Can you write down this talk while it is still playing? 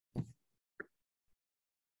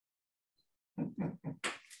Thank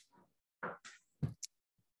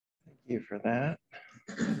you for that.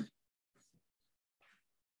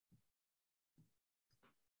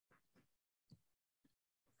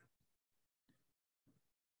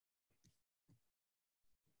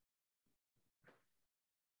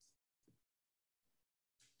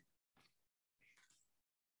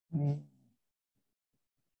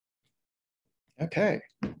 Okay.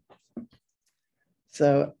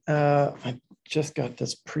 So I just got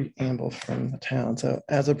this preamble from the town. So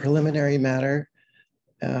as a preliminary matter,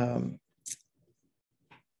 and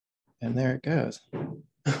there it goes.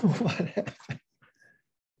 What happened?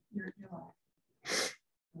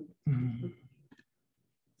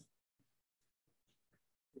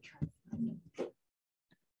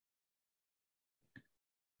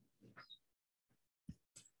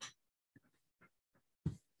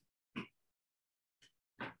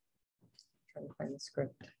 Trying to find the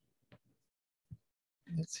script.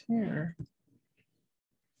 It's here.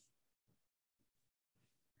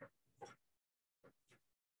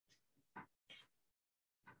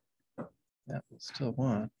 That was still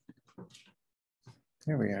one.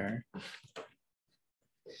 There we are.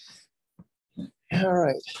 All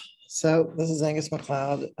right. So this is Angus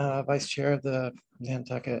McLeod, Vice Chair of the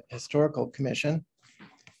Nantucket Historical Commission.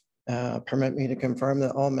 Permit me to confirm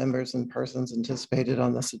that all members and persons anticipated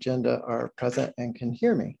on this agenda are present and can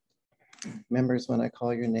hear me. Members, when I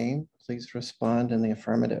call your name, please respond in the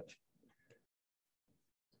affirmative.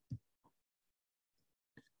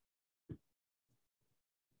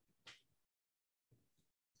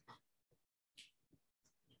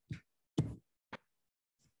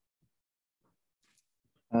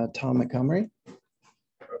 Tom Montgomery.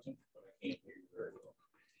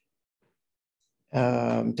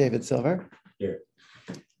 David Silver. Here.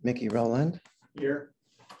 Mickey Rowland. Here.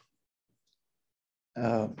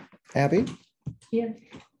 Abby. Here.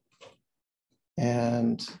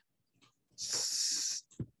 And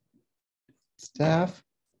staff.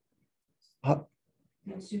 Oh,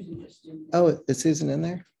 is Susan in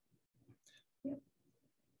there? Yeah.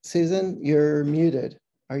 Susan, you're muted.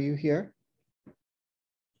 Are you here?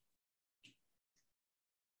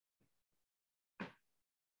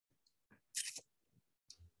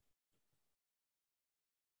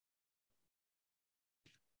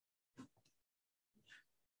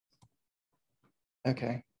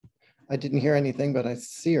 Okay. I didn't hear anything, but I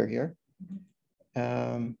see her here.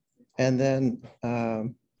 And then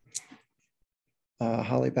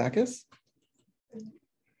Holly Backus.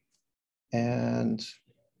 And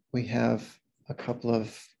we have a couple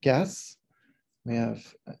of guests. We have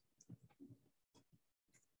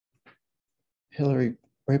Hillary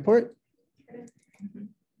Report.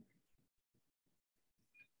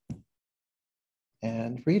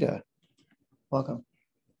 And Rita, welcome.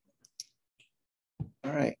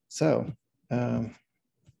 All right, so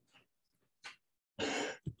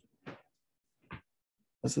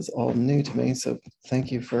this is all new to me, so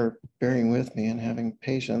thank you for bearing with me and having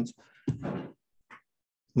patience.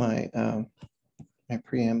 My my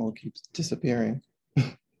preamble keeps disappearing.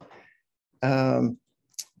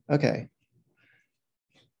 Okay.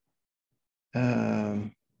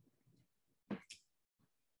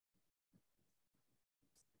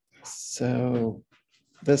 So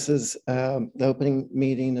this is the opening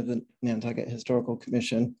meeting of the Nantucket Historical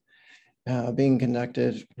Commission being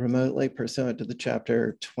conducted remotely pursuant to the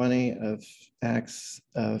Chapter 20 of Acts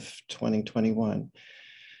of 2021.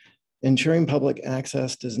 Ensuring public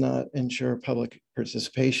access does not ensure public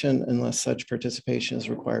participation unless such participation is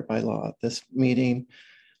required by law. This meeting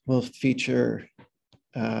will feature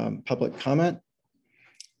public comment.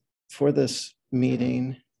 For this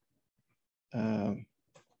meeting, the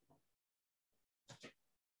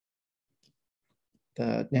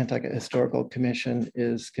Nantucket Historical Commission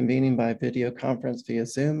is convening by video conference via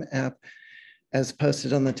Zoom app as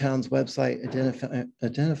posted on the town's website,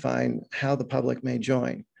 identifying how the public may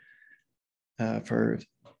join for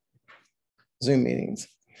Zoom meetings.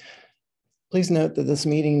 Please note that this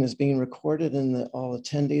meeting is being recorded and that all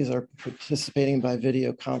attendees are participating by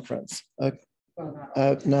video conference.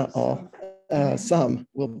 Not all. Some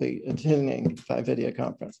will be attending by video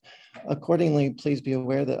conference. Accordingly, please be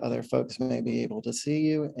aware that other folks may be able to see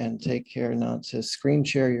you, and take care not to screen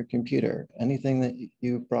share your computer. Anything that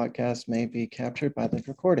you broadcast may be captured by the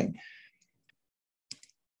recording.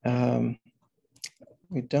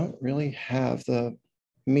 We don't really have the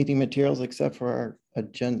meeting materials except for our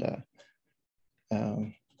agenda.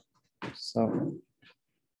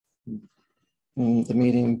 The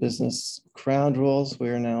meeting business ground rules. We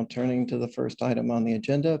are now turning to the first item on the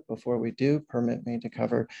agenda. Before we do, permit me to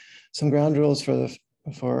cover some ground rules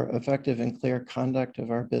for effective and clear conduct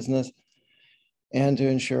of our business. and to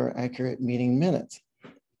ensure accurate meeting minutes.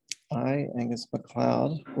 I, Angus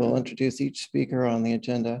McLeod, will introduce each speaker on the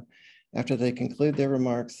agenda. After they conclude their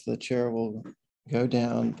remarks, the chair will go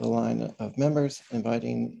down the line of members,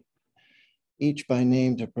 inviting each by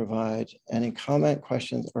name to provide any comment,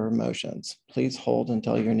 questions, or motions. Please hold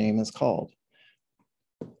until your name is called.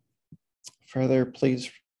 Further,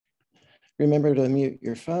 please remember to mute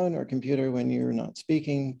your phone or computer when you're not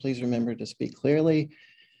speaking. Please remember to speak clearly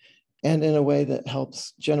and in a way that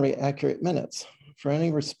helps generate accurate minutes. For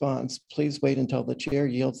any response, please wait until the chair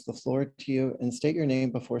yields the floor to you and state your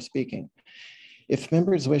name before speaking. If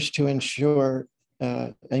members wish to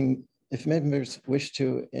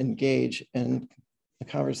engage in a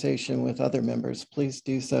conversation with other members, please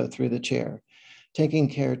do so through the chair, taking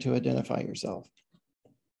care to identify yourself.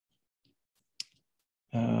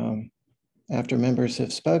 After members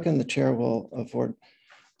have spoken, the chair will afford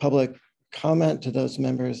public comment to those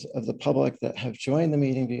members of the public that have joined the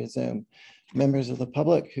meeting via Zoom. Members of the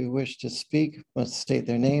public who wish to speak must state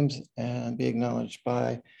their names and be acknowledged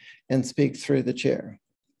by and speak through the chair.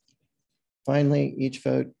 Finally, each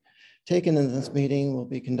vote taken in this meeting will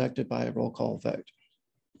be conducted by a roll call vote.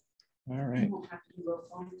 All right. You won't have to do roll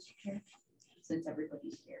call, Mr. Chair, since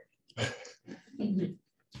everybody's here.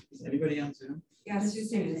 Is anybody on Zoom? Yeah,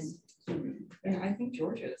 Susan. Yeah, I think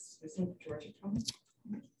Georgia's. Isn't Georgia coming?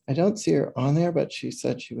 I don't see her on there, but she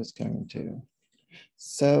said she was going to.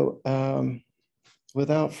 So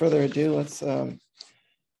without further ado, let's go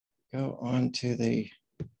on to the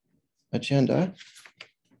agenda.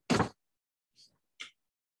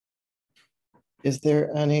 Is there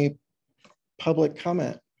any public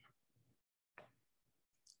comment?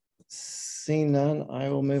 Seeing none, I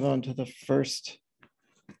will move on to the first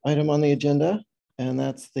item on the agenda, and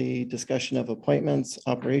that's the discussion of appointments,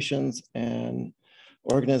 operations, and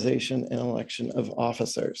organization and election of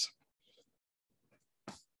officers.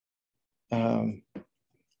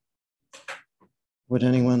 Would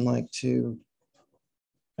anyone like to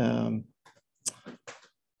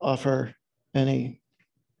offer any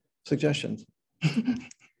suggestions? Let's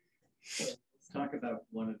talk about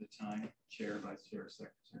one at a time, chair, vice chair,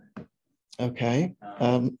 secretary. Okay.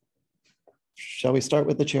 Shall we start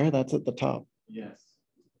with the chair? That's at the top. Yes.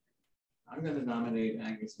 I'm going to nominate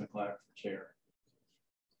Angus McLeod for chair.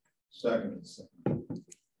 Second.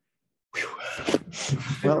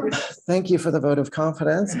 Well, thank you for the vote of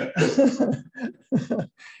confidence.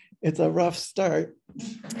 It's a rough start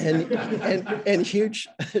and huge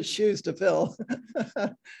shoes to fill,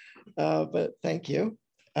 but thank you.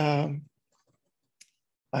 I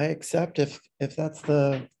accept if that's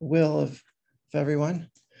the will of everyone.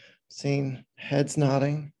 Seeing heads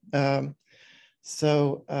nodding.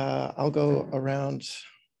 So I'll go around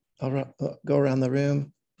the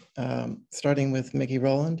room, starting with Mickey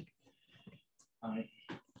Rowland.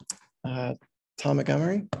 Aye. Tom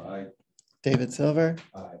Montgomery. Aye. David Silver.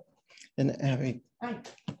 Aye. And Abby. Aye.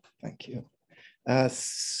 Thank you.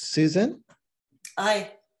 Susan. Aye.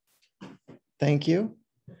 Thank you.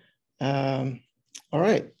 All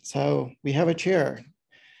right, so we have a chair.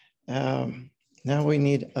 Now we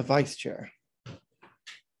need a vice chair.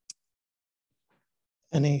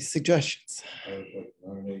 Any suggestions? I would like to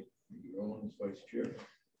nominate Roland as vice chair.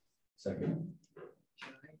 Second.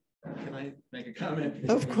 Can I make a comment?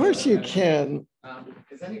 Of course you can. Have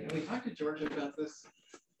we talked to Georgia about this?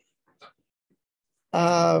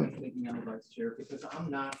 Thinking on the vice chair, because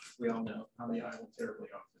I'm not, we all know, I'm the idle terribly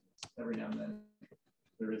often. Every now and then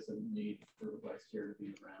there is a need for the vice chair to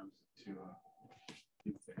be around to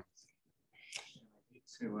do things.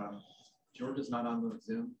 Georgia's not on the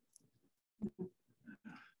Zoom.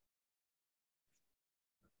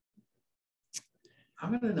 I'm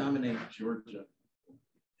going to nominate Georgia,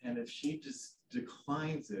 and if she just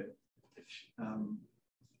declines it,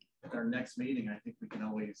 at our next meeting, I think we can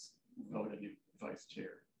always vote a new vice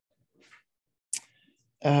chair.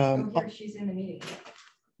 She's in the meeting.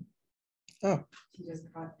 Oh, She just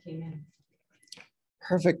came in.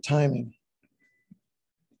 perfect timing.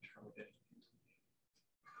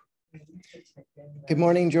 Good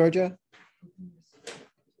morning, Georgia.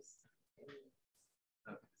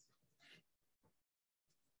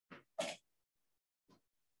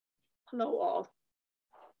 Hello all.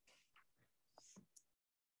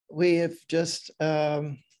 We have just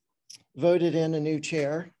voted in a new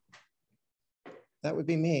chair. That would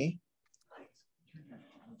be me.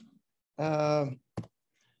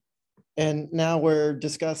 And now we're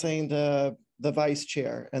discussing the vice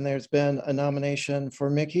chair, and there's been a nomination for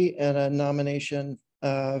Mickey and a nomination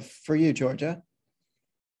for you, Georgia.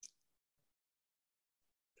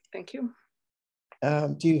 Thank you.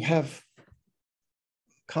 Do you have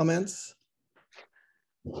comments?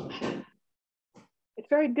 It's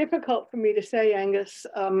very difficult for me to say, Angus.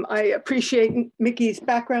 I appreciate Mickey's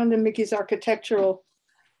background and Mickey's architectural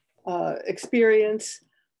experience.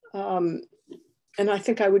 And I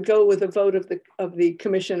think I would go with a vote of the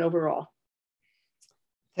commission overall.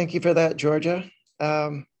 Thank you for that, Georgia.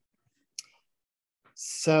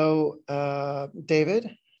 David?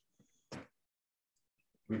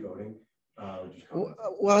 We voting?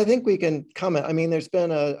 Well, I think we can comment. I mean, there's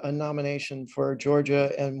been a nomination for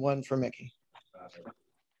Georgia and one for Mickey.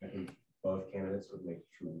 I think both candidates would make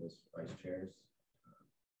tremendous vice chairs.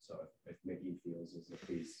 So if Mickey feels as if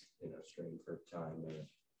he's strained for time or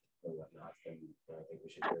whatnot, then I think we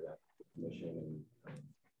should hear that commission and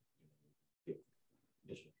give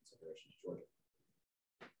additional consideration to Georgia.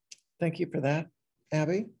 Thank you for that,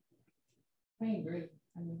 Abby. I agree.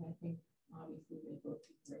 I mean, I think obviously they both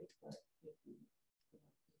be great, but if you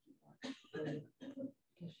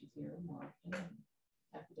because she's here more often and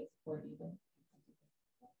have to get support even.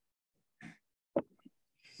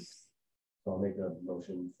 So I'll make a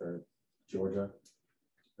motion for Georgia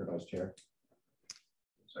for vice chair.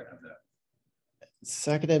 Second that.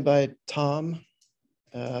 Seconded by Tom.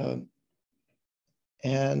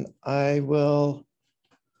 And I'll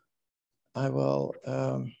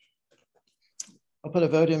put a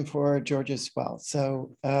vote in for Georgia as well.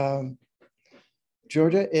 So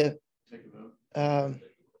Georgia, if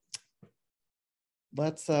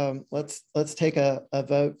let's take a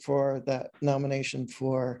vote for that nomination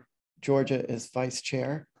for Georgia as vice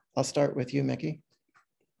chair. I'll start with you, Mickey.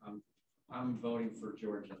 I'm voting for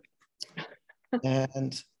Georgia.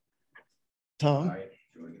 And Tom. Aye,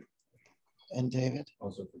 Georgia. And David.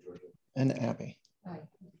 Also for Georgia. And Abby. Aye.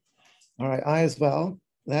 All right, I as well.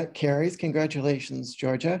 That carries. Congratulations,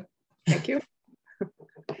 Georgia. Thank you.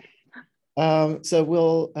 So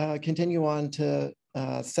we'll continue on to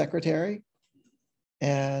secretary.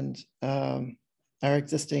 And our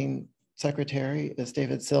existing secretary is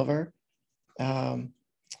David Silver.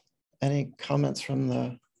 Any comments from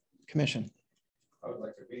the commission? I would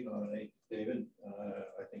like to re-nominate David.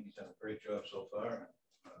 I think he's done a great job so far.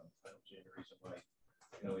 I don't see any reason why,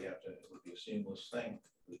 we have to, it would be a seamless thing if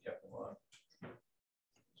we kept him on.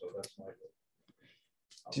 So that's my vote.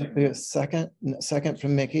 Do we have a second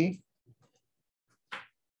from Mickey?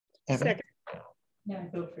 Evan? Second. Yeah, I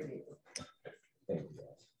vote for David. Thank you.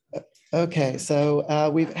 Okay,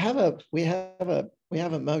 so we have a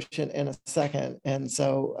motion and a second, and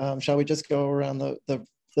so shall we just go around the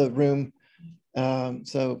room?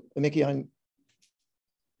 So Mickey, on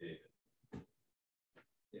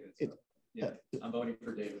David. Yeah, I'm voting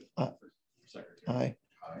for David for secretary.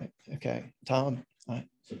 Aye. Okay, Tom. Aye.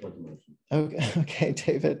 Support the motion. Okay,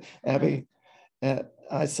 David, Abby,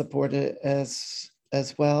 I support it as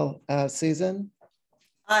well. Susan.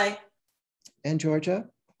 Aye. And Georgia.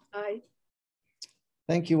 Aye.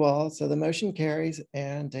 Thank you all. So the motion carries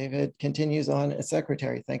and David continues on as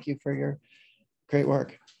secretary. Thank you for your great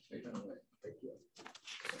work. Thank you.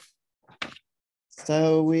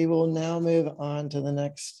 So we will now move on to the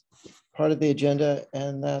next part of the agenda,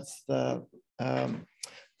 and that's the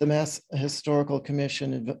Mass Historical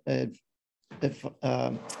Commission, the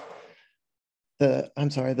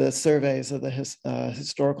surveys of the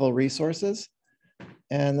historical resources.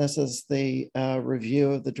 And this is the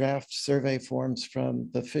review of the draft survey forms from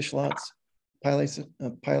the Fish Lots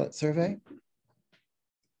pilot survey.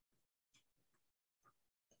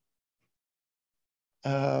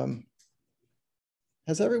 Has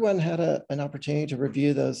everyone had an opportunity to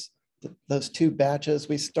review those two batches?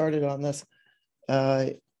 We started on this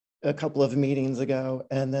a couple of meetings ago,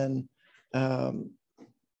 and then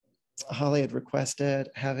Holly had requested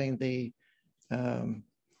having the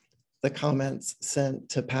comments sent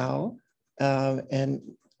to PAL, and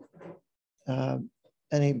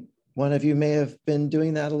any one of you may have been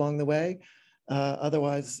doing that along the way.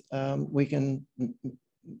 Otherwise, we can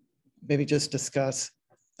maybe just discuss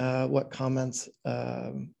what comments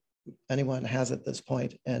anyone has at this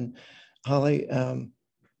point. And Holly,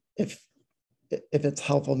 if it's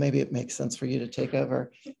helpful, maybe it makes sense for you to take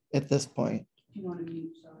over at this point. You want to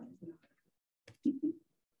mute, sorry.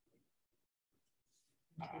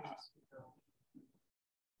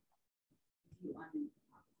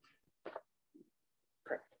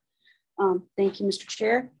 Thank you, Mr.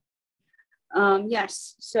 Chair.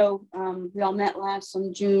 Yes, so we all met last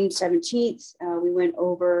on June 17th. We went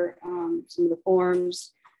over some of the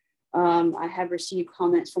forms. I have received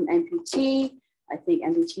comments from NPT. I think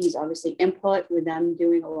NPT's obviously input with them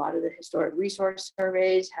doing a lot of the historic resource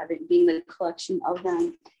surveys, being the collection of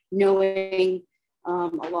them, knowing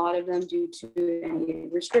a lot of them due to any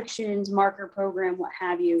restrictions, marker program, what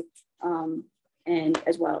have you. and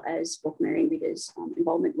as well as both Mary and Rita's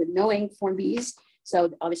involvement with knowing Form Bs.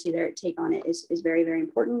 So obviously their take on it is very, very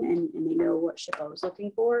important, and they know what SHPO is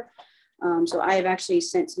looking for. So I have actually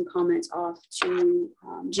sent some comments off to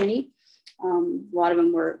Ginny. A lot of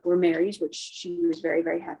them were Mary's, which she was very,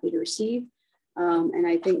 very happy to receive. And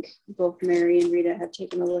I think both Mary and Rita have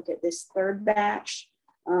taken a look at this third batch.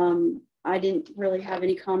 I didn't really have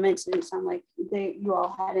any comments. It didn't sound like you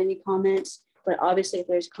all had any comments, but obviously if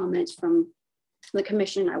there's comments from the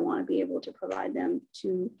commission, I want to be able to provide them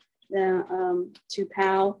to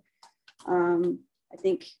PAL. I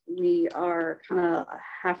think we are kind of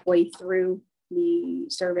halfway through the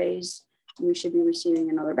surveys. We should be receiving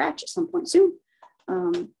another batch at some point soon.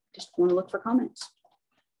 Just want to look for comments.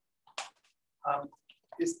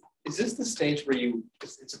 Is this the stage where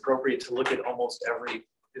it's appropriate to look at almost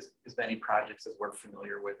as many projects as we're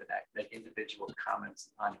familiar with and make individual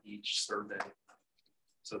comments on each survey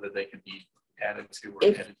so that they can be added to or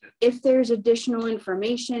edited? If there's additional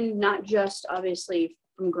information, not just obviously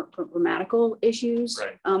from grammatical issues,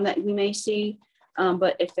 right, that we may see,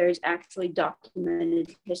 but if there's actually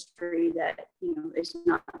documented history that is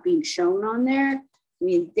not being shown on there, I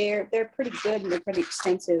mean, they're pretty good and they're pretty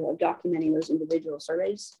extensive of documenting those individual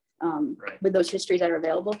surveys right, with those histories that are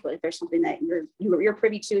available. But if there's something that you're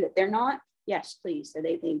privy to that they're not, yes, please. So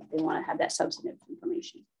they want to have that substantive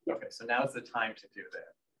information. Yeah. Okay, so now's the time to do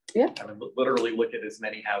that. Yeah. I mean, literally look at as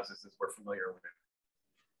many houses as we're familiar with.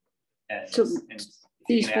 And, so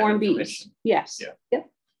these Form Bs. Yes. Yeah. Yep.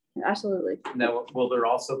 Absolutely. Now, will there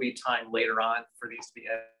also be time later on for these to be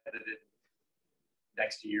edited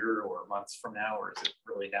next year or months from now, or is it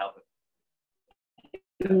really now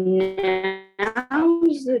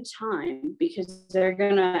now's the time, because they're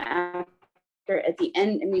gonna after at the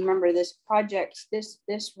end, and remember this project, this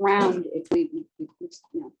round, if we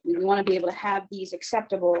want to be able to have these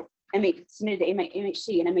acceptable and make submitted to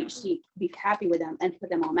MHC, and MHC be happy with them and put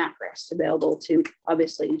them on MACRIS available to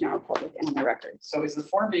obviously the general public and on the record. So is the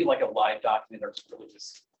Form B like a live document, or is it really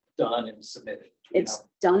just done and submitted? It's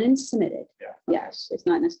done and submitted. Yeah. Yes, it's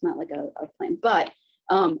not like a plan, but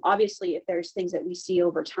obviously if there's things that we see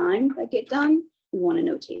over time that get done, we want to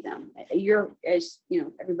notate them. As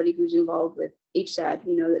everybody who's involved with HSAD,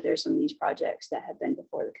 that there's some of these projects that have been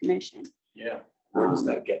before the commission. Yeah. Where does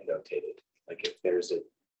that get notated? Like if there's a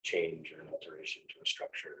change or an alteration to a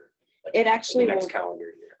structure, like it actually next calendar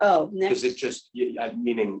year. Oh, next. Is it just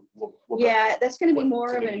meaning? Yeah, that's going to be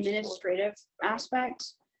more of an administrative aspect.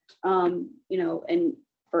 And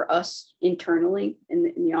for us internally in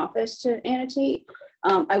the office to annotate.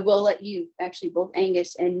 I will let you, actually both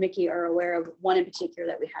Angus and Mickey are aware of one in particular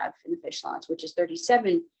that we have in the fish lots, which is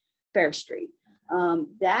 37 Fair Street.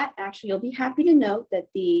 That actually, you'll be happy to note that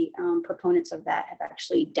the proponents of that have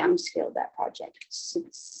actually downscaled that project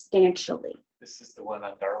substantially. This is the one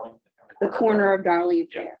on Darling? The corner of Darling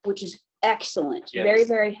and Fair, which is excellent. Yes. Very,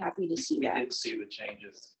 very happy to see that. We did see the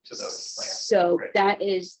changes to those plans. So that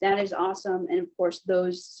is awesome. And of course,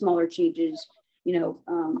 those smaller changes,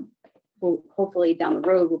 will hopefully down the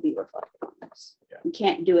road will be reflected on this. Yeah. We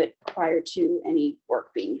can't do it prior to any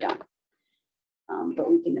work being done, but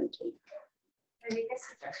we can notate. I make a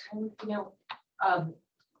suggestion,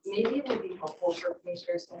 maybe it would be helpful for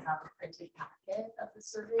commissioners to have a printed packet of the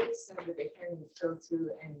surveys so that they can go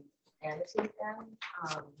through and annotate them.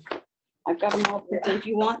 I've got them all printed. If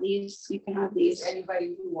you want these, you can have these.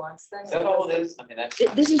 Anybody who wants them. Is that all it is? I mean,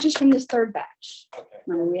 this is just from this third batch. Okay.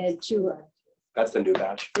 Remember, we had two. That's the new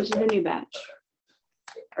batch. This is the new batch.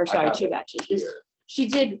 Or sorry, two batches. She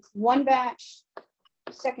did one batch,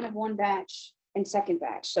 second of one batch, and second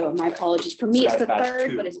batch. So my apologies. For me, it's the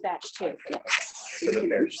third, but it's batch two.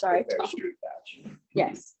 Yes. Sorry. Batch.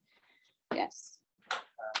 Yes. Yes.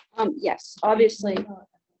 Yes. Obviously.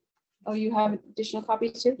 Oh, you have additional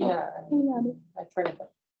copies too? Yeah. I printed them.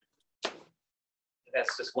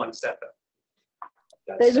 That's just one step.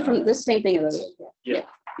 Those are from the same thing as those. Yeah.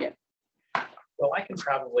 Yeah. Well, I can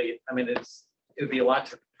probably, I mean, it would be a lot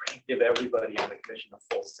to give everybody on the commission a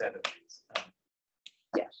full set of these.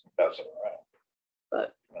 Yes. That's all right.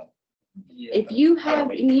 But yeah, if you have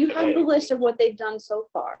the list of what they've done so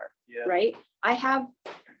far, yeah, right? I have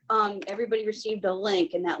everybody received a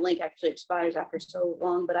link, and that link actually expires after so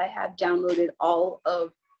long, but I have downloaded all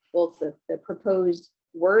of both the proposed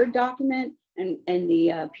Word document and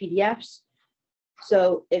the PDFs.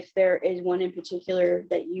 So if there is one in particular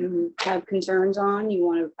that you have concerns on,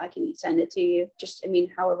 I can send it to you. Just,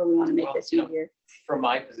 however we want to make this easier. From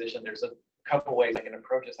my position, there's a couple ways I can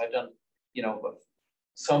approach this. I've done,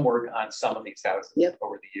 some work on some of these houses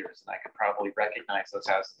over the years, and I could probably recognize those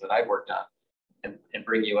houses that I've worked on and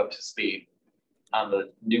bring you up to speed. on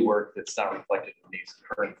the new work that's not reflected in these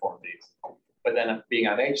current Form Bs. But then being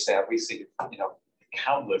on HSAP, we see, you know,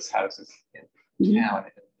 countless houses in town.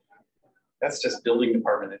 And that's just building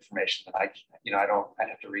department information that I'd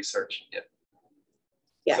have to research and get.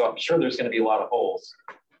 Yeah. So I'm sure there's going to be a lot of holes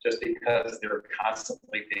just because they're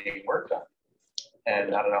constantly being worked on.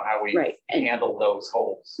 And I don't know how we handle those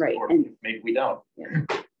holes. Right. Or and maybe we don't. Yeah.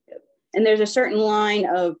 And there's a certain line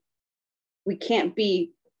of, we can't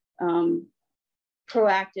be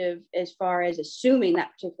proactive as far as assuming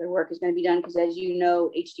that particular work is going to be done, because as you know,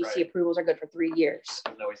 HDC approvals are good for 3 years.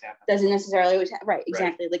 Doesn't always happen. Doesn't necessarily always happen. Right,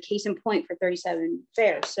 exactly. The case in point for 37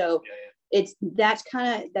 Fair. So that's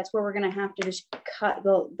where we're going to have to just cut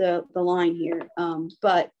the line here.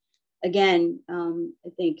 But again, I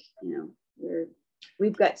think, you know,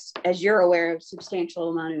 we've got, as you're aware, a substantial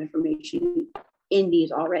amount of information in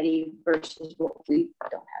these already versus what we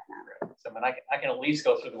don't have now. So I mean, I can at least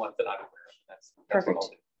go through the ones that I'm aware of. That's Perfect. what I'll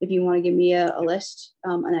do. If you want to give me a list,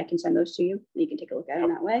 and I can send those to you, and you can take a look at them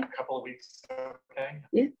that way. A couple of weeks, okay?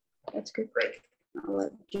 Yeah, that's good. Great. I'll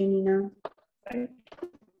let Jeannie know.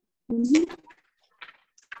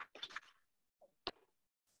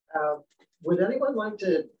 Would anyone like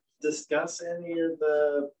to discuss any of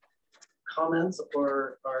the comments,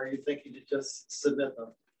 or are you thinking to just submit them?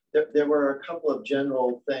 There were a couple of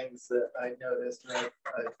general things that I noticed, and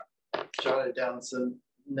I jotted down some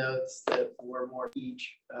notes that were more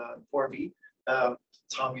each for me.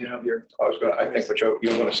 Tom, you have your. I think what you're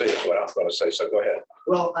going to say is what I'm going to say, so go ahead.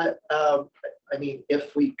 Well, I mean, I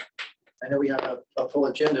know we have a full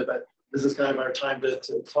agenda, but this is kind of our time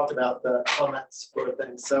to talk about the comments for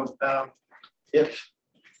things. So if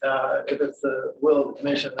it's the will of the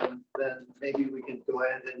commission, then maybe we can go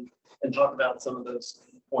ahead and talk about some of those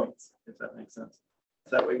points, if that makes sense.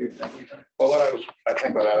 Is that what you're thinking? Well, I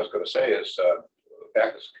think what I was going to say is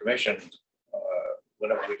back as a commission,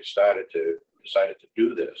 whenever we decided to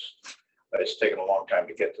do this, it's taken a long time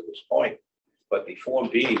to get to this point. But the Form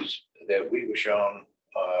Bs that we were shown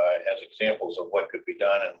as examples of what could be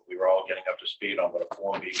done, and we were all getting up to speed on what a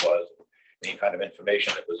Form B was, any kind of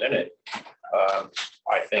information that was in it.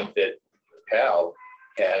 I think that PAL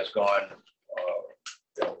has gone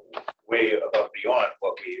way above beyond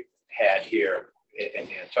what we had here in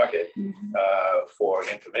Nantucket for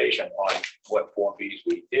information on what Form Bs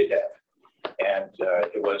we did have. And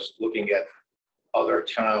it was looking at other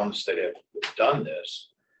towns that have done this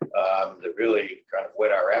that really kind of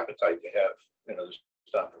whet our appetite to have, you know, this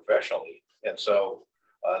done professionally. And so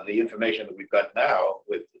the information that we've got now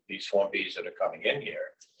with these Form Bs that are coming in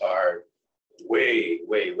here are way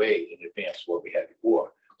in advance of what we had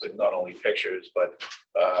before, with not only pictures, but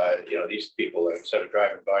you know, these people, instead of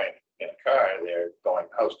driving by in a car, they're going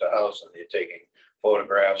house to house and they're taking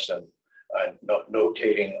photographs and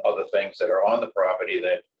notating other things that are on the property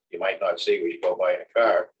that you might not see when you go by in a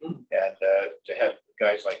car. And to have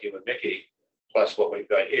guys like you and Mickey, plus what we've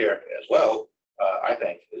got here as well, I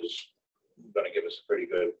think is going to give us a pretty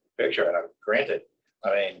good picture. And granted,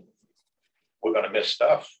 I mean, we're going to miss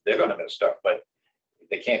stuff. They're going to miss stuff, but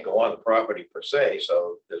they can't go on the property per se.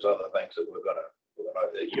 So there's other things that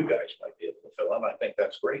that you guys might be able to fill in. I think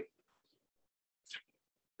that's great.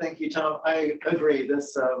 Thank you, Tom. I agree.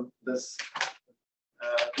 These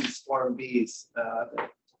Form Bs that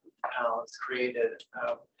PAL has created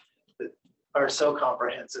are so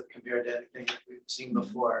comprehensive compared to anything that we've seen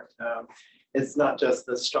before. It's not just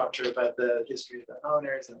the structure, but the history of the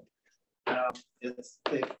owners, and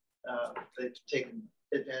they've taken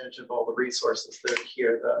advantage of all the resources that are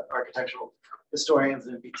here, the architectural historians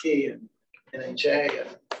and MBT and NHA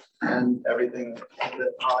and everything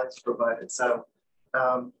that Holly's provided. So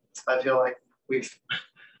I feel like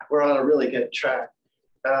we're on a really good track.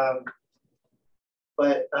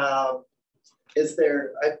 But is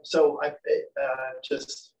there,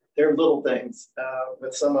 just, there are little things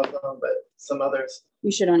with some of them, but some others.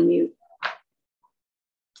 You should unmute.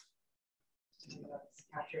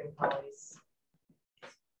 Capturing Holly's.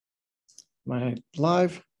 Am I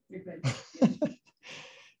live? You're good.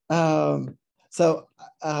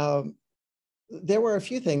 There were a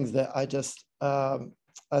few things that I just, I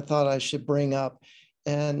thought I should bring up.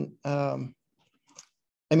 And I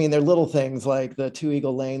mean, they're little things like the 2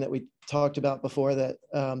 Eagle Lane that we talked about before, that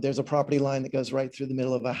there's a property line that goes right through the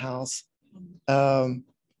middle of a house. And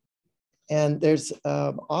there's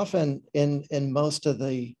often in most of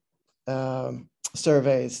the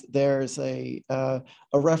surveys, there's a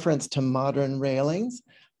reference to modern railings,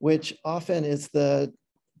 which often is the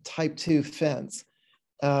type 2 fence.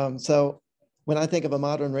 So when I think of a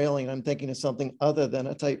modern railing, I'm thinking of something other than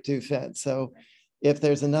a type 2 fence. So if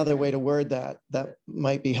there's another way to word that, that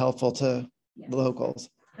might be helpful to Yeah. locals.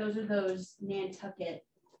 Those are those Nantucket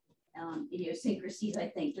idiosyncrasies, I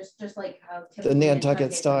think, just like how The typical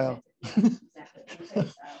Nantucket style. Yeah, exactly.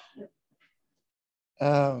 Nantucket style.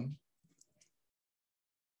 Yep.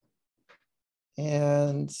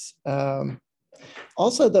 And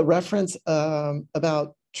also the reference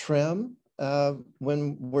about trim,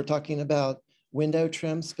 when we're talking about window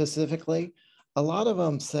trim specifically, a lot of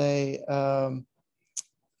them say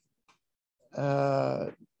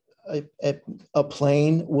a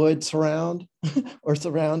plain wood surround or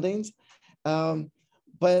surroundings. But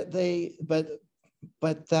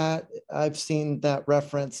that I've seen that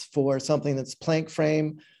reference for something that's plank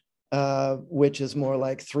frame, which is more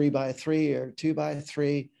like 3x3 or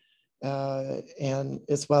 2x3, and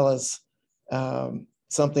as well as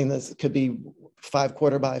something that could be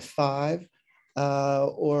 5/4x5,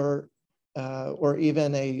 or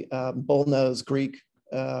even a bullnose Greek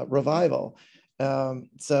revival.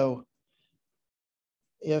 So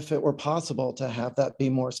if it were possible to have that be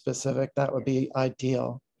more specific, that would be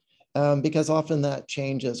ideal. Because often that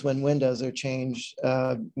changes when windows are changed,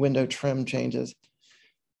 window trim changes.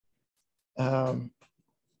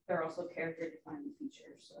 They're also character defining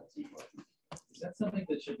features, so that's important. Is that something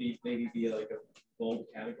that should be maybe be like a bold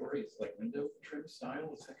category? It's like window trim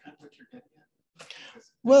style. Is that kind of what you're getting at?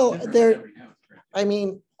 Well, there. I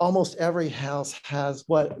mean, almost every house has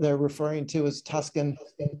what they're referring to as Tuscan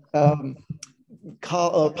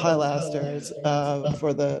pilasters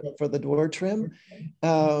for the door trim.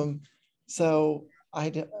 So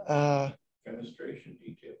Fenestration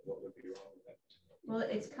detail, what would be wrong with that? Well,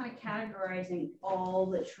 it's kind of categorizing all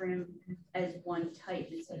the trim as one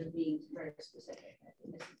type instead of being very specific.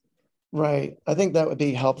 right. I think that would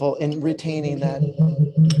be helpful in retaining that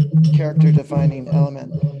character defining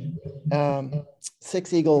element.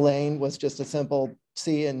 Six Eagle Lane was just a simple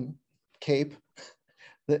C and cape.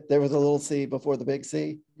 There was a little C before the big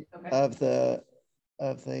C. Okay. of the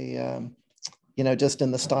just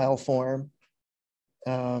in the style form.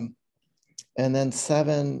 And then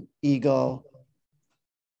 7 Eagle.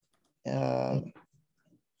 I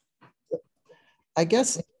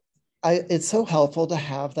guess it's so helpful to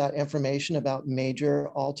have that information about major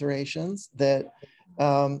alterations that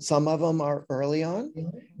some of them are early on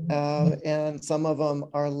and some of them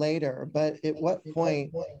are later. But at what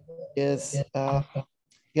point is,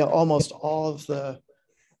 almost all of the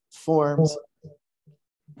forms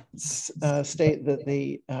state that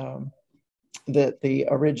the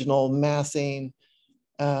original massing,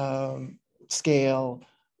 scale,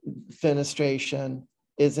 fenestration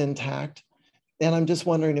is intact. And I'm just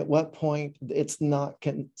wondering at what point it's not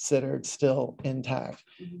considered still intact.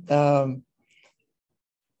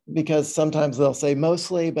 Because sometimes they'll say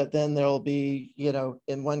mostly, but then there'll be,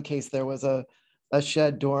 in one case, there was a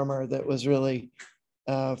shed dormer that was really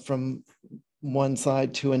from one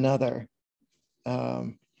side to another.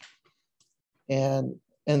 And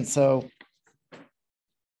so,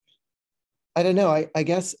 I don't know, I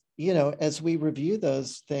guess, as we review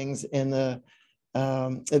those things in the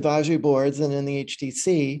advisory boards and in the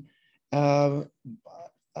HDC, I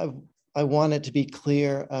want it to be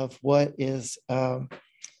clear of what is,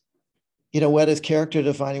 what is character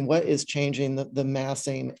defining, what is changing the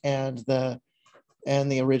massing and the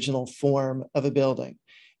original form of a building.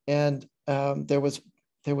 And there was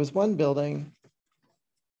one building,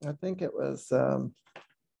 I think it was,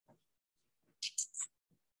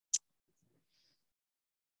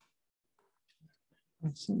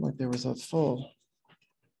 it seemed like there was a full,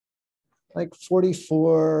 like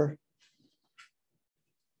 44,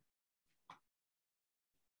 I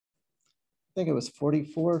think it was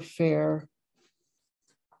 44 Fair.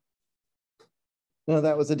 No,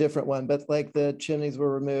 that was a different one, but like the chimneys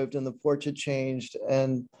were removed and the porch had changed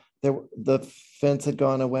and the fence had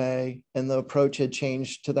gone away and the approach had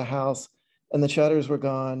changed to the house and the shutters were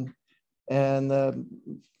gone and the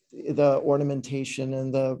ornamentation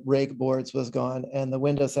and the rake boards was gone and the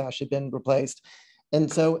window sash had been replaced. And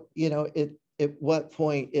so, at what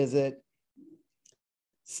point is it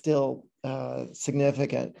still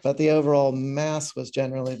significant? But the overall mass was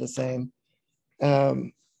generally the same.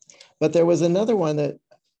 But there was another one that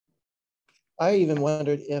I even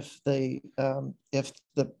wondered if the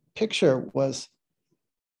picture was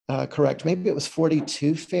correct. Maybe it was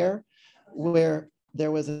 42 Fair, where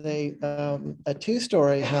there was a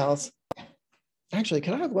 2-story house. Actually,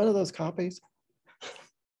 can I have one of those copies?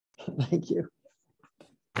 Thank you.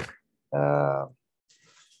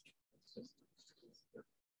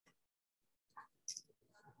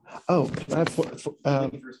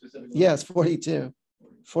 Yes, 42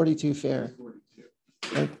 Fair.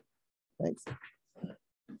 Thanks.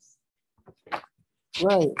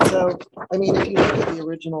 Right. So, I mean, if you look at the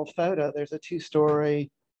original photo, there's a two-story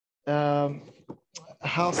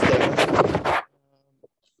house there.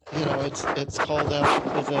 You know, it's called out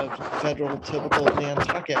as a federal typical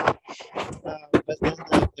Nantucket. But then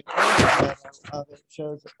the current photo of it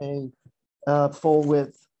shows a full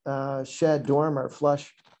width shed dormer,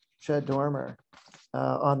 flush shed dormer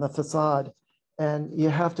on the facade. And you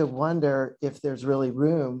have to wonder if there's really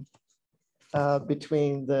room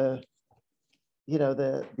between the, you know,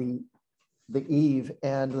 the eave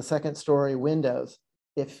and the second story windows.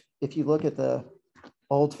 If you look at the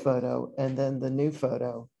old photo and then the new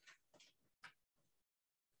photo.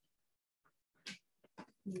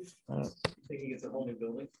 Thinking it's a whole new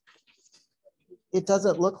building. It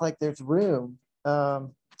doesn't look like there's room. I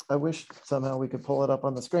wish somehow we could pull it up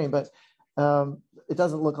on the screen, but it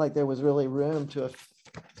doesn't look like there was really room to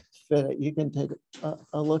fit it. You can take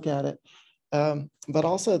a look at it. But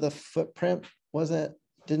also the footprint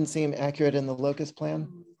didn't seem accurate in the locus plan.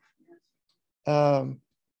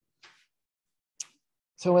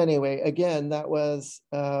 So anyway, again, that was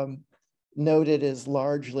noted as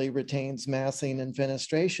largely retains massing and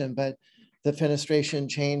fenestration, but the fenestration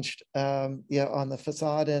changed on the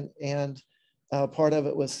facade and part of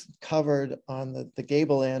it was covered on the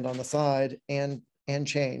gable end on the side and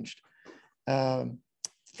changed from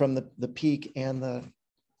the peak and the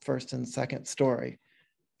first and second story.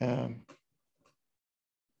 Can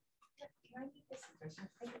I make this suggestion?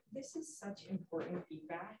 This is such important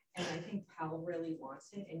feedback, and I think Pal really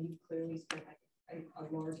wants it, and you clearly spent a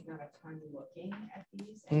large amount of time looking at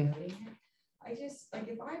these and noting it. I just, like,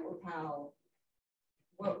 if I were Pal,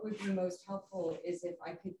 what would be most helpful is if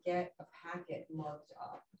I could get a packet marked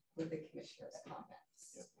up with the commissioner's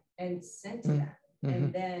comments and sent to them.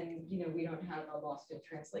 And then, you know, we don't have a lost in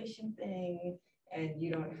translation thing, and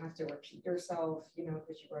you don't have to repeat yourself, you know,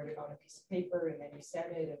 because you wrote it on a piece of paper and then you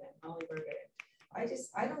said it and then Holly wrote it.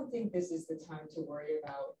 I don't think this is the time to worry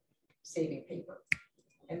about saving paper.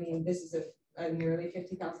 I mean, this is a nearly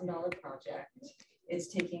 $50,000 project. It's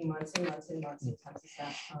taking months and months and months and tons of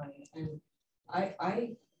staff time. And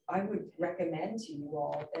I would recommend to you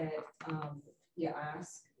all that you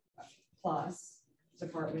ask Plus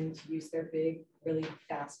department to use their big, really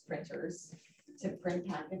fast printers to print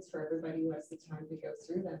packets for everybody who has the time to go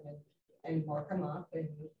through them and mark them up and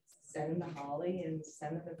send them to Holly and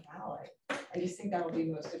send them to Pal. I just think that will be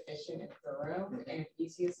most efficient and thorough and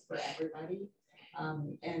easiest for everybody.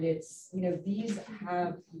 And it's, you know, these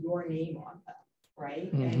have your name on them,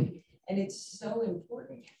 right? And it's so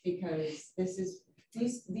important because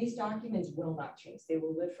these documents will not change. They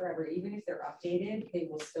will live forever. Even if they're updated, they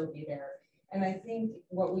will still be there. And I think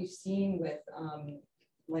what we've seen with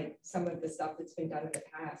like some of the stuff that's been done in the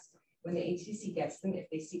past, when the HCC gets them, if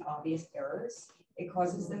they see obvious errors, it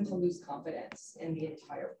causes them to lose confidence in the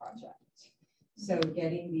entire project. So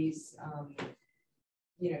getting these,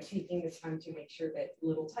 you know, taking the time to make sure that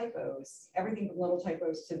little typos, everything from little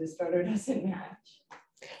typos to this photo doesn't match.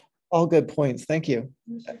 All good points. Thank you.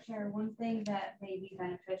 Mr. Chair, one thing that may be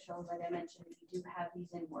beneficial, like I mentioned, we do have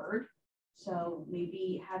these in Word. So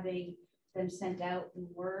maybe having them sent out in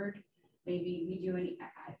Word, maybe we do any,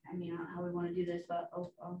 I mean, I don't know how we want to do this, but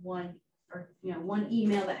one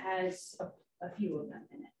email that has a few of them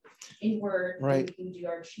in it in Word, right? We can do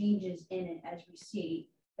our changes in it as we see.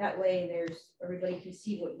 That way everybody can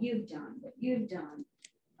see what you've done. If you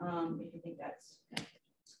think that's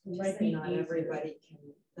Right, not everybody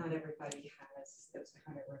has those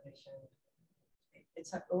kind of revision.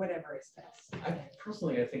 It's whatever is best. I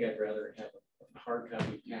think I'd rather have a hard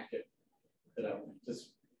copy packet that I'll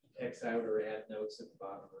just X out or add notes at the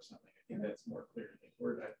bottom or something. I think that's more clear than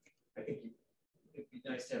Word. I think it'd be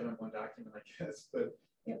nice to have it on one document, I guess, but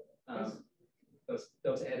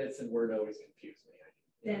those edits in Word always confuse me.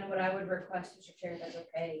 Then what I would request, Mr. Chair, that's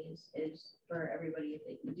okay, is for everybody, if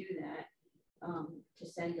they can do that, to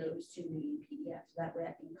send those to me in PDF. So that way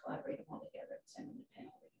I can collaborate them all together and send them to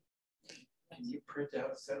panel. Can you print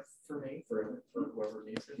out a set for me for whoever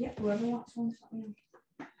needs it? Yeah, whoever wants one.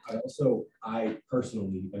 I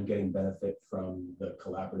personally am getting benefit from the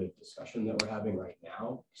collaborative discussion that we're having right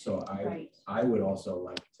now. So I would also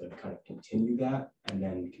like to kind of continue that. And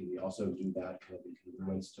then can we also do that kind of in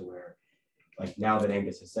congruence to where, like, now that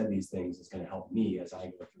Angus has said these things, it's going to help me as I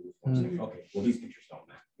go through the forms. Like, okay, well, these pictures don't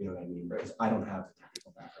match. You know what I mean? Because I don't have the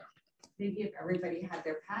technical background. Maybe if everybody had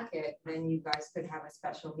their packet, then you guys could have a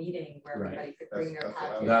special meeting where everybody could bring their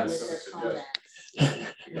packet with their comments.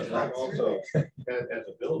 Because I also, as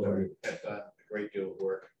a builder, have done a great deal of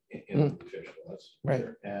work in the official laws. Right.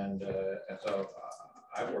 And so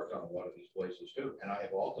I've worked on a lot of these places too, and I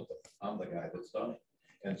have altered them. I'm the guy that's done it.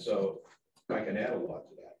 And so I can add a lot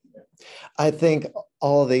to that. I think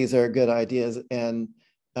all of these are good ideas. And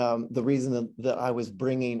the reason that I was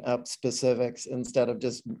bringing up specifics instead of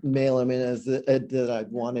just mailing them in as that I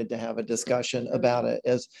wanted to have a discussion about it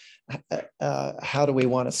is how do we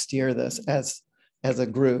want to steer this as a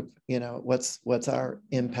group? You know, what's our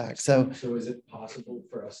impact? So is it possible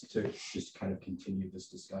for us to just kind of continue this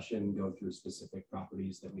discussion, go through specific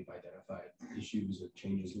properties that we've identified, issues or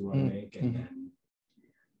changes we want to make, and then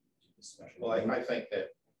well, I think that,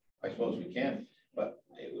 I suppose we can, but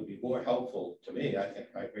it would be more helpful to me, I think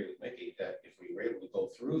I agree with Mickey, that if we were able to go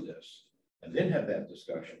through this and then have that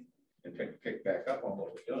discussion and pick back up on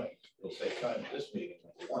what we're doing, we'll save time at this meeting,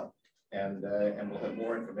 number one, and we'll have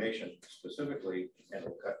more information specifically, and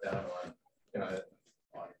we'll cut down on, you know,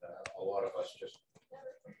 on a lot of us just going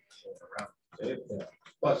around.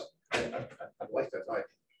 Plus, I'd like to,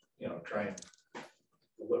 you know, try and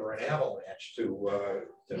deliver an avalanche to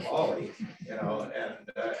Holly, you know, and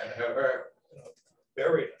have her, you know,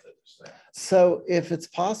 buried into this thing. So if it's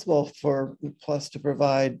possible for Plus to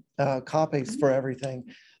provide copies for everything,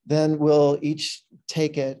 then we'll each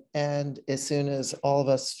take it, and as soon as all of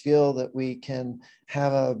us feel that we can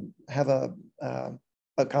have a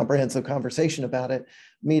comprehensive conversation about it,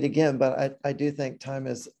 meet again. But I do think time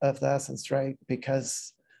is of the essence, right?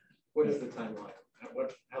 Because what is the timeline?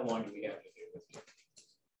 How long do we have to do this?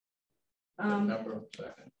 Number of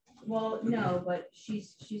seconds. Well, no, but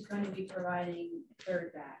she's going to be providing a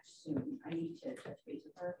third batch soon. I need to touch base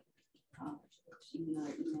with her. She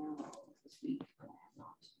emailed this week. I have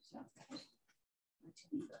not,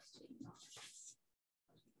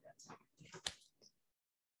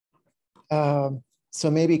 so so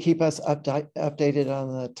maybe keep us updated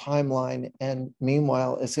on the timeline, and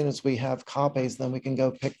meanwhile, as soon as we have copies, then we can go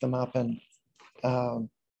pick them up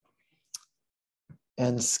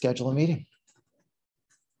and schedule a meeting.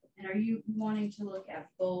 And are you wanting to look at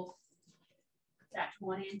both batch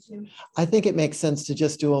 1 and 2? I think it makes sense to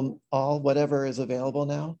just do them all, whatever is available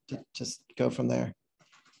now, to just go from there.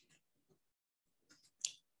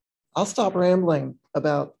 I'll stop rambling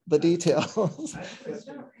about the details.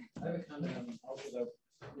 I have a comment on also,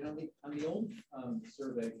 you know, on the old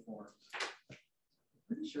survey forms, I'm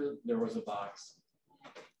pretty sure there was a box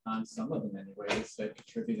on some of them anyway that said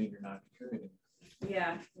contributing or not contributing.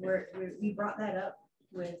 Yeah, we brought that up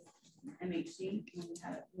with MHC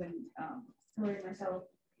when Hillary and myself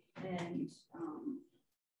and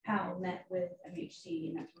Hal met with MHC,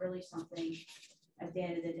 and that's really something at the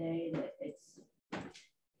end of the day that it's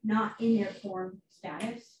not in their form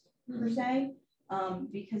status per se,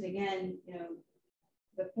 because again, you know,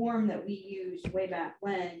 the form that we used way back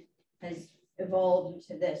when has evolved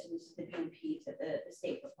into this, and this is the BMPs that the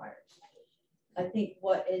state requires. I think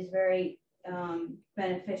what is very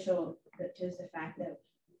beneficial is the fact that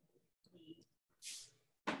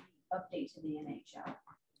the update to the NHL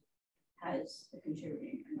has the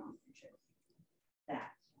contributing or non-contributing,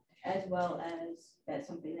 that, as well as that's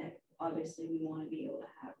something that obviously we want to be able to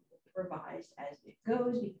have revised as it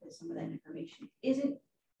goes, because some of that information isn't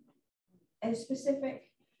as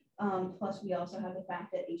specific. Plus, we also have the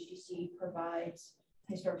fact that HDC provides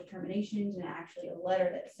historic determinations and actually a letter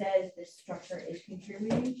that says this structure is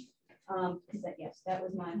contributing. Because yes, that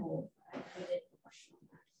was my whole question on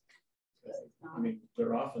that. I mean,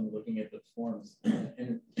 they're often looking at the forms,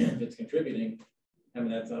 and if it's contributing, I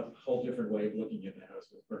mean, that's a whole different way of looking at the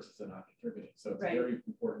house versus a not contributing. So it's a very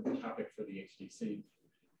important topic for the HDC.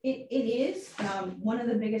 It is. One of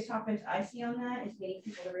the biggest topics I see on that is getting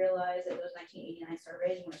people to realize that those 1989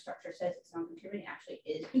 surveys, when a structure says it's non-contributing, actually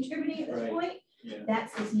is contributing at this point. Yeah.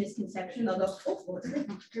 That's this misconception. They'll go, oh, well, it's not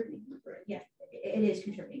contributing. Yeah, it is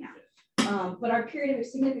contributing now. But our period of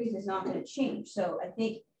significance is not going to change. So I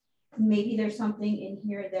think maybe there's something in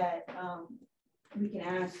here that we can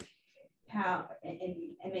ask how, and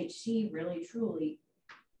MHC really truly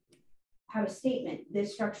have a statement.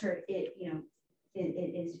 This structure, it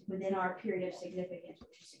is within our period of significance,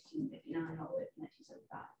 which is 1659 all the way to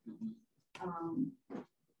 1975.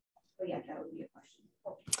 But yeah, that would be a question.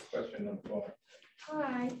 Question number 4.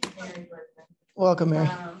 Hi, Mary Bergman. Welcome, Mary.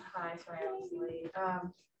 Hi, sorry, I was late.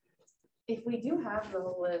 If we do have the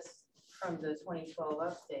list from the 2012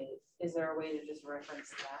 update, is there a way to just reference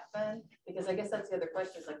that then? Because I guess that's the other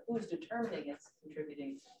question, is like, who's determining it's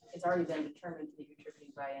contributing? It's already been determined to be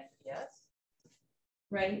contributing by NPS.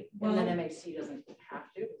 Right. Well, and then MHC doesn't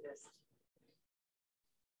have to, because,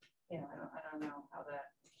 you know, I don't know how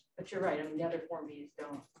that, but you're right. I mean, the other Form Bs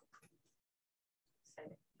don't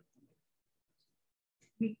say.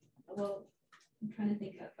 Well, I'm trying to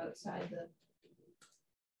think outside the.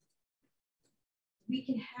 We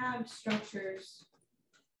can have structures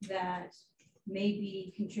that may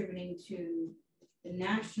be contributing to the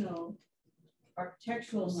national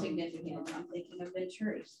architectural significance. I'm thinking of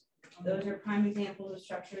Venturis. Those are prime examples of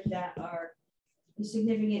structures that are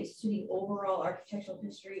significant to the overall architectural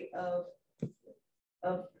history of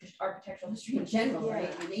just architectural history in general,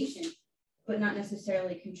 right, in the nation, but not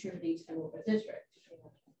necessarily contributing to the local district.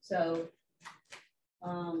 So,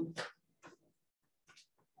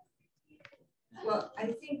 well, I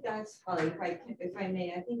think that's probably, if I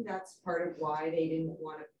may, I think that's part of why they didn't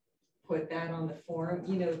want to put that on the form.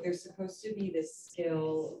 You know, there's supposed to be this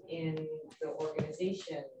skill in the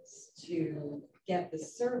organizations to get the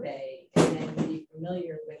survey and then be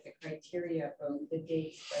familiar with the criteria, both the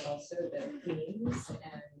dates, but also the themes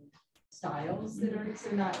and styles that are, so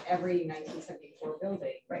not every 1974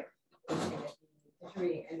 building, right?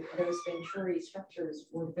 And those Venturi structures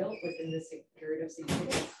were built within this period of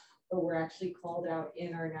significance, but were actually called out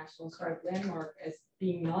in our National Historic Landmark as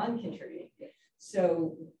being non-contributing.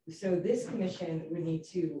 So this commission would need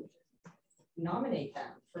to nominate them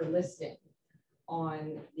for listing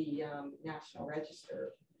on the National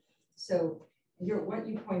Register. So what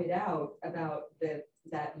you pointed out about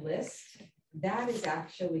that list, that is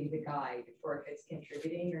actually the guide for if it's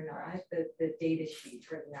contributing or not, the data sheet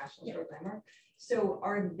for the National Historic Landmark. So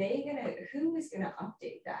are they who is gonna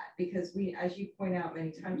update that? Because we, as you point out many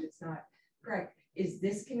times, it's not correct. Is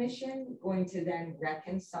this commission going to then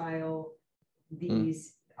reconcile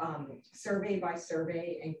these survey by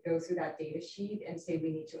survey and go through that data sheet and say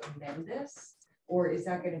we need to amend this? Or is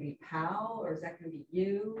that going to be PAL, or is that going to be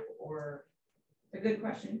you? Or it's a good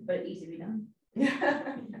question, but it needs to be done.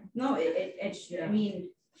 No, it's, I mean,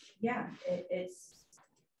 yeah, it's,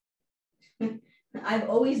 I've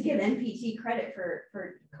always given NPT credit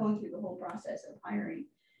for going through the whole process of hiring,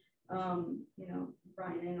 you know,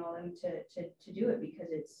 Brian and all them to do it, because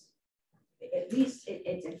it's, at least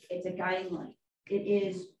it's a guiding light. It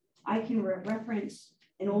is, I can reference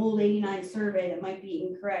an old 89 survey that might be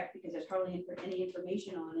incorrect because there's hardly any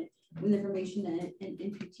information on it, with information that an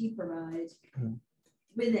NPT provides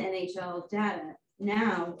with the NHL data.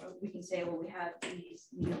 Now we can say, well, we have these,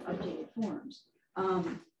 you know, updated forms.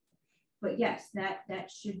 But yes,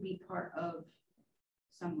 that should be part of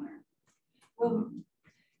somewhere. Well,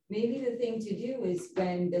 maybe the thing to do is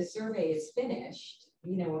when the survey is finished,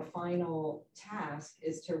 you know, a final task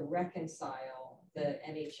is to reconcile the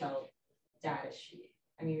NHL data sheet.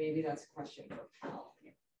 I mean, maybe that's a question for PAL.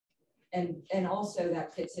 And also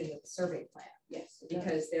that fits in with the survey plan. Yes.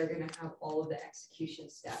 Because they're going to have all of the execution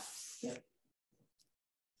steps. Yep.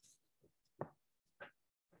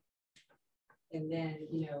 And then,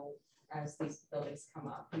 you know, as these buildings come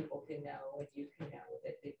up, people can know, and you can know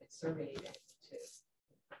that they've been surveyed,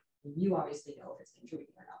 and you obviously know if it's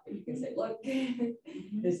contributing or not, but you can say, look,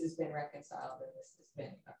 this has been reconciled and this has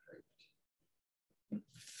been approved.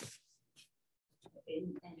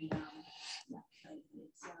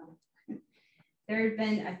 There had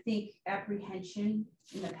been, I think, apprehension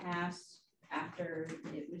in the past after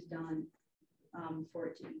it was done for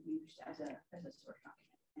it to be used as a source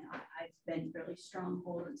document. And I've been really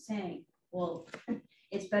stronghold in saying, well,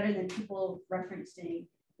 it's better than people referencing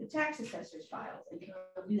the tax assessor's files, and people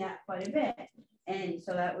do that quite a bit. And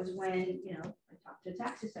so that was when, you know, I talked to the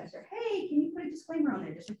tax assessor, hey, can you put a disclaimer on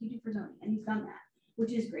there just like you do for zoning? And he's done that,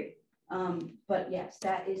 which is great. But yes,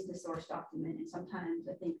 that is the source document. And sometimes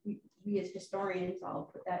I think we as historians, I'll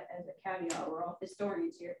put that as a caveat, we're all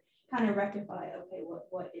historians here, kind of rectify, okay,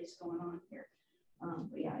 what is going on here?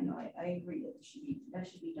 But yeah, I know, I agree that that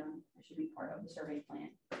should be done. That should be part of the survey plan.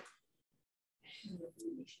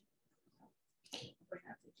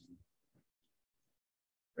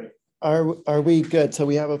 Are we good? So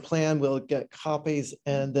we have a plan, we'll get copies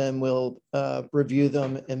and then we'll review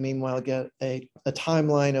them, and meanwhile get a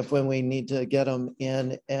timeline of when we need to get them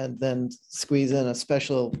in, and then squeeze in a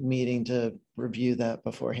special meeting to review that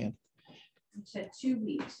beforehand. You said 2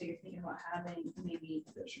 weeks, so you're thinking about having maybe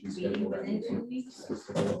a meeting within 2 weeks,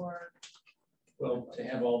 or? Well, to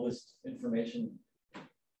have all this information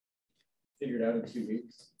figured out in 2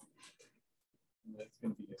 weeks, that's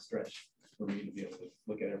going to be a stretch for me to be able to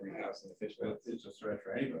look at every house in the fish. It's a stretch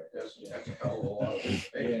for anybody. That's a hell of a lot of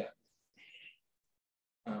information.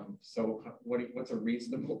 Yeah. So what's a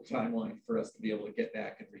reasonable timeline for us to be able to get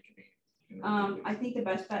back and reconvene? I think the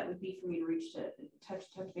best bet would be for me to reach to touch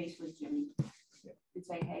base with Jimmy and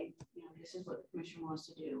say, hey, you know, this is what the commission wants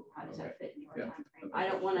to do. How does that fit in your time frame? I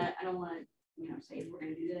don't want to, you know, say we're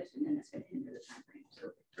going to do this and then it's going to hinder the time frame.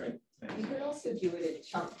 So, right. You could also do it in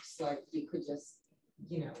chunks, like you could just,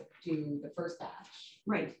 you know, do the first batch.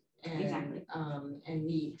 Right. And, exactly. And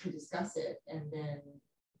meet to discuss it, and then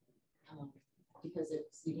because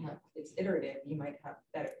it's, you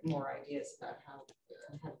more ideas about how to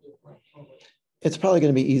do it going forward. It's probably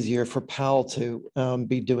going to be easier for Powell to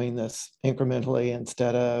be doing this incrementally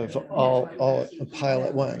instead of all a pile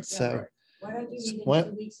at once. So why don't you meet What-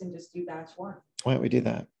 in 2 weeks and just do batch one? why don't we do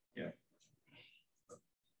that?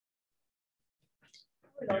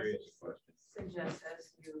 Suggest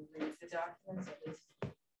as you read the documents, at least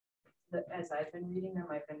as I've been reading them,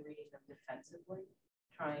 I've been reading them defensively,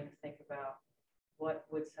 trying to think about what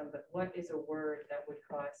is a word that would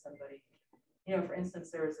cause somebody, you know, for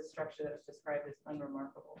instance, there was a structure that was described as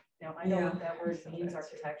unremarkable. Now, I know what that word means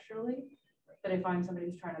architecturally, but if I'm somebody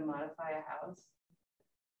who's trying to modify a house,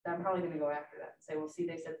 I'm probably going to go after that and say, well, see,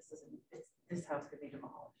 they said this house could be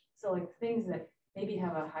demolished. So like things that maybe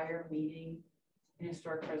have a higher meaning in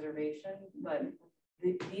historic preservation, but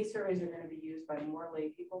these surveys are going to be used by more lay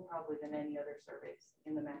people probably than any other surveys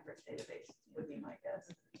in the Macros database, would be my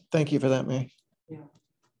guess. Thank you for that, Mary. Yeah.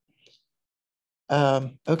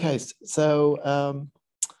 Okay, so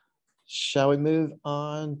shall we move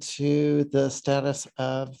on to the status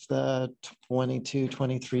of the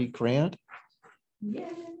 22-23 grant?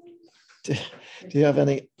 Yes. Do you have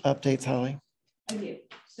any updates, Holly? I do.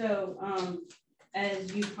 So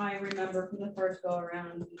as you probably remember from the first go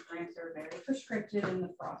around, these grants are very prescriptive in the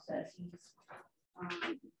processes,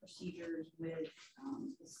 procedures with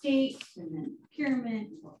the states and then procurement.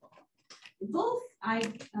 And blah, blah, blah. Both, I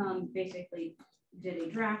basically did a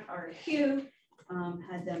draft RFQ,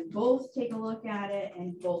 had them both take a look at it,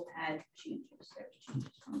 and both had changes. There's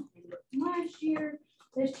changes from last year.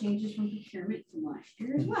 There's changes from procurement from last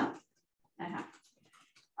year as well. That happened.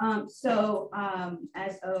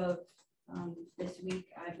 As of this week,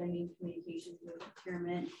 I've been in communications with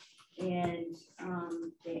procurement, and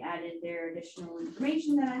they added their additional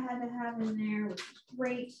information that I had to have in there, which is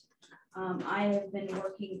great. I have been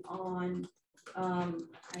working on, I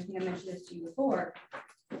think I mentioned this to you before,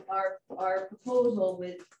 our proposal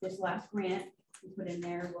with this last grant we put in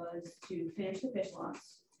there was to finish the fish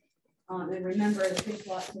lots. And remember, the fish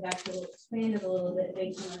lots have actually expanded a little bit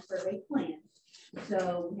based on our survey plan.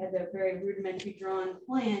 So we had the very rudimentary drawn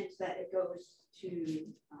plans that it goes to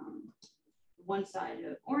one side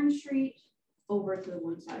of Orange Street, over to the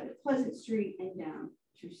one side of Pleasant Street, and down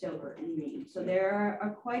to Silver and Main. So there are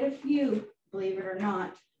quite a few, believe it or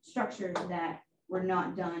not, structures that were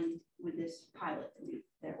not done with this pilot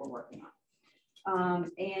that we're working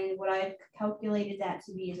on. And what I've calculated that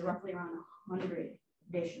to be is roughly around 100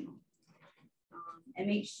 additional.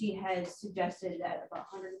 MHC has suggested that about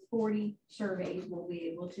 140 surveys we'll be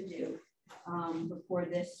able to do before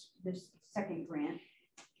this second grant,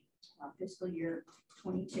 fiscal year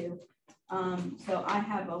 22. So I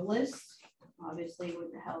have a list, obviously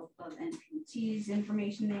with the help of NPT's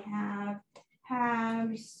information they have,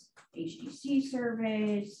 HABs, HDC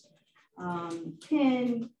surveys,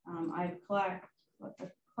 PIN. I've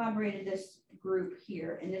collaborated this group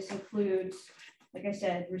here, and this includes, like I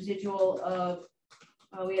said, residual of,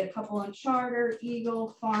 we had a couple on Charter,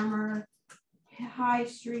 Eagle, Farmer, High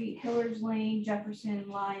Street, Hillards Lane, Jefferson,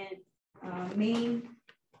 Lyon, Main,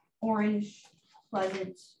 Orange,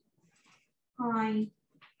 Pleasant, Pine.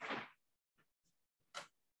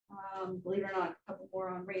 Believe it or not, a couple more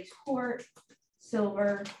on Race Court,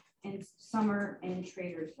 Silver, and Summer, and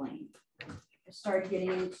Traders Lane. I started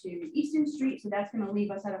getting into Easton Street, so that's going to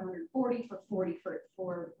leave us at 140 for 40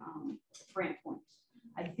 for grant points.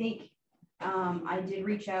 I think I did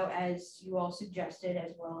reach out, as you all suggested,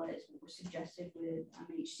 as well as what was suggested with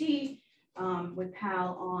MHC, with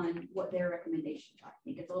PAL on what their recommendations are. I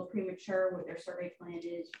think it's a little premature what their survey plan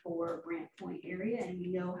is for Grant Point area, and we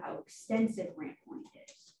know how extensive Grant Point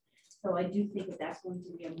is. So I do think that that's going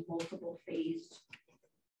to be a multiple phased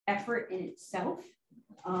effort in itself.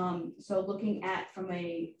 So looking at from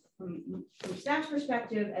staff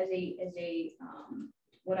perspective, as a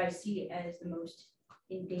what I see as the most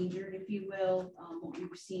endangered, if you will, what we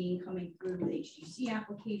were seeing coming through with HGC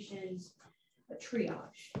applications, a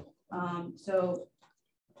triage. So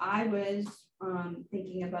I was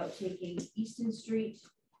thinking about taking Easton Street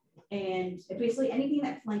and basically anything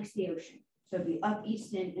that flanks the ocean. So it'd be up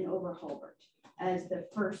Easton and over Hulbert as the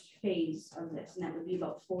first phase of this, and that would be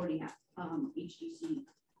about 40 HDC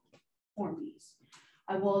Form Bs.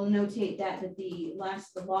 I will notate that a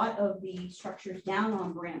lot of the structures down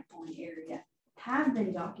on Grant Point area have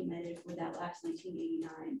been documented with that last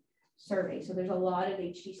 1989 survey. So there's a lot of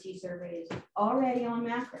HDC surveys already on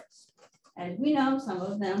Macros. As we know, some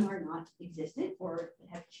of them are not existent or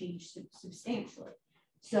have changed substantially.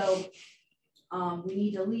 So we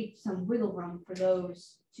need to leave some wiggle room for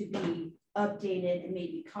those to be updated and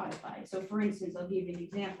maybe codified. So for instance, I'll give you an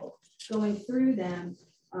example. Going through them,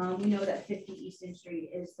 We know that 50 Easton Street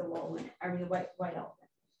is the the white elephant.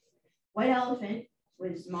 White elephant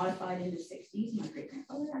was modified in the 60s. My great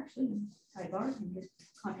grandfather actually, sidebar, and his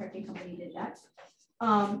contracting company did that.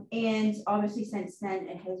 And obviously since then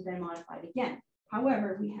it has been modified again.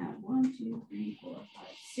 However, we have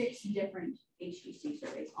 6 different HGC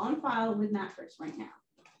surveys on file with Matrix right now.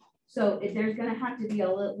 So there's going to have to be a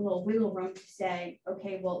little wiggle room to say,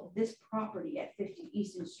 okay, well, this property at 50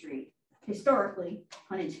 Easton Street, historically,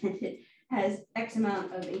 pun intended, has X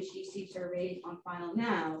amount of HGC surveys on file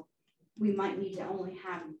now. We might need to only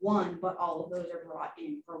have one, but all of those are brought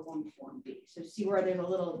in for one Form B. So see where there's a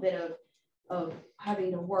little bit of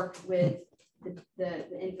having to work with the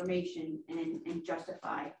information and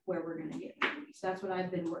justify where we're going to get money. So that's what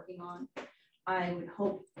I've been working on. I would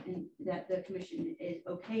hope that the commission is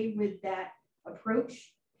okay with that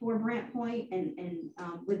approach for Brant Point and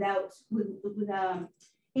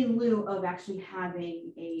in lieu of actually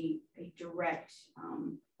having a direct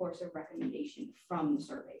course of recommendation from the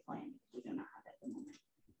survey plan. We do not have that at the moment.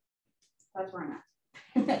 That's where I'm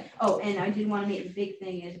at. Oh, and I did want to make the big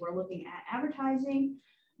thing is we're looking at advertising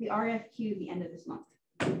the RFQ at the end of this month.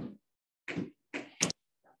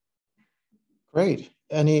 Great.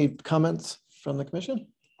 Any comments from the commission?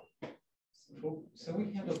 So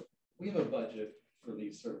we have a budget for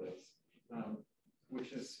these surveys,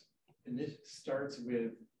 which is, and this starts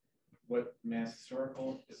with what Mass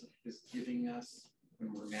Historical is giving us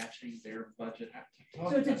when we're matching their budget.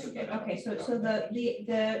 So it's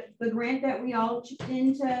the grant that we all chipped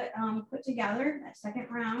in to put together, that second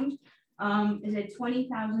round, is a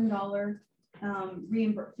 $20,000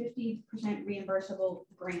 50% reimbursable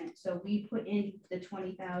grant. So we put in the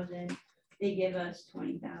 20,000, they give us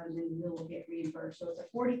 20,000, we'll get reimbursed. So it's a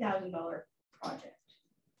 $40,000 project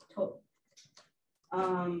total.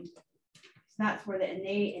 So that's where and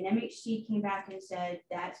MHC came back and said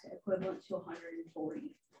that's equivalent to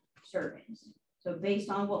 140 surveys. So based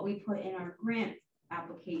on what we put in our grant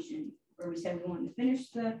application, where we said we wanted to finish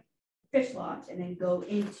the fish lots and then go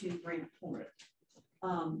into Brant Point.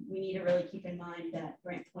 We need to really keep in mind that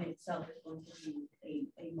Brant Point itself is going to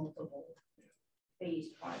be a multiple phase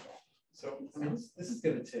project. So I mean, this is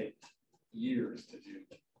going to take years to do.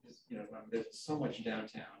 You know, there's so much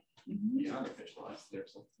downtown beyond the fish lots.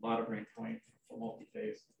 There's a lot of Brant Point for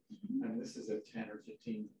multi-phase, and this is a 10 or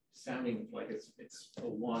 15, sounding like it's a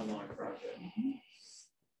long project.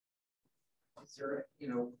 Is there, you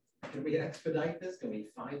know, can we expedite this? Can we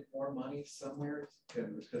find more money somewhere?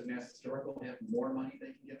 Because Mass Historical have more money they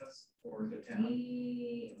can give us, or the town?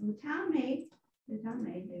 The town may, and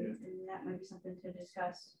that might be something to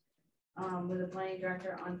discuss with the planning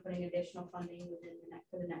director on putting additional funding within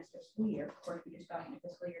for the next fiscal year. Of course, we just got into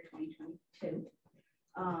fiscal year 2022.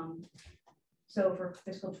 So for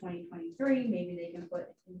fiscal 2023, maybe they can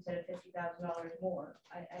put instead of $50,000 more.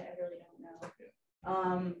 I really don't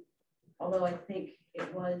know. Although I think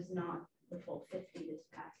it was not the full 50 this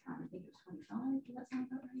past time. I think it was 25. Does that sound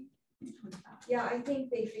about right? 25. Yeah, I think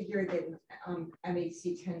they figured that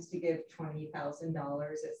MHC tends to give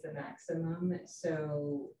 $20,000 as the maximum.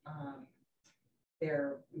 So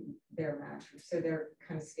their match. So they're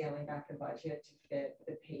kind of scaling back the budget to fit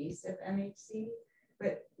the pace of MHC.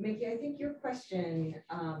 But Mickey, I think your question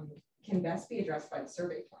can best be addressed by the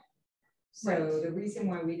survey plan. So the reason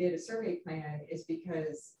why we did a survey plan is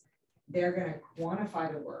because they're going to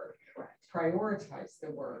quantify the work, prioritize the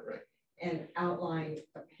work, and outline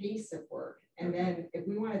a pace of work. And then if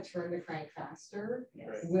we want to turn the crank faster,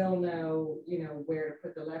 we'll know, where to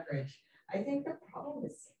put the leverage. I think the problem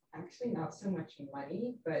is actually not so much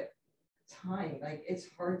money, but time. Like it's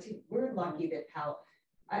hard to, we're lucky that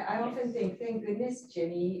I often think, thank goodness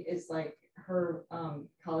Ginny is like her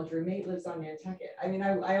college roommate lives on Nantucket. I mean,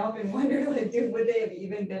 I often wonder, like, would they have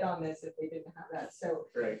even bid on this if they didn't have that? So,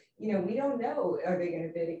 we don't know. Are they going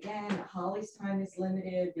to bid again? Holly's time is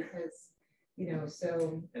limited because,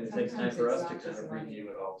 so. And it takes time for us to kind of review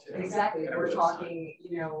it all too. Exactly. We're talking,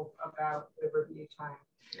 about the review time.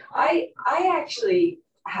 I actually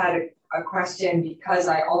had a question because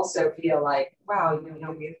I also feel like, wow,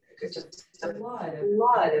 we've just a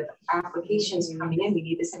lot of applications coming in. We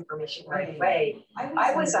need this information right away.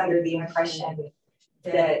 I was under the impression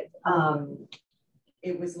that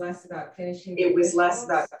it was less about finishing. It was less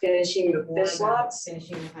about finishing the fish lots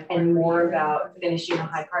and more about finishing the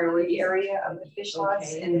high priority area of the fish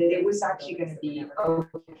lots, and that it was actually going to be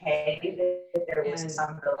okay that there was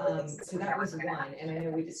some buildings. So that was one, and I know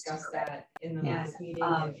we discussed that in the last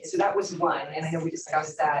meeting. So that was one, and I know we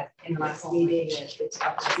discussed that in the last meeting. And it's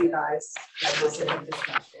up to you guys. I was in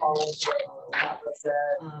discussion. that was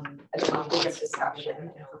a topic of discussion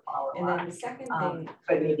and for follow-up. And then the second thing,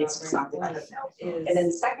 but maybe it's just something I don't know. And then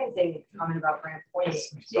the second thing, comment about Brand Point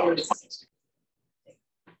is,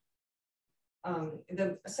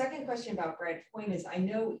 the second question about Brad Point is, I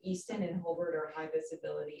know Easton and Holbert are high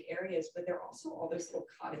visibility areas, but there are also all those little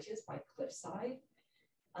cottages by Cliffside.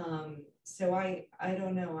 So I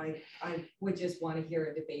don't know, I would just want to hear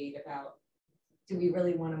a debate about, do we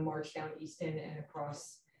really want to march down Easton and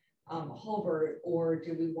across Holbert, or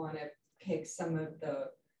do we want to pick some of the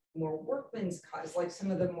more workman's cottages, like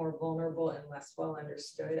some of the more vulnerable and less well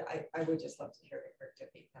understood? I would just love to hear Eric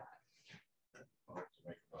debate that.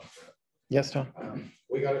 Yes, Tom.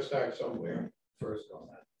 We got to start somewhere first on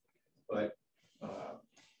that, but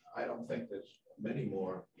I don't think there's many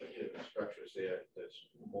more structures there that's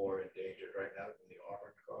more endangered right now than the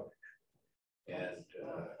Auburn Cottage. And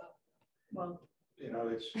Well, you know,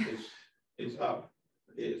 it's up.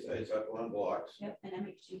 It's up on blocks. yep, and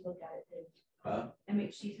MHG looked at it. Huh?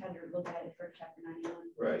 MHG's had to look at it for chapter 91.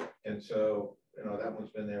 Right. And so, you know, that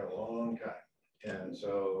one's been there a long time. And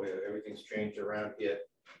so everything's changed around it.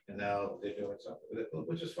 And now they're doing something with it,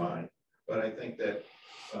 which is fine. But I think that,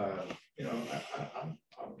 you know, I'm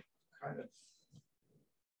kind of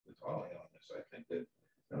following on this. I think that,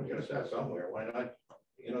 you know, we got to start somewhere. Why not,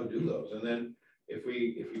 you know, do those? And then if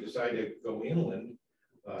we decide to go inland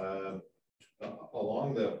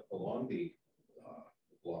along the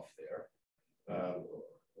bluff there,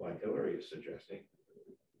 like Hillary is suggesting,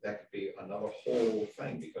 that could be another whole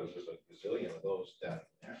thing, because there's a gazillion of those down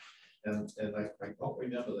there. And I don't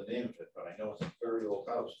remember the name of it, but I know it's a very old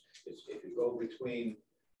house. It's, if you go between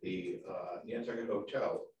the Nantucket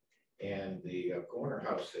Hotel and the corner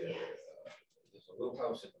house there, there's a little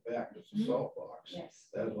house in the back. There's a salt box. Yes.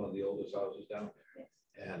 That is one of the oldest houses down there.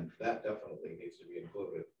 Yes. And that definitely needs to be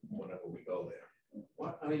included whenever we go there.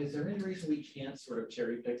 What, I mean, is there any reason we can't sort of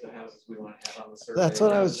cherry pick the houses we want to have on the survey? That's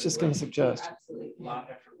what I was just going to suggest. Absolutely. Lot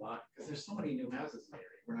after lot, because there's so many new houses in the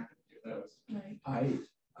area. We're not going to do those. Right.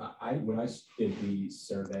 When I did the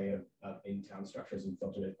survey of in-town structures and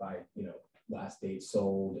filtered it by, you know, last date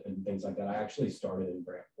sold and things like that, I actually started in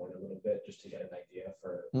Brant Point a little bit just to get an idea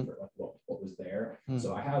for like what was there.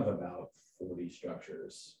 So I have about 40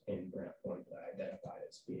 structures in Brant Point that I identified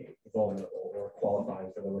as being vulnerable or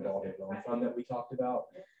qualifying for the revolving loan fund that we talked about.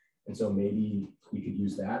 And so maybe we could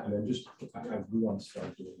use that, and then just, we want to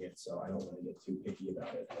start doing it, so I don't want to get too picky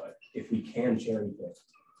about it, but if we can cherry pick,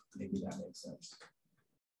 maybe that makes sense.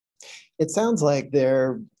 It sounds like there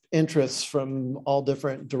are interests from all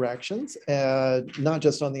different directions, not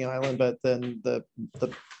just on the island, but then the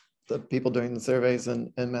people doing the surveys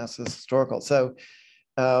and Mass Historical. So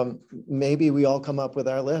maybe we all come up with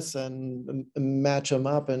our lists and match them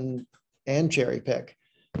up and cherry pick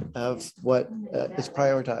of what is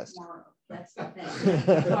prioritized. That's the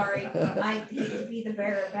thing. Sorry, I hate to be the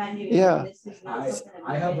bearer of bad news. Yeah. This is not something that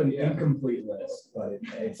I have an incomplete list, but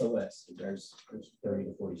it's a list. There's 30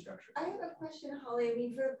 to 40 structures. I have a question, Holly. I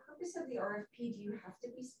mean, for the purpose of the RFP, do you have to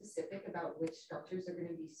be specific about which structures are going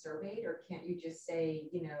to be surveyed, or can't you just say,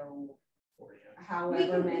 you know,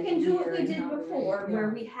 however we can do what we did before, where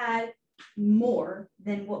we had more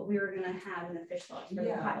than what we were going to have in the fish laws for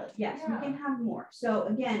the pilot. Yes, we can have more. So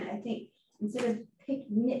again, I think instead of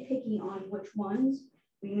nitpicking on which ones,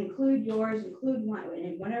 we can include yours, include one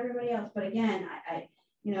and everybody else. But again, I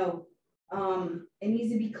you know, it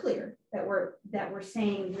needs to be clear that we're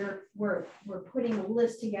saying we're putting a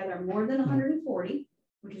list together more than 140,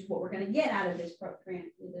 which is what we're going to get out of this program,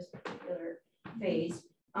 this particular phase,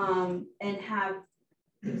 and have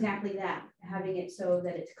exactly that, having it so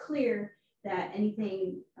that it's clear that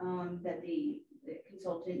anything that the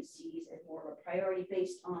consultant sees as more of a priority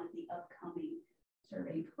based on the upcoming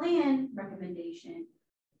survey plan recommendation,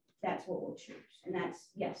 that's what we'll choose. And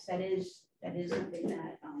that's, yes, that is something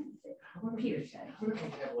that Peter said. What if we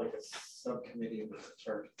have like a subcommittee that's in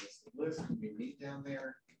charge of this list? We meet down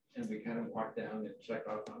there and we kind of walk down and check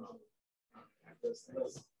off on those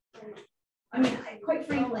things. I mean, quite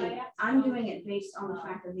frankly, I'm doing it based on the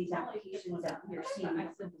fact of these applications that you're seeing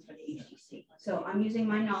for the HTC. So I'm using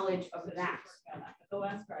my knowledge of that.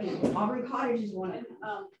 Auburn Cottage is one of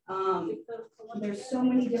them. There's so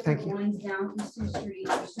many different ones down Eastern Street.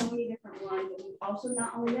 There's so many different ones. But also,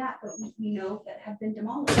 not only that, but we know that have been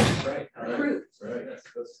demolished. Right. Approved. Right.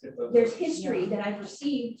 There's history that I've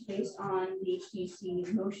received based on the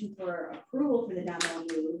HTC's motion for approval for the demo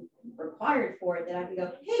required for it, that I can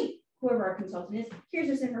go, hey, whoever our consultant is, here's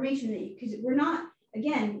this information that you, because we're not,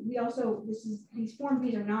 again, we also, these Form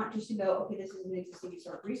Bs are not just to go, okay, this is an existing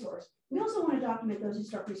historic resource. We also want to document those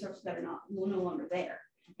historic resources that are no longer there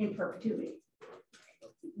in perpetuity.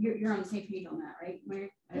 you're on the same page on that, right,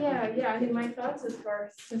 Mary? Yeah. I mean, my thoughts as far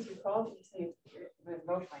as, since you called me, saying,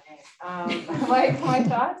 vote my name. My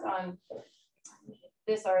thoughts on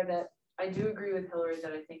this are that I do agree with Hillary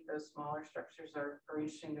that I think those smaller structures are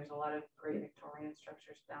interesting. There's a lot of great Victorian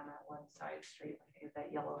structures down that one side street, like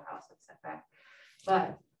that yellow house that's set back.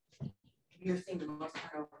 But you're seeing the most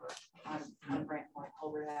turnover on Brant Point,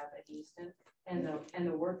 Holbert Ave at Easton, and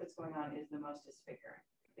the work that's going on is the most disfiguring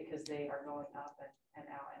because they are going up and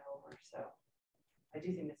out and over. So I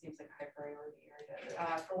do think it seems like a high priority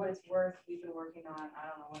area. For what it's worth, we've been working on, I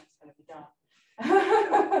don't know when it's going to be done,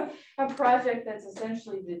 a project that's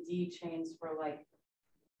essentially the D chains for like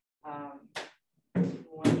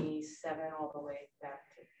 27 all the way back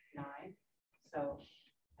to 9. So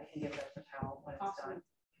I can give that to Powell when it's done,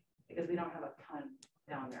 because we don't have a ton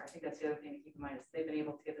down there. I think that's the other thing to keep in mind is they've been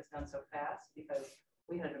able to get this done so fast because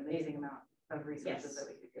we had an amazing amount of resources that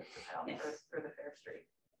we could give to Powell for the Fair Street.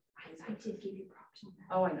 I did give you props on that.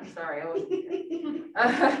 Oh, I know. Sorry, I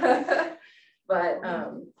wasn't. But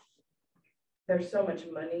there's so much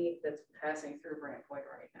money that's passing through Brant Point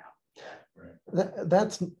right now. Right.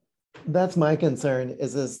 That's my concern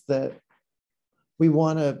is that we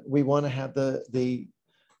want to have the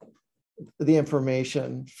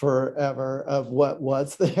information forever of what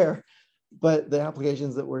was there, but the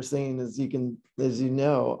applications that we're seeing, as you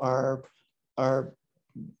know, are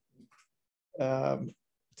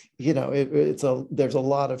there's a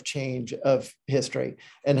lot of change of history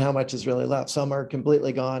and how much is really left. Some are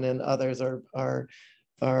completely gone and others are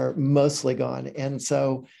mostly gone. And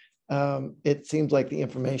so it seems like the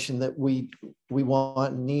information that we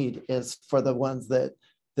want and need is for the ones that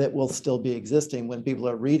will still be existing when people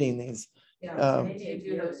are reading these. Yeah, maybe you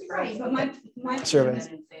do those right, but my surveys.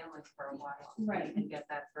 In families for a while, right, and get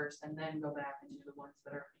that first, and then go back and do the ones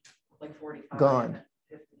that are like 45 gone.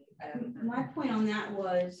 50. My point on that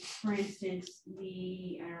was, for instance, I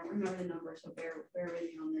don't remember the number, so bear with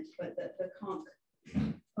me on this, but the Conch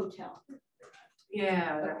Hotel.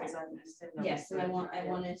 Yeah, Okay. Yes, and I want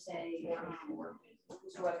to say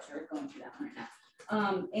Mr. Webster is going through that right now.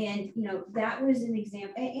 And that was an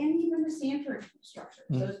example, and even the Sanford structure,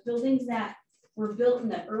 those buildings that were built in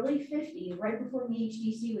the early 50s, right before the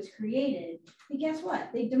HDC was created. And guess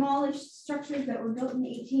what? They demolished structures that were built in the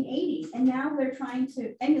 1880s, and now they're trying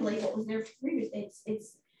to emulate what was there previously.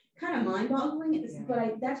 It's kind of mind-boggling,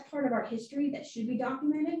 but that's part of our history that should be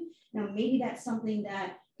documented. Now, maybe that's something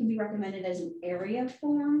that can be recommended as an area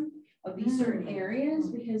form of these certain areas,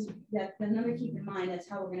 because that's another keep in mind. That's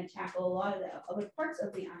how we're going to tackle a lot of the other parts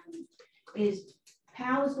of the island. Is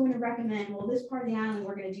Pal is going to recommend, well, this part of the island,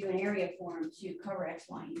 we're going to do an area form to cover X,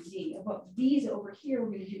 Y, and Z. But these over here,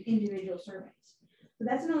 we're going to do individual surveys. So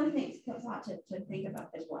that's another thing, a lot to think about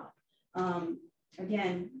as well.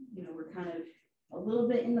 Again, we're kind of a little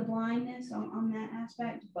bit in the blindness on that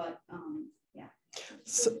aspect, but yeah.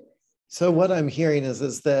 So what I'm hearing is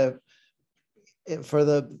that for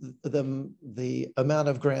the amount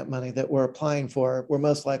of grant money that we're applying for, we're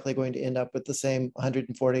most likely going to end up with the same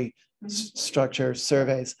 140 structure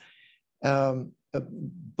surveys.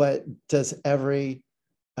 But does every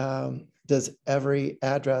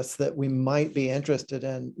address that we might be interested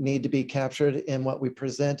in need to be captured in what we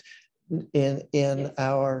present in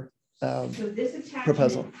our so this attachment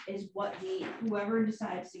proposal is what whoever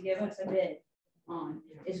decides to give us a bid on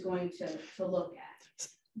is going to look at.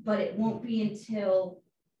 But it won't be until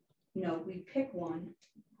we pick one,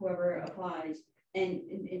 whoever applies, and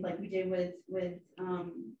like we did with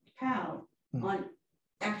PAL, on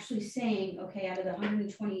actually saying, okay, out of the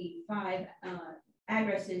 125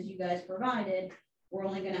 addresses you guys provided, we're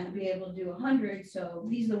only going to be able to do 100. So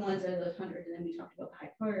these are the ones that are those 100. And then we talked about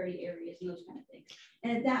high priority areas and those kind of things.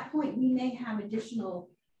 And at that point, we may have additional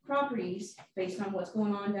properties based on what's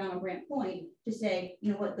going on down on Brant Point to say,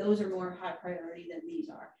 what, those are more high priority than these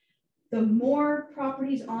are. The more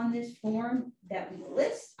properties on this form that we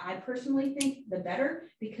list, I personally think the better,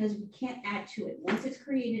 because we can't add to it. Once it's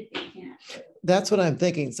created, it can't add to it. That's what I'm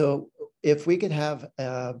thinking. So if we could have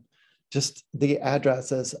just the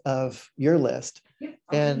addresses of your list,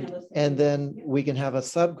 and then we can have a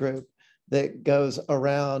subgroup that goes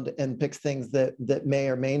around and picks things that may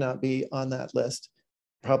or may not be on that list,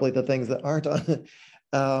 probably the things that aren't on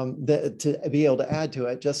it, to be able to add to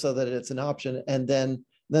it, just so that it's an option. And then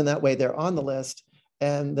that way they're on the list,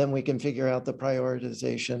 and then we can figure out the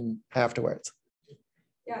prioritization afterwards.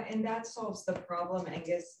 Yeah, and that solves the problem,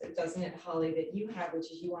 Angus, doesn't it, Holly, that you have,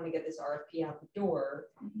 which is you want to get this RFP out the door,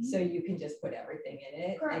 so you can just put everything in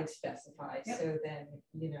it and specify. Yep. So then,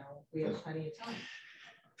 we have plenty of time.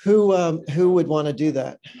 Who would want to do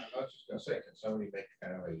that? I was just going to say, can somebody make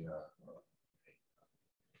kind of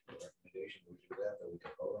we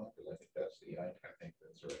can vote on? Because I think that's I think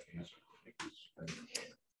that's the right answer.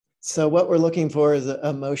 So what we're looking for is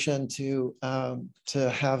a motion to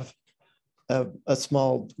have a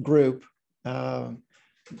small group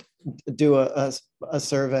do a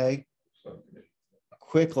survey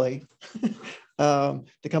quickly to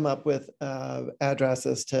come up with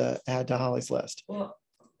addresses to add to Holly's list. Well,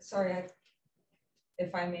 sorry,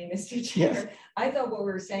 if I may, Mr. Yes. Chair, I thought what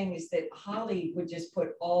we were saying is that Holly would just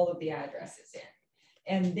put all of the addresses in.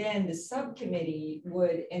 And then the subcommittee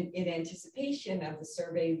would, in anticipation of the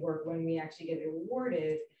survey work, when we actually get it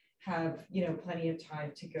awarded, have, you know, plenty of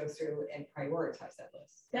time to go through and prioritize that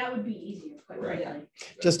list. That would be easier, quite Right. frankly.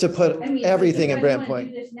 Just to put I mean, everything if in you guys Brant wanna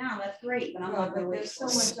Point. do this now, that's great, but I'm Well, not gonna but wait there's for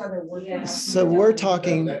so it. much other work. that Yeah. has to be So we're done.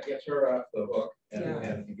 talking, That gets her off the hook and, Yeah.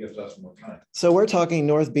 and it gives us more time. so we're talking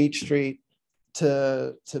North Beach Street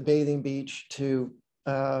to Bathing Beach to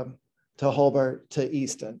Holbert to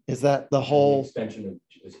Easton. Is that the whole? Extension of,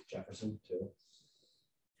 is it Jefferson too?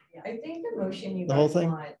 I think the motion you The whole guys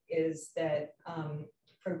thing? want is that,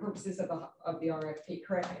 for the purposes of the RFP,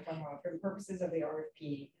 correct me if I'm wrong, for the purposes of the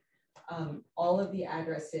RFP, all of the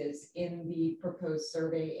addresses in the proposed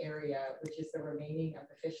survey area, which is the remaining of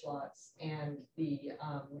the fish lots and the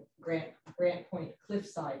Grant Point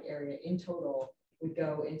Cliffside area in total would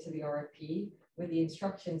go into the RFP with the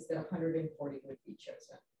instructions that 140 would be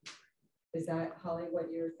chosen. Is that, Holly, what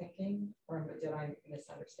you're thinking, or did I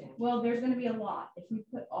misunderstand? Well, there's gonna be a lot. If we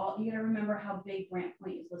put all, you gotta remember how big Grant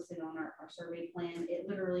Point is listed on our survey plan. It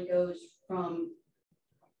literally goes from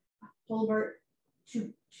Holbert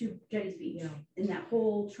to Jetty's Beach, Yeah. in that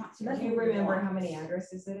whole. So that's Do you a remember lot. how many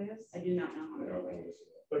addresses it is? I do not know how many.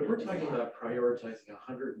 But we're talking about prioritizing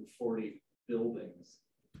 140 buildings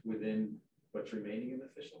within what's remaining in the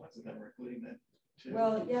fish lots, and then we're including that too.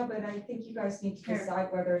 Well, yeah, but I think you guys need to Here.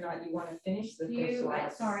 decide whether or not you want to finish the fish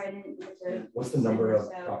lots. Sorry, I didn't get to. What's the number of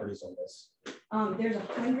send this out. properties on this? There's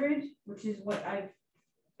 100, which is what I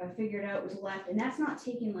figured out was left, and that's not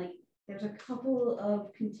taking like, there's a couple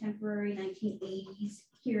of contemporary 1980s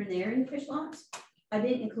here and there in the fish lots. I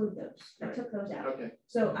didn't include those. I took those out. Okay,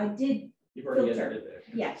 So I did, you've already Filter. edited it.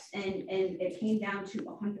 yes, and it came down to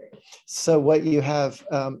 100. So what you have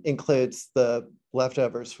includes the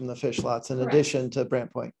leftovers from the fish lots in Correct. addition to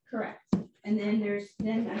Brant Point. Correct. And then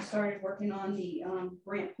then I started working on the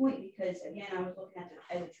Grant Point because again, I was looking at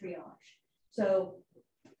it as a triage. So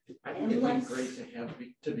I think it'd Unless- be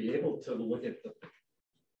great to be able to look at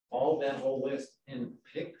all that whole list and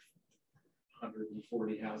pick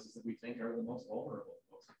 140 houses that we think are the most vulnerable,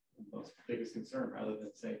 most biggest concern, rather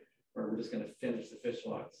than say, or we're just going to finish the fish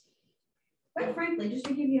lots. quite frankly, just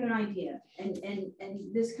to give you an idea, and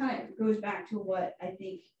this kind of goes back to what I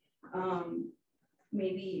think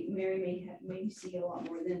maybe Mary may see a lot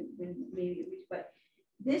more than maybe, but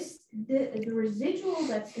the residual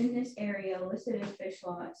that's in this area listed as fish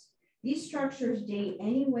lots, these structures date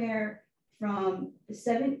anywhere from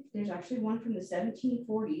there's actually one from the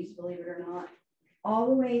 1740s, believe it or not, all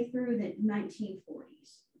the way through the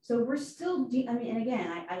 1940s. So we're still, I mean, and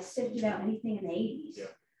again, I sifted out anything in the 80s. Yeah.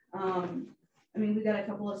 I mean, we got a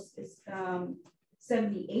couple of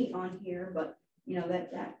 78 on here, but you know,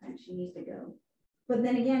 that actually needs to go. But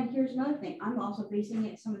then again, here's another thing. I'm also basing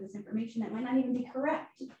it some of this information that might not even be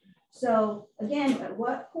correct. So again, at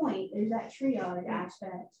what point is that triage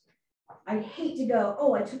aspect? I hate to go,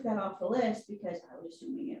 oh, I took that off the list because I was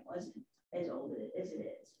assuming it wasn't as old as it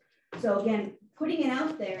is. So again, putting it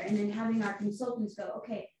out there and then having our consultants go,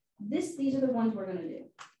 okay, these are the ones we're gonna do.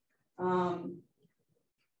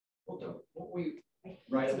 Well, don't we,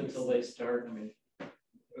 right up until they start, I mean, at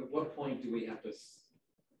what point do we have to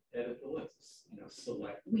edit the lists, you know,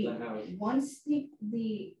 select the house? Once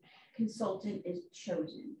the consultant is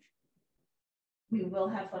chosen, we will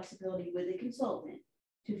have flexibility with the consultant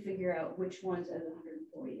to figure out which ones of the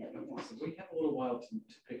 140 that we want. So we have a little while to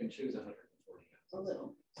pick and choose 140 houses. A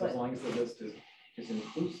little, So as but long as the list is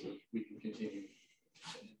inclusive, we can continue.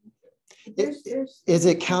 there's Is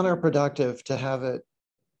it counterproductive to have it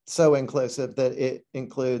so inclusive that it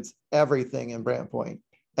includes everything in Brant Point,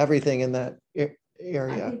 everything in that I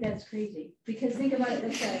area? think that's crazy because think about it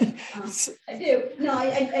this way. I do. No,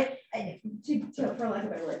 I for lack of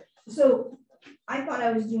a better word. So I thought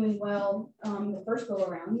I was doing well the first go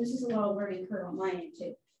around. This is a lot of learning curve on my end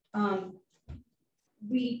too.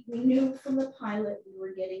 We knew from the pilot we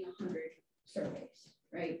were getting 100 surveys,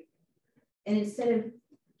 right? And instead of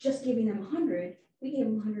just giving them 100, we gave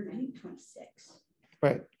them 126.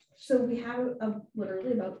 Right. So we have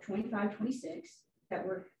literally about 25, 26 that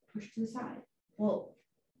were pushed to the side. Well,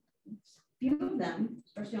 few of them,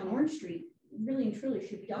 especially on Orange Street, really and truly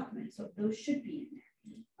should be documented. So those should be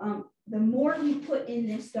in there. the more we put in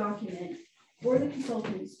this document for the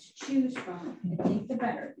consultants to choose from, I think the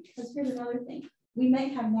better. Because here's another thing. We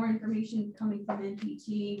might have more information coming from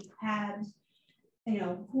NPT, PABS, you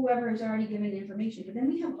know, whoever has already given information, but then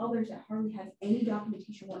we have others that hardly have any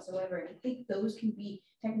documentation whatsoever. And I think those can be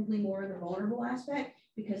technically more of the vulnerable aspect,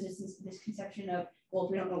 because this is this conception of, well,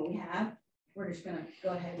 if we don't know what we have, we're just gonna go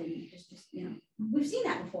ahead and just you know, we've seen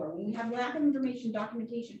that before. When we have lack of information,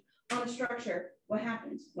 documentation on a structure, what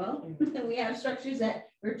happens? Well, we have structures that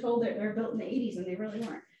we're told that they're built in the 80s and they really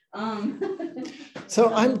weren't.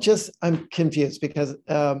 So I'm confused because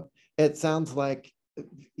it sounds like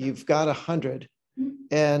you've got 100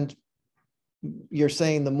 and you're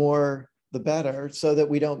saying the more the better, so that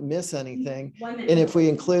we don't miss anything. And if we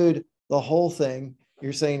include the whole thing,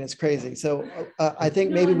 you're saying it's crazy. So I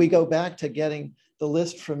think maybe we go back to getting the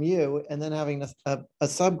list from you and then having a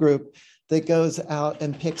subgroup that goes out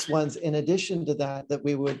and picks ones in addition to that, that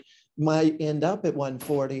we might end up at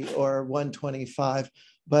 140 or 125.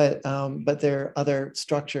 But there are other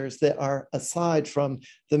structures that are aside from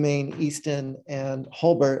the main Easton and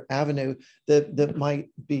Holbert Avenue that might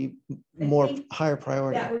be more higher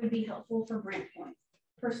priority. That would be helpful for Brant Point.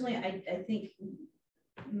 Personally, I think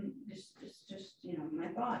just you know, my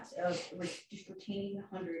thoughts of just retaining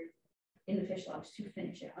 100 in the fish logs to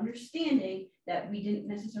finish it, understanding that we didn't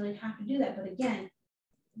necessarily have to do that, but again,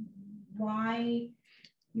 why?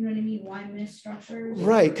 You know what I mean? Why miss structures?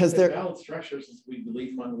 Right, because they're valid structures. We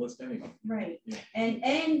delete them on the list anyway. Right, yeah.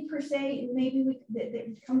 and per se, maybe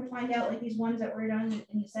we come to find out, like these ones that were done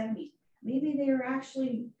in the 70s, maybe they were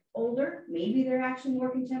actually older. Maybe they're actually more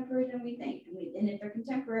contemporary than we think. And if they're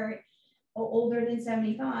contemporary, older than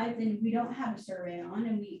 75, then we don't have a survey on,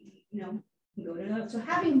 and we you know can go to another. So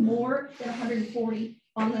having more than 140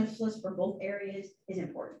 on this list for both areas is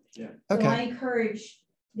important. Yeah. Okay. So I encourage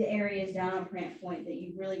the areas down on Brant Point that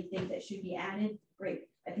you really think that should be added. Great.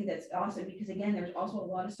 I think that's awesome, because again, there's also a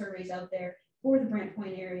lot of surveys out there for the Brant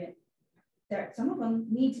Point area that some of them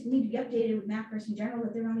need to be updated with macros in general,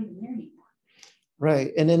 that they're not even there anymore.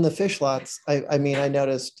 right. And in the fish lots, I mean, I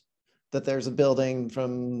noticed that there's a building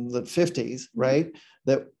from the 50s, right?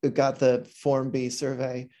 That got the Form B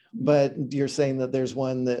survey, but you're saying that there's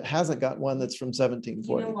one that hasn't got one that's from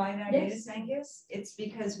 1740. You know why that Yes. is, Angus? It's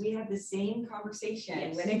because we had the same conversation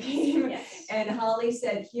Yes. when it came, Yes. and Holly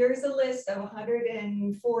said, here's a list of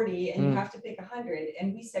 140 and you have to pick 100.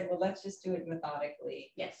 And we said, well, let's just do it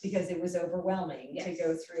methodically. Yes. Because it was overwhelming to Yes.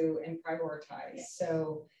 go through and prioritize. Yes.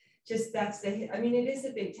 So just I mean, it is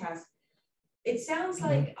a big task. It sounds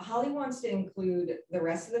like Holly wants to include the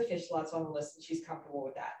rest of the fish lots on the list, and she's comfortable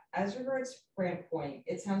with that. As regards Brant Point,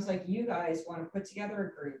 it sounds like you guys want to put together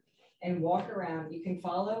a group and walk around. You can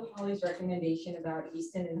follow Holly's recommendation about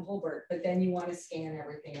Easton and Holbert, but then you want to scan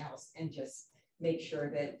everything else and just make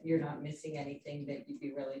sure that you're not missing anything that you'd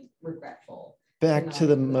be really regretful. Back to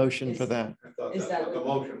the motion for that. I thought Is that's that what the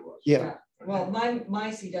motion was. Yeah. Well,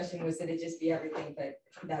 my suggestion was that it just be everything, but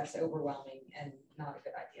that's overwhelming and not a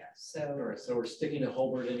good idea. All right, so we're sticking to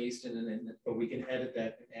Holbert and Easton, but we can edit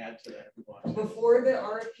that and add to that if we want. Before the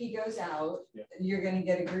RFP goes out, Yeah. you're going to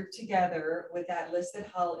get a group together with that list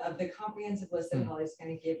that of the comprehensive list that Holly's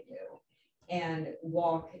going to give you, and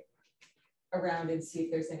walk around and see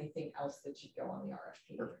if there's anything else that should go on the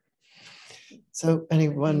RFP. Perfect. So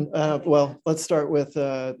anyone, well, let's start with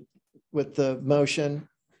the motion.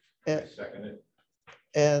 I second it.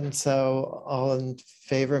 And so all in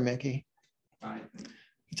favor, Mickey, Fine.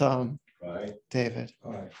 Tom, Aye. David,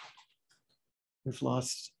 Aye. we've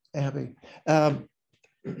lost Abby.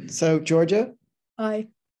 So Georgia, Aye.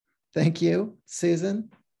 thank you.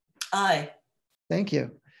 Susan, Aye. thank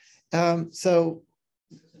you. So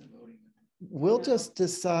we'll just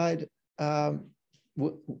decide,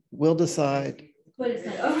 we'll decide. But it's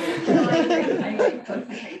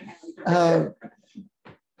not.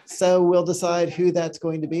 So we'll decide who that's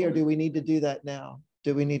going to be, or do we need to do that now?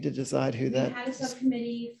 Do we need to decide who We that? had a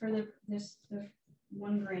subcommittee for the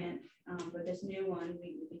one grant, but this new one,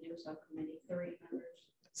 we can do a subcommittee, 3 members.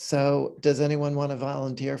 So does anyone want to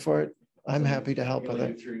volunteer for it? I'm happy to help We with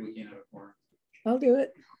only it. do 3, we can't have a quorum. I'll do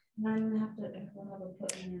it. I'm gonna have to, we'll have a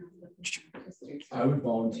put in I would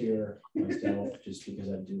volunteer myself just because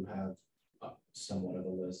I do have somewhat of a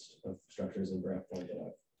list of structures in Brant Point that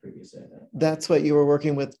I've previously identified. That's what you were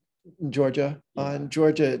working with Georgia Yeah. on.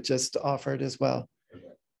 Georgia just offered as well.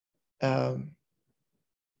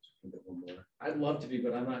 I'd love to be,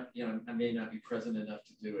 but I'm not, I may not be present enough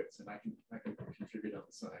to do it, so I can contribute on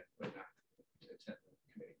the side, but not to attend the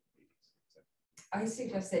committee meetings. So. I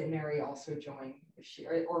suggest that Mary also join, if she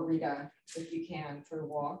or Rita, if you can, for the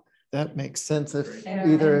walk. That makes sense if And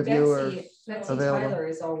either of you are Betsy available. Tyler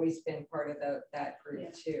has always been part of that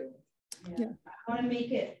group too. Yeah. I want to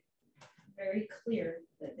make it very clear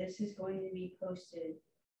that this is going to be posted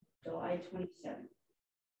July 27th.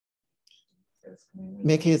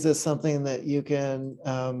 Mickey, is this something that you can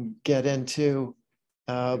get into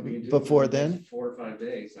before then? 4 or 5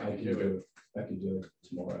 days. I can do it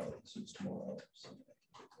tomorrow, since tomorrow. So.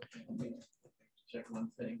 Check one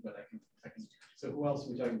thing, but I can. So who else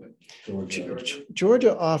are we talking about? Georgia.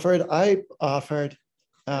 Georgia offered, I offered.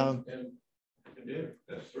 And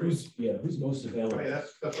that's three. Who's most available? I mean,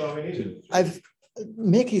 that's all we need.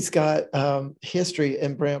 Mickey's got history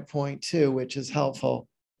in Brant Point too, which is helpful.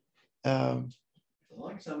 As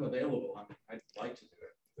long as I'm available, I'd like to do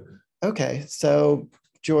it. Okay, so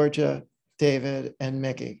Georgia, David, and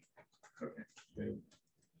Mickey. Okay.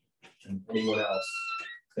 And anyone else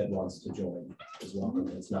that wants to join is welcome.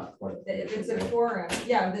 It's not part of. If it's a forum,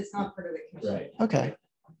 yeah, that's not part of the commission. Right. Okay.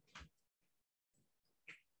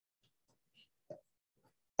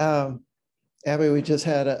 Abby, we just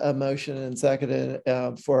had a motion and seconded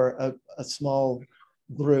for a small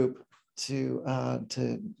group to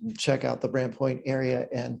check out the Brant Point area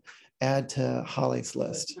and add to Holly's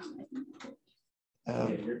list.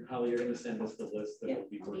 Holly, you're going to send us the list that we'll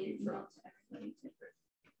be working from.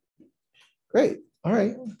 Great. All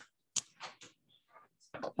right.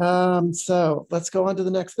 So let's go on to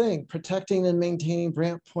the next thing, protecting and maintaining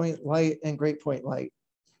Brant Point Light and Great Point Light.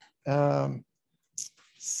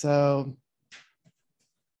 So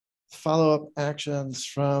follow-up actions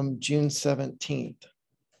from June 17th.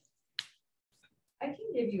 I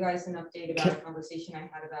can give you guys an update about a conversation I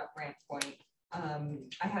had about Brant Point.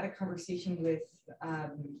 I had a conversation with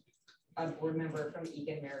a board member from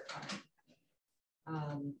Egan Maritime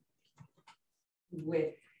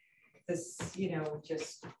with this,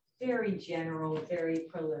 just very general, very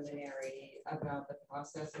preliminary about the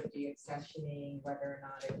process of deaccessioning, whether or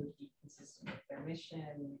not it would be consistent with their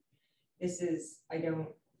mission.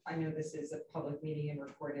 I know this is a public meeting and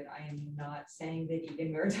recorded. I am not saying that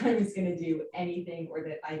Egan Maritime is going to do anything or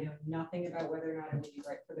that I know nothing about whether or not it would be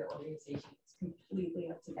right for their organization. It's completely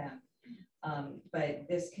up to them. But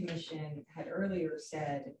this commission had earlier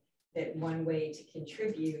said that one way to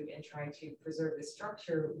contribute and try to preserve the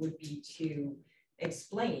structure would be to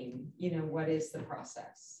explain, what is the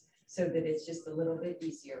process so that it's just a little bit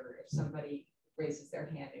easier if somebody raises their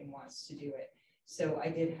hand and wants to do it. So I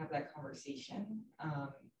did have that conversation.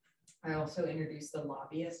 I also introduced the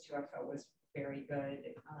lobbyist who I felt was very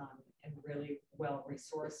good and really well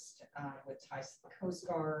resourced with ties to the Coast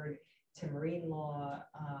Guard, to marine law,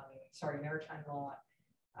 maritime law.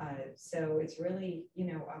 So it's really,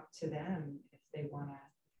 up to them if they want to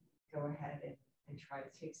go ahead and try to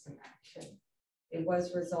take some action. It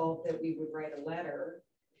was resolved that we would write a letter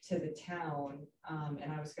to the town,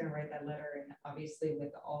 and I was going to write that letter, and obviously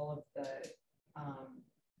with all of the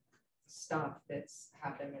stuff that's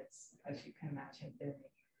happened, it's, as you can imagine, been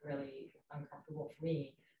really uncomfortable for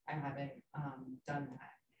me. I haven't done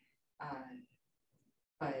that,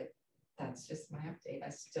 but that's just my update. I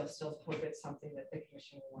still hope it's something that the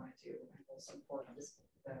commission will want to do, and will support this.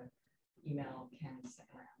 The email can send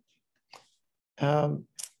around.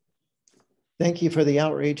 Thank you for the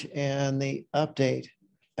outreach and the update.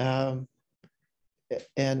 And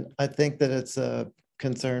I think that it's a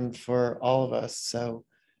concern for all of us. So,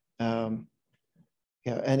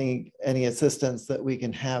 any assistance that we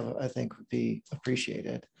can have, I think would be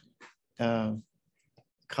appreciated.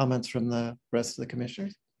 Comments from the rest of the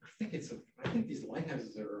commissioners? I think these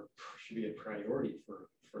lighthouses should be a priority for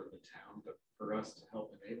the town, but for us to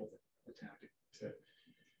help enable the town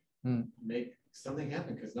to make something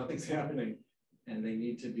happen, because nothing's happening, and they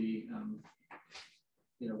need to be,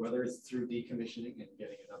 whether it's through decommissioning and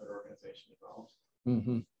getting another organization involved. I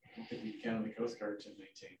don't think we count on the Coast Guard to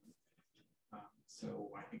maintain them.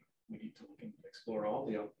 So I think we need to look and explore all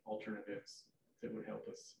the alternatives that would help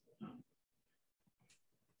us for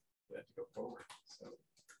that to go forward. So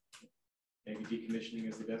maybe decommissioning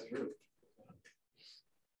is the best route.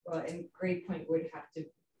 Well, and Great Point would have to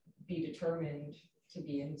be determined to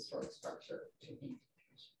be a historic structure to be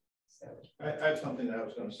decommissioned. So I had something that I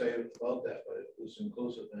was going to say about that, but it was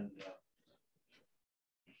inclusive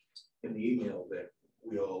in the email that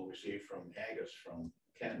we all received from Agus from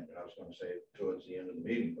Ken. I was going to say it towards the end of the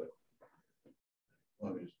meeting, but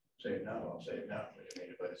let me say it now. I'll say it now. I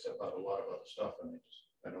mean, but it's about a lot of other stuff, and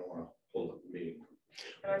I don't want to hold up the meeting.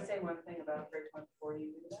 Can I say one thing about Great Point before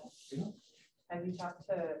you do that? Yeah. Have you talked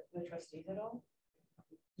to the trustees at all?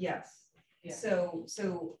 yes. Yeah. So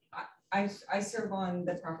I serve on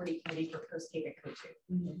the property committee for Coast Cape at Cochu.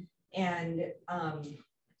 And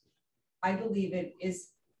I believe it is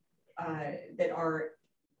that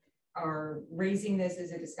our raising this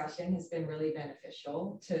as a discussion has been really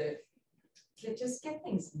beneficial to just get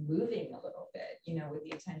things moving a little bit, you know, with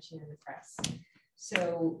the attention in the press.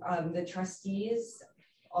 So the trustees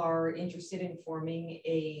are interested in forming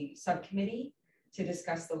a subcommittee to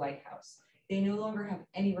discuss the lighthouse. They no longer have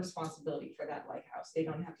any responsibility for that lighthouse. They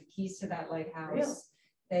don't have the keys to that lighthouse.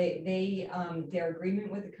 Really? Their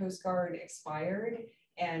agreement with the Coast Guard expired,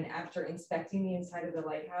 and after inspecting the inside of the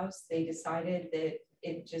lighthouse, they decided that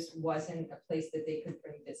it just wasn't a place that they could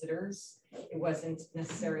bring visitors. It wasn't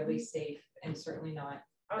necessarily safe, and certainly not.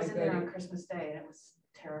 I was in there on Christmas Day, and it was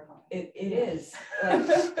terrifying. It is. Like,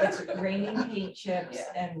 it's raining paint chips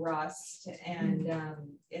and rust, and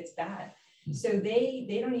it's bad. So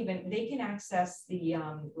they can access the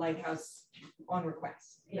lighthouse on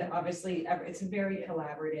request. Yeah, obviously, it's very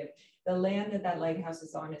collaborative. The land that lighthouse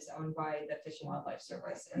is on is owned by the Fish and Wildlife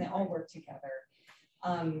Service, and they all work together.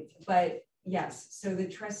 But yes, so the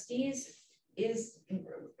trustees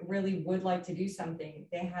really would like to do something.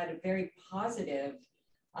 They had a very positive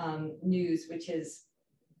news, which is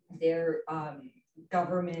their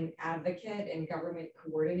government advocate and government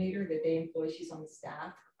coordinator that they employ. She's on the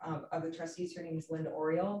staff of the trustees. Her name is Linda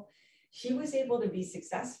Oriole. She was able to be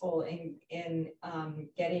successful in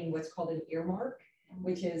getting what's called an earmark,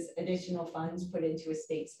 which is additional funds put into a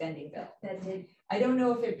state spending bill. That did. I don't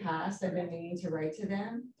know if it passed. I've been meaning to write to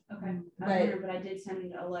them. Okay. But I did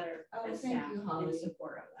send a letter. Oh, thank you, Holly. In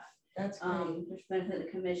support of that. That's great. Which benefit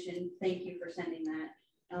the commission. Thank you for sending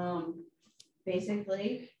that.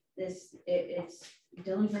 Basically, it's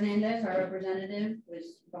Dylan Fernandez, our representative,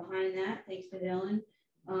 was behind that. Thanks to Dylan.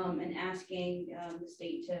 And asking the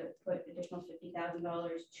state to put additional $50,000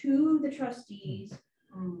 to the trustees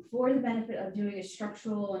for the benefit of doing a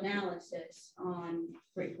structural analysis on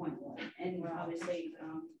Great Point Road. And obviously,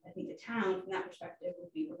 I think the town, from that perspective,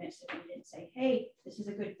 would be remiss if we didn't say, hey, this is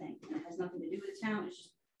a good thing. And it has nothing to do with the town, it's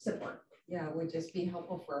just support. Yeah, it would just be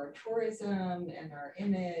helpful for our tourism and our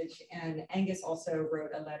image. And Angus also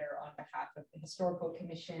wrote a letter on behalf of the Historical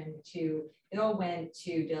Commission it all went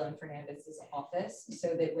to Dylan Fernandez's office,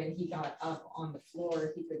 so that when he got up on the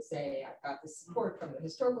floor, he could say, I've got the support from the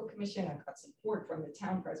Historical Commission, I've got support from the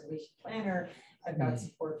town preservation planner, I've got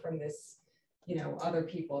support from this, you know, other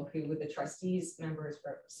people who the trustees members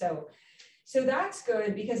wrote. So that's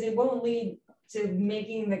good, because it won't lead to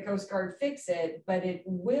making the Coast Guard fix it, but it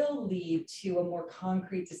will lead to a more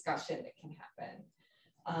concrete discussion that can happen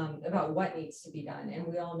about what needs to be done. And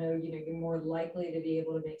we all know, you know, you're more likely to be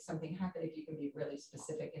able to make something happen if you can be really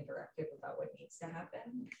specific and directive about what needs to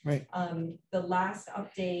happen. Right. The last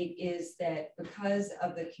update is that because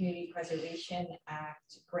of the Community Preservation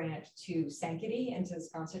Act grant to Sanctity and to the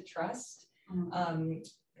Sconset Trust,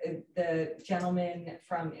 the gentleman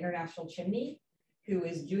from International Chimney who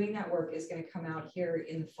is doing that work is going to come out here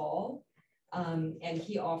in the fall. And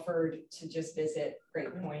he offered to just visit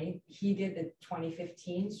Great Point. He did the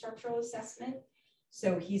 2015 structural assessment.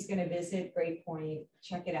 So he's going to visit Great Point,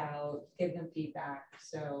 check it out, give them feedback.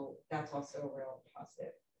 So that's also a real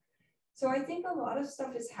positive. So I think a lot of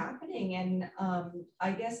stuff is happening. And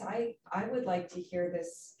I guess I would like to hear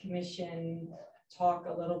this commission talk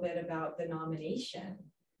a little bit about the nomination.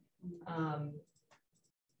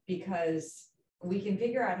 Because we can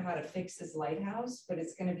figure out how to fix this lighthouse, but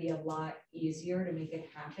it's going to be a lot easier to make it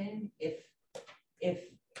happen if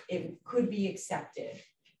it could be accepted.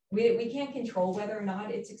 We can't control whether or not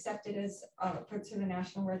it's accepted as put to the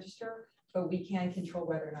National Register, but we can control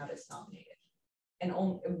whether or not it's nominated. And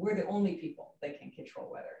we're the only people that can control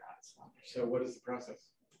whether or not it's nominated. So what is the process?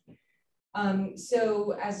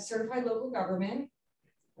 So as a certified local government,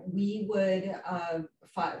 we would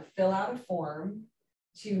fill out a form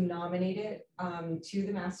to nominate it to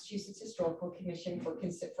the Massachusetts Historical Commission for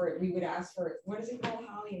we would ask for, what is it called,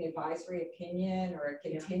 Holly? An advisory opinion or a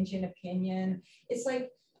contingent opinion. It's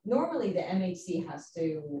like normally the MHC has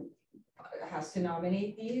to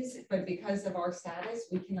nominate these, but because of our status,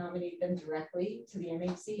 we can nominate them directly to the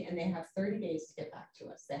MHC, and they have 30 days to get back to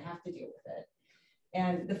us. They have to deal with it.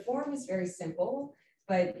 And the form is very simple,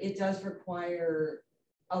 but it does require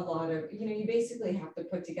a lot of, you know, you basically have to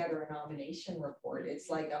put together a nomination report. It's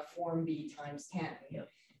like a Form B times 10. Yep.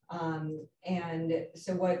 And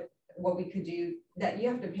so what we could do, that you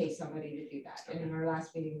have to pay somebody to do that. And in our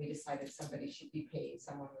last meeting, we decided somebody should be paid,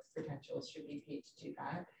 someone with credentials should be paid to do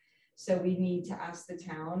that. So we need to ask the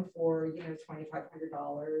town for, you know, $2,500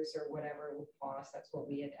 or whatever it would cost. That's what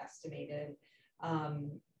we had estimated.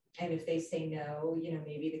 And if they say no, you know,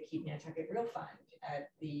 maybe the Keep Nantucket Real Fund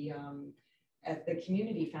at the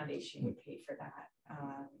community foundation would pay for that,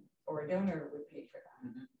 or a donor would pay for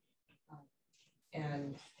that.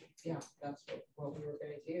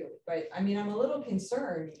 but I mean, I'm a little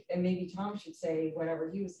concerned, and maybe Tom should say whatever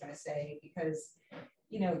he was gonna say, because,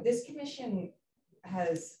 you know, this commission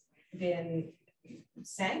has been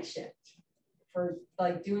sanctioned for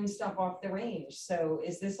like doing stuff off the range. So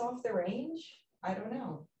is this off the range? I don't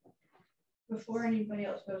know. Before anybody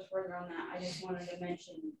else goes further on that, I just wanted to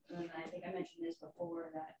mention, and I think I mentioned this before,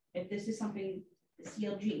 that if this is something, the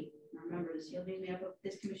CLG, remember the CLG is made up of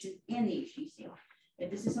this commission and the HDC.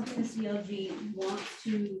 If this is something the CLG wants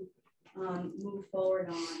to move forward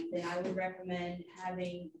on, then I would recommend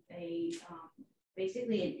having a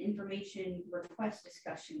basically an information request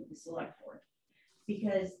discussion with the select board.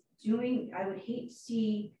 Because I would hate to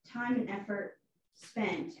see time and effort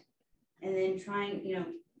spent and then trying, you know,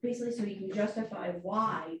 basically so you can justify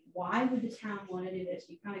why would the town want to do this?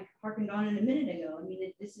 You kind of harkened on it a minute ago. I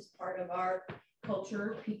mean, this is part of our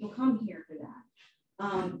culture. People come here for that.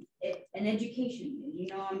 And education, you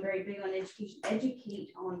know, I'm very big on education.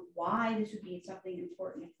 Educate on why this would be something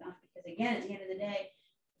important enough. Because again, at the end of the day,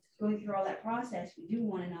 going through all that process, we do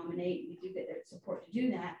want to nominate, we do get their support to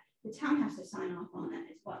do that. The town has to sign off on that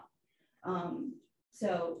as well.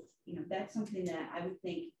 So, you know, that's something that I would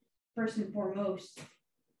think first and foremost,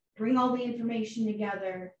 bring all the information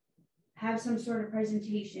together, have some sort of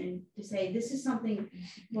presentation to say, this is something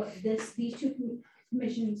what these two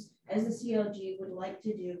commissions as the CLG would like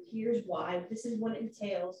to do. Here's why, this is what it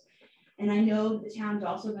entails. And I know the town's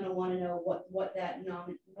also going to want to know what that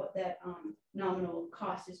nominal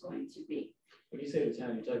cost is going to be. When you say the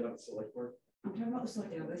town, you're talking about the select board? I'm talking about the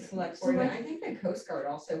select board. The select board. And I think the Coast Guard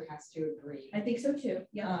also has to agree. I think so too.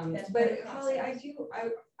 Yeah. But Holly,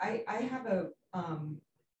 I have a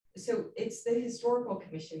so it's the historical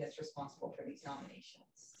commission that's responsible for these nominations.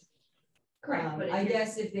 Correct. But I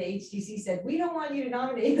guess if the HDC said we don't want you to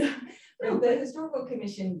nominate them, but the historical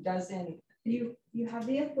commission doesn't. You have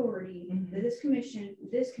the authority. This commission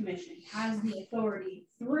has the authority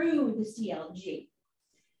through the CLG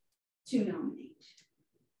to nominate.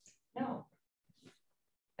 No.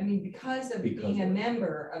 I mean, because being a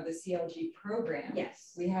member of the CLG program,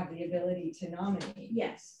 yes, we have the ability to nominate.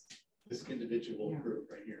 Yes. This individual group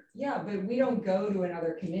right here. Yeah, but we don't go to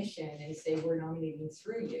another commission and say we're nominating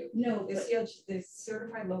through you. No, the CLG, the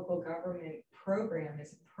Certified Local Government Program,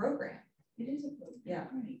 is a program. It is a program. Yeah.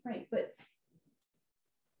 Right. But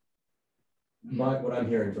what I'm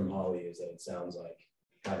hearing from Holly is that it sounds like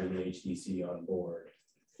having the HDC on board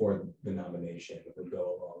for the nomination would go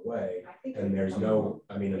a long way. And there's no,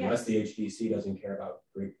 I mean, unless the HDC doesn't care about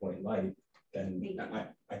Great Point Light, then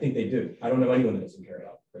I think they do. I don't know anyone that doesn't care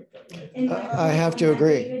about Great Point Light. I have to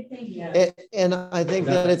agree. And I think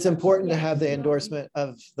that it's important to have the endorsement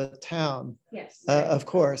of the town, yes, of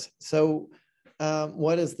course. So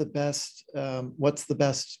what's the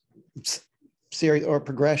best series or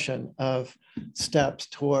progression of steps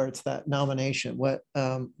towards that nomination?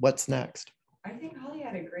 What's next? I think Holly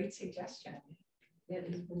had a great suggestion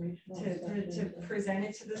to present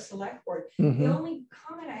it to the select board. Mm-hmm. The only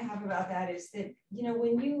comment I have about that is that, you know,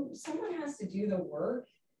 when someone has to do the work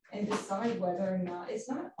and decide whether or not, it's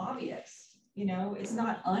not obvious, you know, it's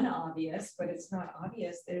not unobvious, but it's not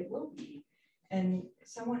obvious that it will be. And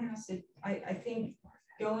someone has to, I think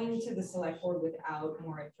going to the select board without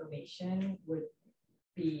more information would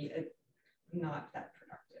be not that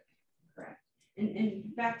productive. Correct.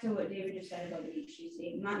 And back to what David just said about the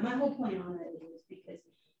HGC, my whole point on it is because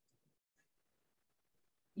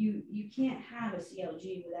you can't have a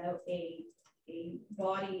CLG without a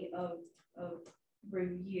body of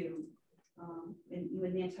review. And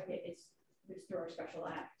with Nantucket, it's through our special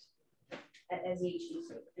act as the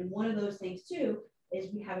HGC. And one of those things too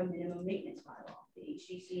is we have a minimum maintenance bylaw. The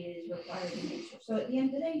HGC is required to make sure. So at the end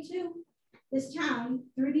of the day too, this town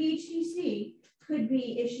through the HGC could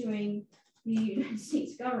be issuing the United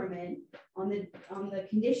States government on the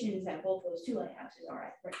conditions that both those two lighthouses are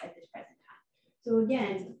at this present time. So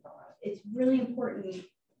again, it's really important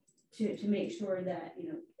to make sure that, you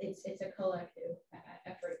know, it's a collective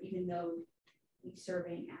effort, even though the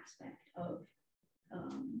surveying aspect of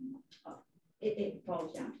it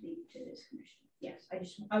falls down to this commission. Yes,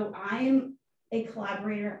 I am a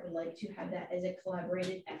collaborator. I would like to have that as a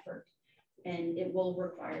collaborated effort, and it will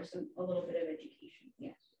require a little bit of education.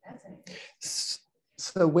 Yes. That's it.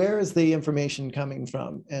 So where is the information coming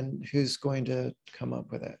from and who's going to come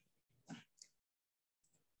up with it?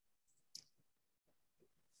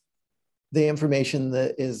 The information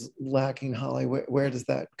that is lacking, Holly, where does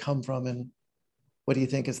that come from, and what do you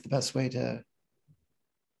think is the best way to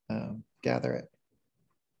gather it?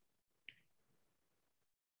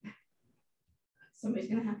 Somebody's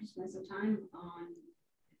going to have to spend some time on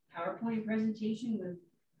PowerPoint presentation with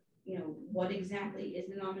you know, what exactly is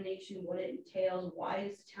the nomination, what it entails, why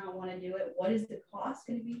does the town want to do it, what is the cost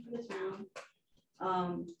going to be for the town?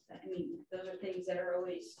 I mean, those are things that are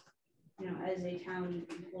always, you know, as a town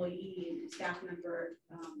employee and staff member,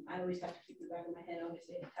 I always have to keep in the back of my head,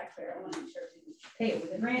 obviously, as a taxpayer, I want to make sure to pay it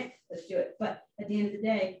with a grant, let's do it. But at the end of the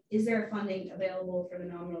day, is there funding available for the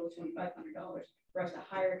nominal $2,500 for us to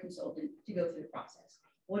hire a consultant to go through the process?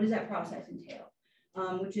 What does that process entail?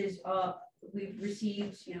 Which is, we've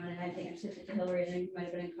received, you know, and I think I've sent it to Hillary, I think you might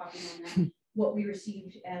have been in copy on that, what we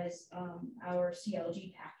received as our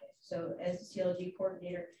CLG packet. So as the CLG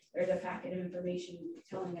coordinator, there's a packet of information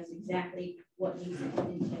telling us exactly what needs to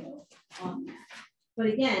entail on that. But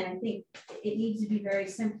again, I think it needs to be very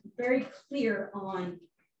simple, very clear on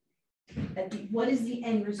what is the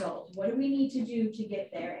end result? What do we need to do to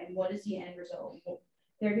get there? And what is the end result?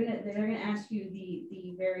 They're gonna ask you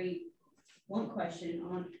the very one question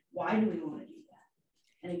on why do we want to do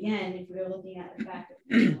that? And again, if we're looking at the fact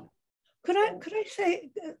that could I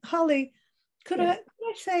say, Holly, could I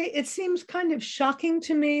say it seems kind of shocking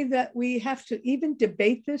to me that we have to even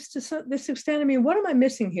debate this to this extent? I mean, what am I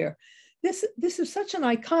missing here? This is such an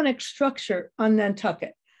iconic structure on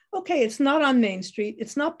Nantucket. Okay, it's not on Main Street,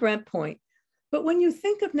 it's not Brent Point, but when you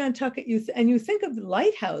think of Nantucket, and you think of the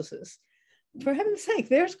lighthouses, for heaven's sake,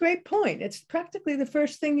 there's Great Point. It's practically the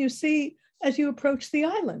first thing you see as you approach the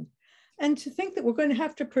island. And to think that we're going to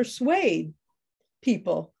have to persuade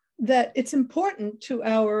people that it's important to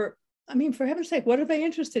our, I mean, for heaven's sake, what are they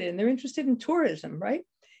interested in? They're interested in tourism, right?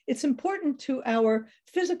 It's important to our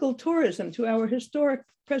physical tourism, to our historic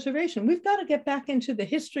preservation. We've got to get back into the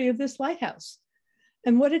history of this lighthouse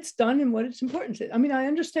and what it's done and what its importance is. I mean, I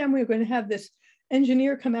understand we're going to have this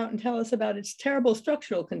engineer come out and tell us about its terrible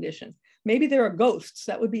structural condition. Maybe there are ghosts,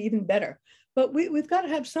 that would be even better. But we've got to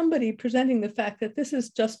have somebody presenting the fact that this is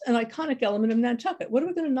just an iconic element of Nantucket. What are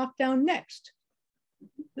we going to knock down next?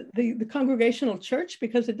 The congregational church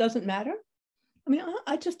because it doesn't matter? I mean,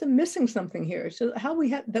 I just am missing something here. So how we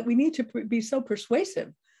have that we need to be so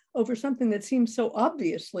persuasive over something that seems so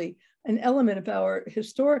obviously an element of our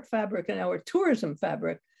historic fabric and our tourism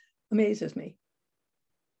fabric amazes me.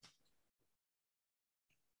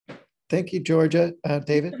 Thank you, Georgia.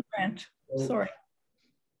 David? Sorry.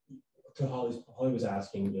 To Holly was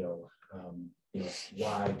asking, you know,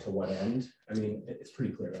 why to what end? I mean, it's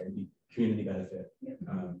pretty clear, right? It'd be community benefit.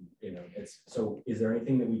 You know, it's so. Is there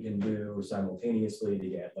anything that we can do simultaneously to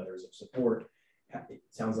get letters of support? It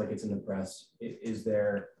sounds like it's in the press. Is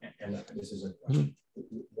there? And this is a question.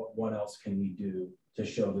 What else can we do to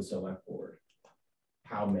show the select board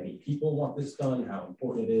how many people want this done, how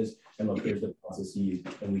important it is, and look, here's the processes,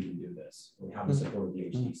 and we can do this. We have the support of the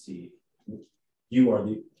HDC.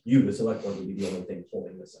 You, the select board, will be the only thing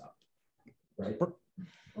holding this up, right?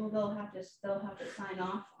 Well, they'll have to sign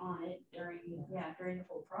off on it during the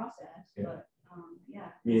whole process. Yeah. But yeah.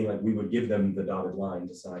 Meaning, like, we would give them the dotted line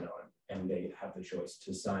to sign on, and they have the choice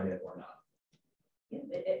to sign it or not.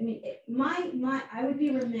 Yeah, I mean, I would be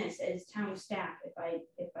remiss as town staff if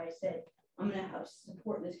I said I'm going to help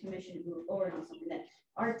support this commission to move forward on something that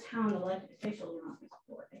our town elected officials are not going to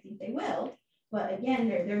support. I think they will, but again,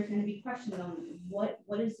 there's going to be questions on what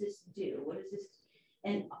does this do? What is this?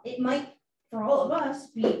 And it might, for all of us,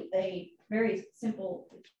 be a very simple,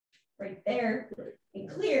 right there and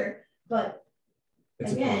clear, but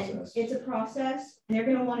again, it's a process, and they're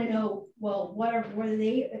going to want to know, well, what are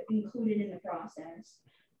they included in the process?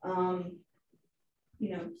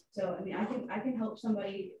 You know, so I mean, I can help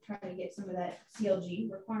somebody try to get some of that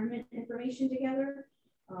CLG requirement information together,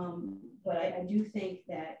 but I do think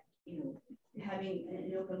that, you know, having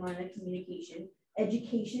an open line of communication,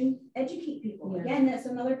 educate people. Yeah. Again, that's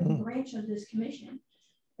another branch of this commission.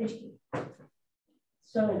 Educate.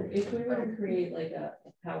 So if we were to create like a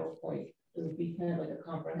PowerPoint, it would be kind of like a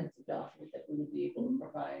comprehensive document that we would be able to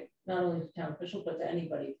provide not only to town officials, but to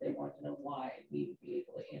anybody if they want to know why we would be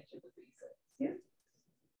able to answer the basics.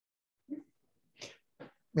 Yeah.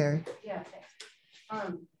 Mary? Yeah,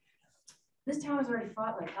 thanks. This town has already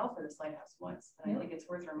fought like hell for this lighthouse once, and I think it's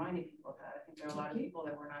worth reminding people of that. I think there are a lot of people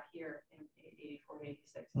that were not here in 84,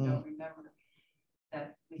 86 who don't remember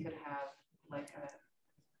that we could have like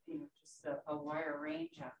just a wire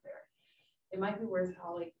range out there. It might be worth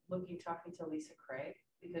Holly talking to Lisa Craig,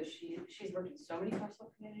 because she's worked in so many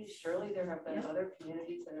coastal communities. Surely there have been other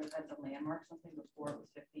communities that have had to landmark something before it was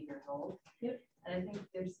 50 years old. Yep. And I think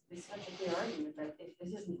there's such a clear argument that if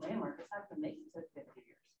this isn't landmark, it's not going to make it to 50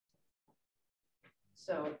 years.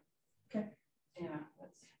 So, yeah,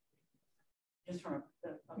 that's just from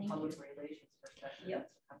a public relations perspective. Yep.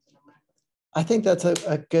 That's what comes to my mind. I think that's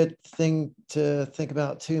a good thing to think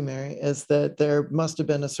about too, Mary, is that there must have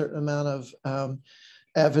been a certain amount of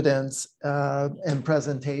evidence and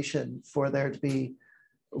presentation for there to be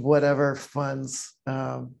whatever funds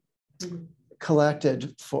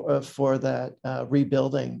collected for that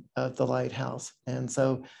rebuilding of the lighthouse. And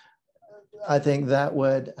so I think that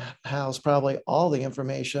would house probably all the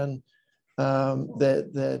information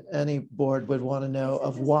that any board would want to know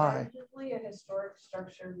of why. A historic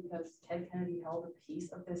structure because Ted Kennedy held a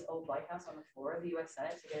piece of this old lighthouse on the floor of the U.S.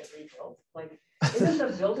 Senate to get it rebuilt. Like, isn't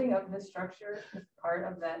the building of this structure part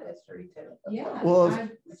of that history too? Yeah. Well,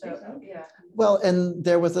 yeah. Well, and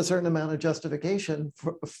there was a certain amount of justification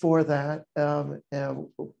for that,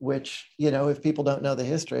 which, you know, if people don't know the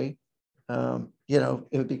history, you know,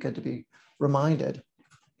 it would be good to be reminded.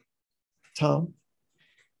 Tom?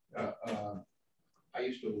 I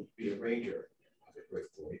used to be a ranger up at Great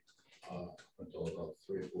Point until about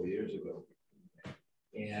 3 or 4 years ago.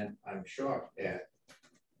 And I'm shocked at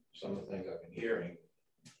some of the things I've been hearing.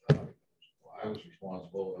 I was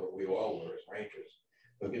responsible, we all were as rangers,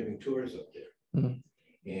 for giving tours up there.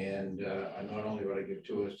 Mm-hmm. And not only would I give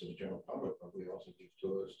tours to the general public, but we also give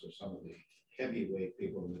tours to some of the heavyweight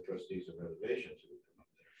people in the trustees of reservations who would come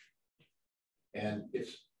up there. And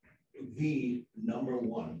it's the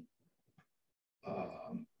 #1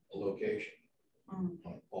 location on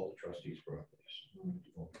all the trustees' properties.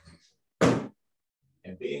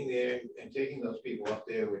 And being there and taking those people up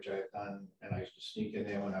there, which I've done, and I used to sneak in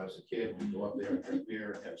there when I was a kid, and go up there and drink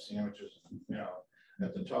beer and have sandwiches, you know,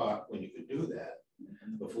 at the top when you could do that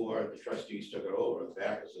before the trustees took it over, the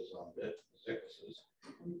Backuses on the Zickuses.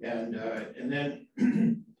 And then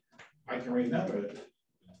I can remember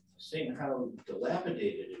seeing how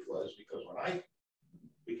dilapidated it was, because when I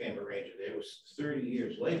became a ranger there, it was 30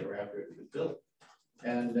 years later after it was built.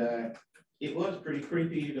 And it was pretty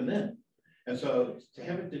creepy even then. And so to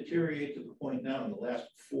have it deteriorate to the point now in the last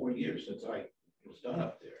 4 years since I was done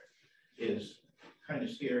up there is kind of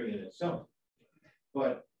scary in itself.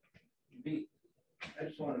 But I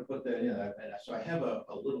just wanted to put that in. And so I have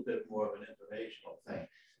a little bit more of an informational thing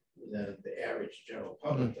than the average general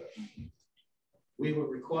public does. We were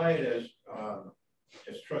required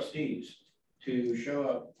as trustees to show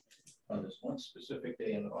up on this one specific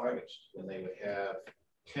day in August when they would have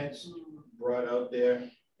tents brought out there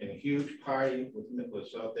and a huge party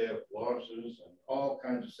was out there with lobsters and all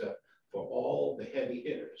kinds of stuff for all the heavy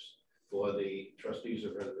hitters for the trustees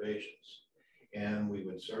of reservations. And we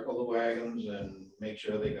would circle the wagons and make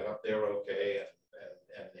sure they got up there okay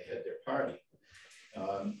and they had their party.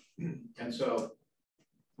 And so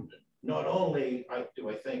not only do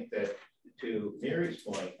I think that, to Mary's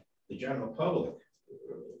point, the general public,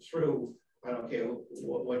 through, I don't care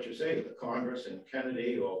what you say, the Congress and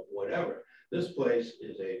Kennedy or whatever, this place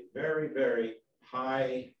is a very, very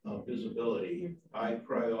high visibility, high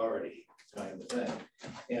priority kind of thing.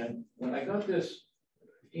 And when I got this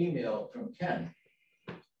email from Ken,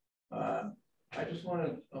 I just want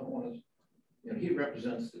to, you know, he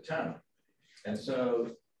represents the town. And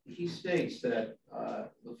so he states that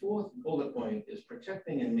the 4th bullet point is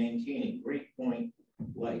protecting and maintaining Great Point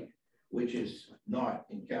Lake, which is not,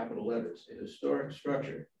 in capital letters, a historic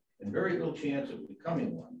structure and very little chance of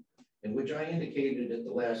becoming one, and which I indicated at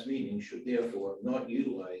the last meeting should therefore not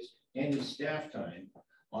utilize any staff time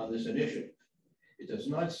on this initiative. It does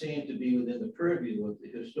not seem to be within the purview of the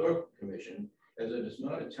Historical Commission, as it is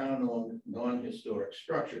not a town-owned, non-historic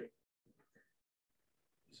structure.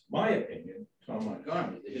 It's my opinion, Tom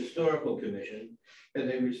Montgomery, the Historical Commission has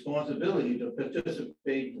a responsibility to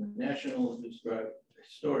participate in the National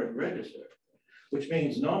Historic Register, which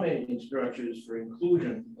means nominating structures for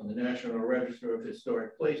inclusion on the National Register of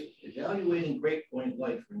Historic Places. Evaluating Great Point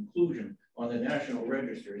Lake for inclusion on the National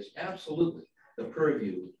Register is absolutely the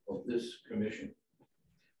purview of this commission,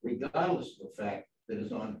 regardless of the fact that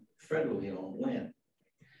it's on federally owned land.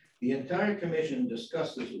 The entire commission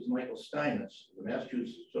discussed this with Michael Steinitz, the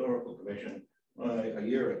Massachusetts Historical Commission, a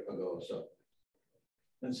year ago or so.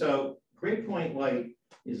 And so Great Point Lake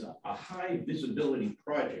is a high visibility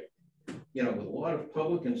project, you know, with a lot of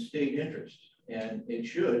public and state interest, and it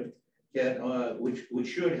should get, which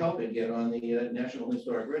should help it get on the National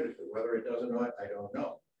Historic Register. Whether it does or not, I don't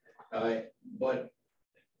know. But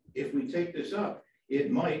if we take this up,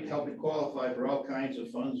 it might help it qualify for all kinds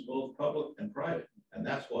of funds, both public and private. And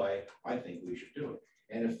that's why I think we should do it.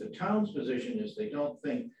 And if the town's position is they don't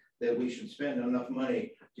think that we should spend enough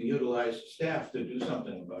money to utilize staff to do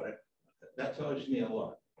something about it, that tells me a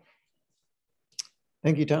lot.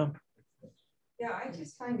 Thank you, Tom. Yeah, I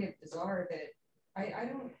just find it bizarre that I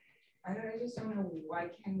just don't know why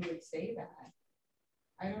Ken would say that.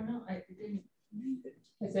 I don't know. I didn't.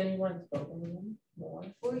 Has anyone spoken with them more?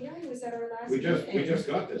 Well, yeah, he was at our last. We meeting. just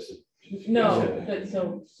got this. No, but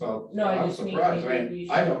So no, I I'm just mean surprised. maybe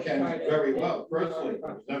we I know should Ken try to very get well more personally,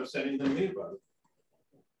 but he's never said anything to me about it.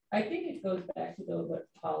 I think it goes back to what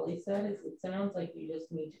Holly said, is it sounds like you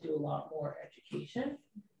just need to do a lot more education.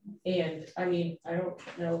 And I mean, I don't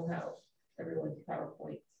know how everyone's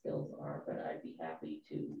PowerPoint skills are, but I'd be happy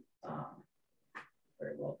to,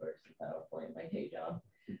 very well versed in PowerPoint, my day job,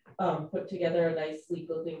 put together a nice sleek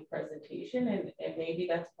looking presentation. And maybe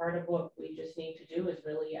that's part of what we just need to do, is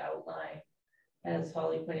really outline, as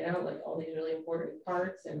Holly pointed out, like all these really important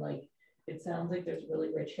parts. And like, it sounds like there's really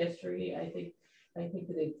rich history. I think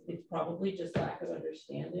that it's probably just lack of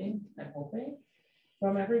understanding, I'm hoping,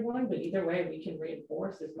 from everyone. But either way, we can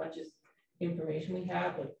reinforce as much as information we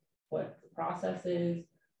have, like what the process is,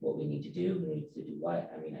 what we need to do, who needs to do what.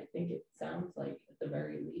 I mean, I think it sounds like at the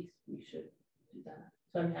very least we should do that.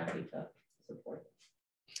 So I'm happy to support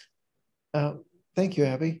it. Thank you,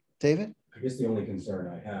 Abby. David? I guess the only concern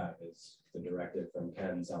I have is the directive from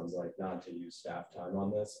Ken sounds like not to use staff time on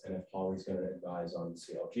this. And if Holly's going to advise on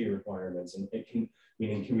CLG requirements, and it can,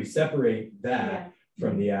 meaning, can we separate that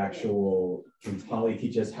from the actual, can Holly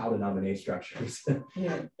teach us how to nominate structures?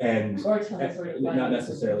 And not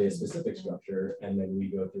necessarily a specific structure, and then we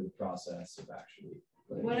go through the process of actually.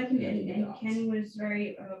 What I can, and Ken was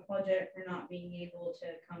very apologetic for not being able to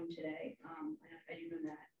come today. I do know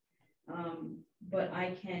that. But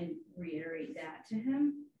I can reiterate that to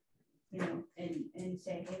him, you know, and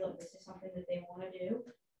say, hey, look, this is something that they want to do.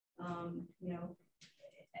 You know,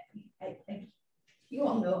 you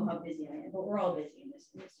all know how busy I am, but we're all busy in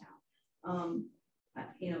this town.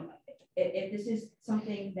 You know, if this is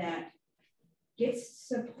something that gets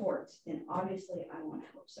support, then obviously I want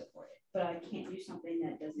to help support it. But I can't do something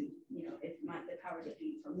that doesn't, you know, if the powers that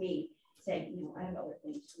be for me say, you know, I have other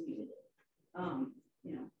things for you to do.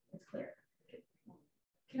 You know, it's clear.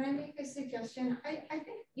 Can I make a suggestion? I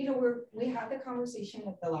think, you know, we had the conversation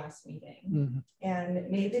at the last meeting and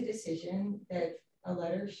made the decision that a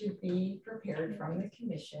letter should be prepared from the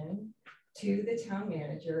commission to the town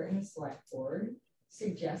manager and the select board,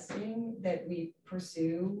 suggesting that we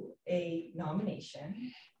pursue a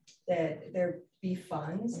nomination, that there be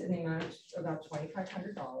funds in the amount of about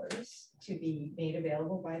 $2,500 to be made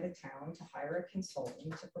available by the town to hire a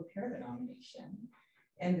consultant to prepare the nomination,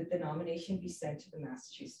 and that the nomination be sent to the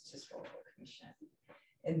Massachusetts Historical Commission.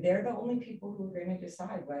 And they're the only people who are going to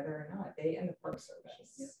decide whether or not, they and the Park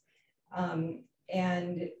Service.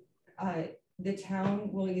 The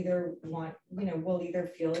town will either want, you know, will either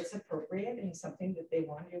feel it's appropriate and something that they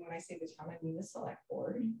want to do. When I say the town, I mean the select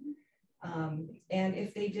board. And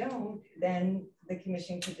if they don't, then the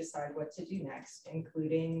commission could decide what to do next,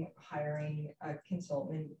 including hiring a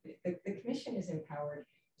consultant. The commission is empowered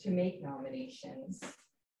to make nominations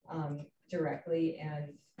directly.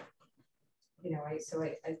 And, you know, I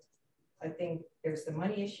think there's the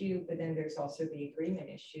money issue, but then there's also the agreement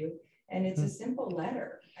issue. And it's a simple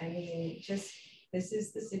letter. I mean, just, this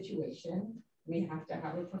is the situation. We have to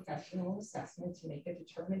have a professional assessment to make a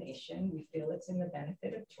determination. We feel it's in the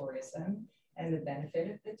benefit of tourism and the benefit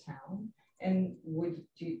of the town. And would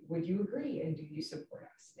you agree, and do you support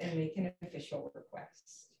us, and make an official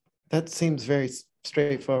request? That seems very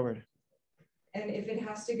straightforward. And if it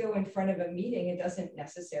has to go in front of a meeting, it doesn't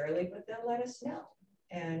necessarily, but they'll let us know.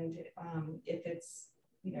 And if it's,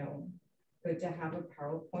 you know, good to have a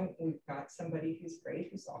PowerPoint, we've got somebody who's great,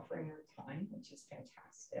 who's offering her time, which is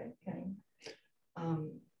fantastic. And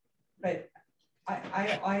but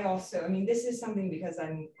I also, I mean, this is something because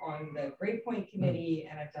I'm on the Great Point Committee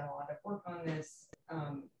and I've done a lot of work on this.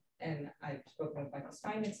 And I've spoken with Michael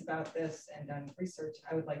Steinitz about this and done research.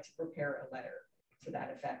 I would like to prepare a letter to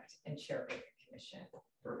that effect and share it with the commission.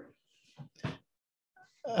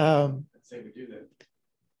 I'd say we do that.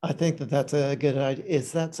 I think that's a good idea.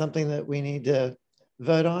 Is that something that we need to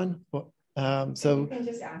vote on? So you can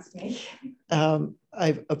just ask me.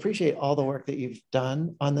 I appreciate all the work that you've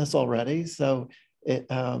done on this already. So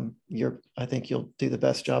I think you'll do the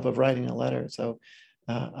best job of writing a letter. So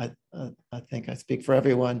I think I speak for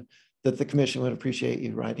everyone that the commission would appreciate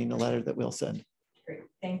you writing a letter that we'll send. Great,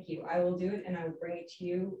 thank you. I will do it, and I will bring it to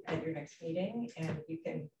you at your next meeting, and you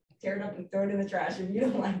can tear it up and throw it in the trash if you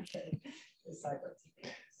don't like it.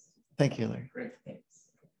 Thank you, Larry. Great, thanks.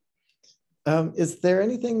 Is there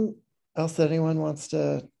anything else that anyone wants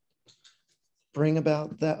to bring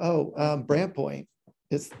about that? Oh, Brand Point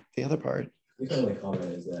is the other part. The only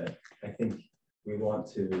comment is that I think we want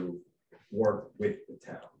to work with the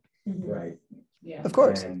town, right? Yeah, of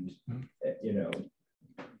course. And, you know,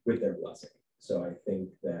 with their blessing. So I think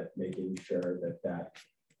that making sure that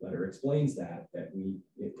letter explains that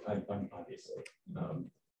obviously,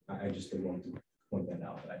 I just didn't want to point that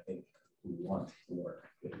out, that I think we want to work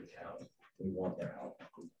with the town. We want their help.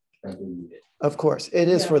 We need it. Of course, it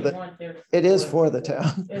is for the town.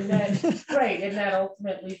 And that, right, and that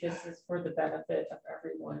ultimately this is for the benefit of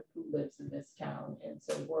everyone who lives in this town. And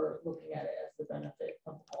so we're looking at it as the benefit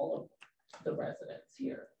of all of the residents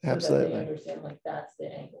here. Absolutely. So that they understand like that's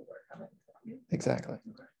the angle we're coming from. Exactly.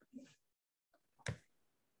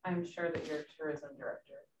 I'm sure that your tourism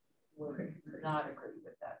director would not agree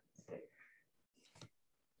with that statement.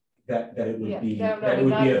 That it would be a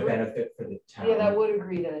benefit for the town. Yeah, that would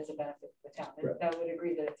agree that it's a benefit for the town. Right. That would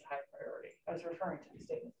agree that it's a high priority. I was referring to the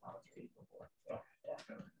statement I was reading before. Yeah.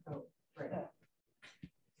 Oh, right. Yeah.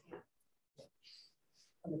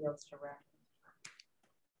 Somebody else to wrap.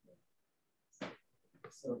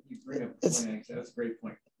 So you bring up point, that's a great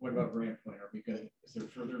point. What about Grant Point? Are we good? Is there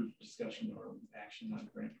further discussion or action on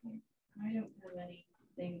Grant Point? I don't have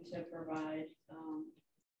anything to provide.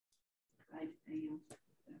 That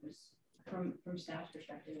was from staff's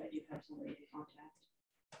perspective. I do have somebody to contact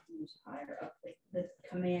who's higher up the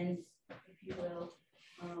command, if you will,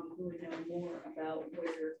 who would know more about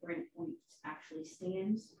where Grant Point actually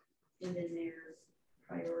stands within their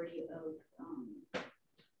priority of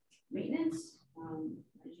maintenance.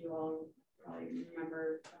 As you all probably remember,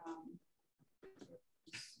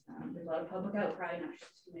 there's a lot of public outcry, not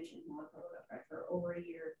just the commission, a lot of public outcry for over a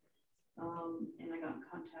year. And I got in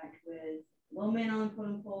contact with low man on the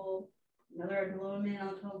totem pole. Another low man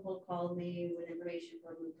on the totem pole called me with information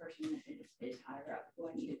from the person that is higher up who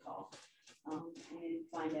I need to call and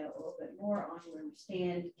find out a little bit more on where we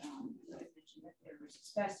stand. I mentioned that there was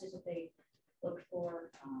asbestos that they looked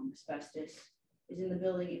for. Asbestos is in the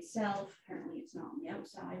building itself. Apparently it's not on the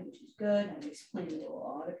outside, which is good. I've explained to a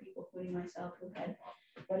lot of people, including myself, who had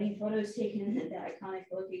wedding photos taken at that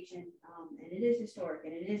iconic location. And it is historic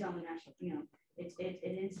and it is on the national, it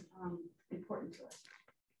is important to us.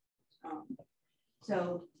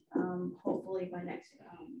 So hopefully by next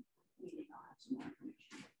meeting I'll have some more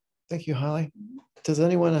information. Thank you, Holly. Does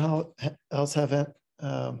anyone else have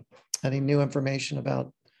any new information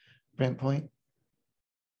about Grant Point?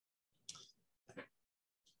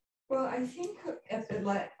 Well, I think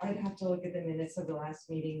I'd have to look at the minutes of the last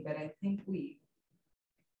meeting, but I think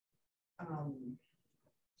I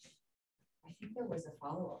think there was a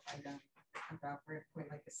follow-up item about Grant Point,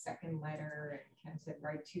 like the second letter, and Ken said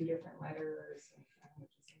write 2 different letters.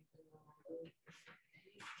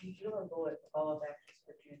 You do a bullet follow back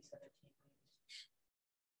for June 17th.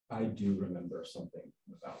 I do remember something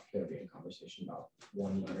about there being a conversation about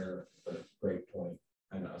one letter for Great Point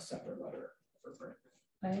and a separate letter for Grant.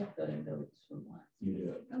 I have got a notes from last. You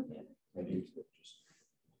do. Okay. I do just.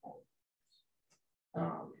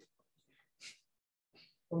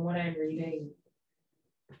 From what I'm reading,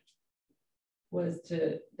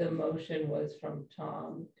 the motion was from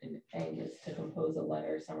Tom and Angus to compose a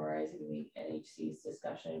letter summarizing the NHC's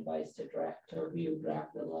discussion advice to review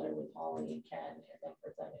draft the letter with Holly and Ken and then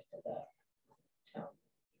present it to the town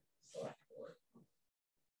select board.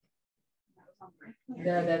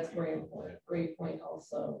 That's Grant Point. Great Point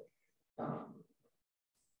also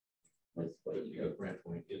was what you Grant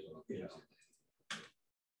Point is on. Yeah.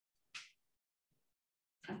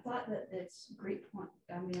 I thought that it's Great Point.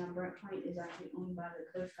 Grant Point is actually owned by the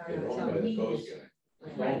Coast Guard. It's owned by the Coast Guard. It's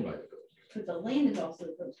owned by the Coast Guard. But the land is also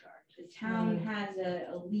the Coast Guard. The town has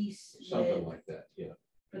a lease something like that, yeah.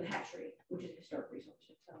 For the hatchery, which is historic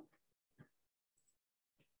resources.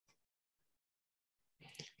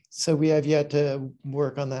 So we have yet to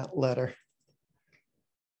work on that letter.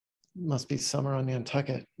 Must be summer on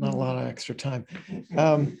Nantucket, not a lot of extra time.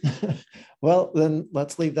 Well, then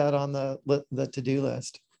let's leave that on the to-do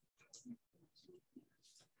list.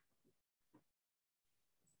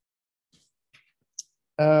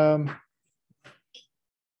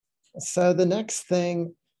 So the next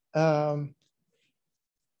thing on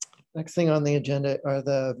the agenda are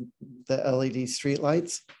the LED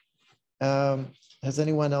streetlights. Has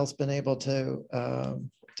anyone else been able to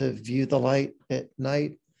view the light at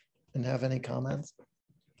night and have any comments?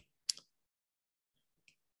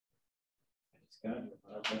 Scott,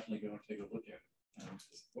 I'll definitely go and take a look at it.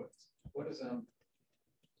 What is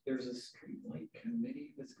there's a street light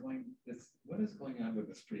committee what is going on with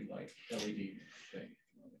the street light LED thing?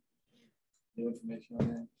 New information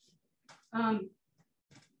on that?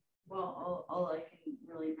 Well, all I can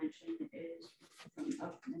really mention is from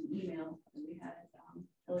an email that we had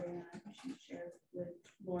Hillary and I shared with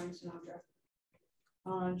Lauren Sinatra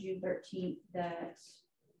on June 13th that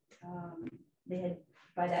they had,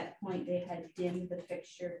 by that point, they had dimmed the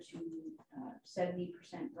fixture to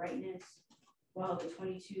 70% brightness, while the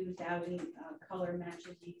 22,000 color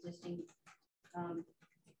matches the existing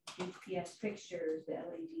HPS fixtures. The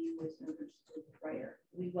LED was noticeably brighter.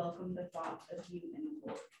 We welcome the thought of you and the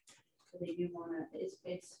board. So they do want to.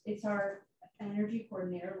 It's our energy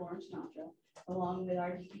coordinator, Lawrence Natra, along with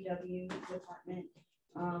our DPW department.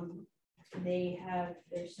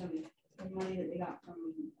 There's some money that they got from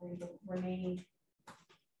remaining.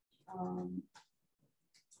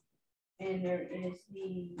 And there is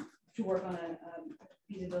to work on a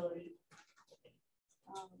feasibility.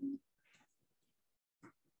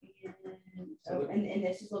 And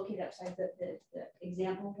this is located outside the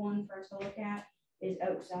example one for us to look at is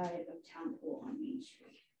outside of Town Pool on Main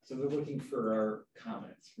Street. So they're looking for our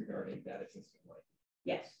comments regarding that existing light.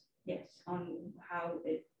 Yes, on how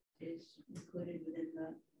it is included within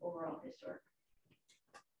the overall historic.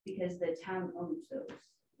 Because the town owns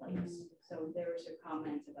those lights. So there were some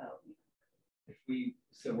comments about. We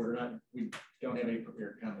don't have any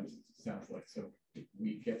prepared comments, it sounds like. So if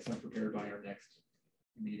we get some prepared by our next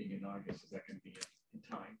meeting in August, is that going to be in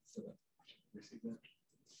time so that we receive that?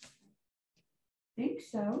 I think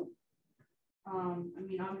so. I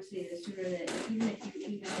mean, obviously, the sooner that even if you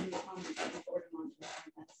email me comments before the month,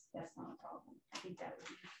 that's not a problem. I think that would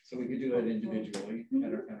be. So we could do that individually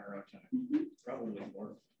at our own time. Probably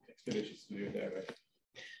more expeditious to do it that way.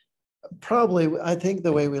 Probably, I think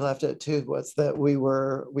the way we left it too was that we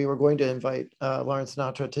were going to invite Lawrence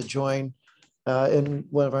Natra to join in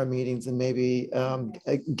one of our meetings, and maybe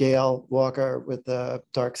Gail Walker with the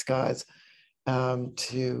Dark Skies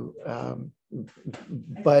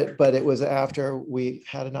but it was after we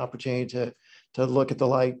had an opportunity to look at the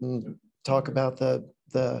light and talk about the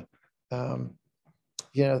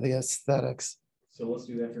aesthetics. So let's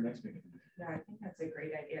do that for next meeting. Yeah, I think that's a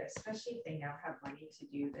great idea, especially if they now have money to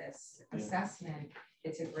do this assessment.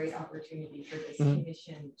 It's a great opportunity for this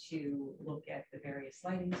commission to look at the various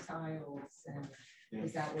lighting styles, and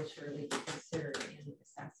because that will surely be considered in the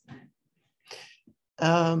assessment.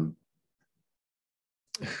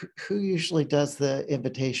 Who usually does the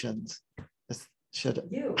invitations? Should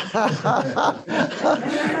you?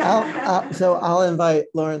 So I'll invite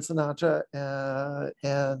Lauren Sinatra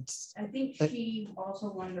and I think she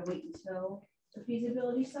also wanted to wait until the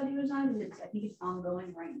feasibility study was on. I think it's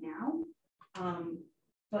ongoing right now.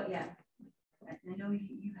 But yeah, I know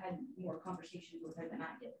you had more conversations with her than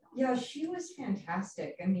I did. Yeah, she was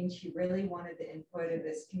fantastic. I mean, she really wanted the input of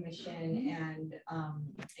this commission, and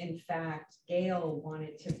in fact, Gail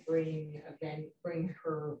wanted to bring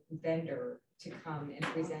her vendor to come and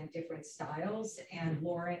present different styles, and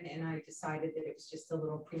Lauren and I decided that it was just a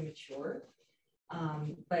little premature.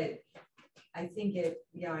 But I think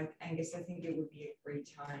Angus, I think it would be a great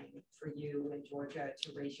time for you and Georgia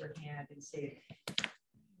to raise your hand and say,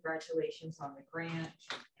 congratulations on the grant,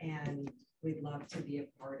 and we'd love to be a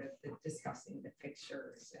part of the discussing the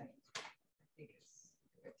fixtures. And I think it's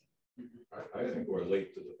good. I think we're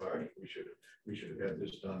late to the party. We should have had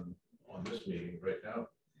this done on this meeting right now,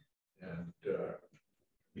 and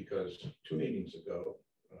because 2 meetings ago,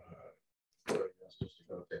 Cory asked us to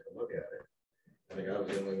go take a look at it. I think I was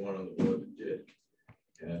the only one on the board that did,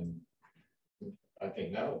 and I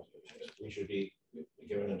think now we should be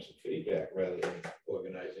giving them some feedback rather than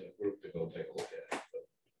organizing a group to go take a look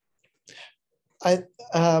at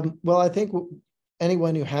it. Well, I think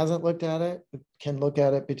anyone who hasn't looked at it can look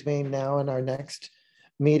at it between now and our next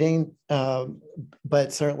meeting,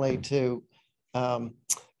 but certainly to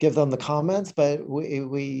give them the comments. But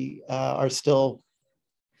we're still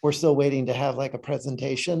waiting to have like a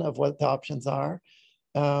presentation of what the options are.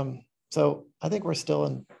 So I think we're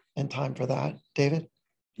still in time for that. David?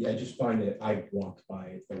 Yeah, I just find that I walked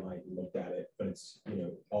by the light and looked at it, but it's,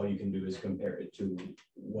 all you can do is compare it to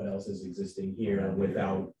what else is existing here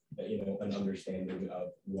without, an understanding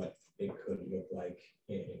of what it could look like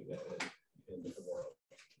in the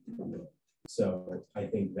world. So I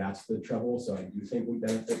think that's the trouble. So I do think we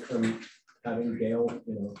benefit from having Gail,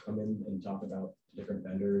 come in and talk about different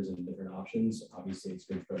vendors and different options. Obviously, it's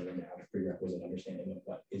good for them to have a prerequisite understanding of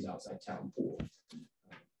what is outside Town Pool.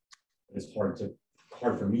 It's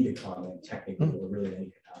hard for me to comment technically or really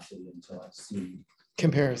any capacity until I see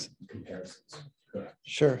comparisons. Correct.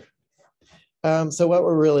 Sure. So what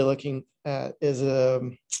we're really looking at is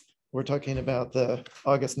we're talking about the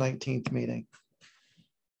August 19th meeting.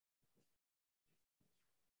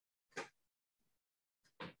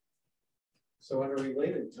 So on a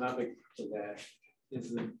related topic to that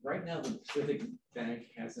is that right now the Pacific Bank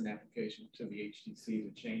has an application to the HTC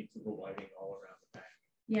to change the lighting all around the bank.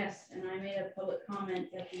 Yes, and I made a public comment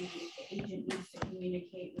that the agent needs to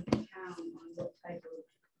communicate with the town on what type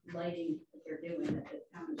of lighting that they're doing, that the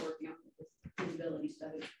town is working on with this feasibility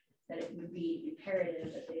study, that it would be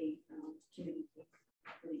imperative that they communicate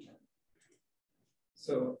with each other.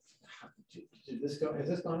 So did this go, has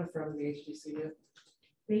this gone in front of the HDC yet?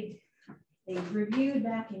 They reviewed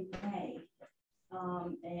back in May.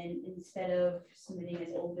 And instead of submitting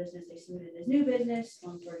as old business, they submitted as new business.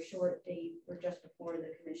 Long story short, they were just before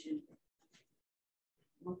the commission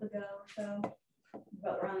a month ago or so,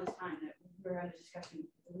 about around this time that we were having a discussion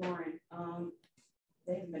with Lauren.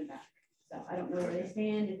 They haven't been back. So I don't know where they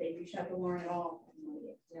stand, if they reached out to Lauren at all.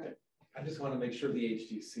 I just want to make sure the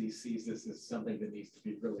HDC sees this as something that needs to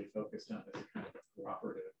be really focused on as a kind of a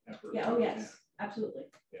cooperative effort. Yeah, oh yes, absolutely.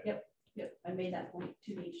 Yeah. Yep, I made that point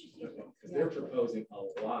to the HGC as well. Because they're proposing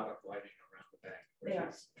a lot of lighting around the bank, which They are.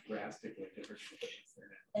 is drastically different from what's there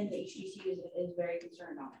now. And the HGC is very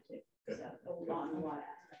concerned on it too. Good. So a lot of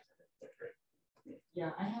aspects of it. That's great.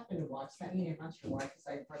 Yeah, I happened to watch that meeting. I'm not sure why, because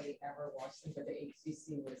I hardly ever watched them, but the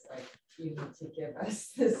HCC was like, you need to give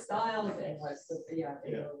us the styles and what's the, yeah,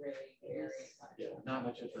 they were really very much. Yeah, not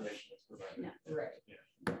much information was provided. No. Right. Yeah.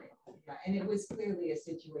 Right. Yeah, and it was clearly a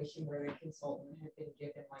situation where the consultant had been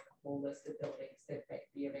given like a whole list of buildings that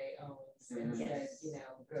B of A owns and said, you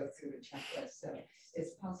know, go through the checklist. So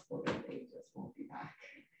it's possible that they just won't be back.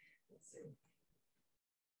 Let's see.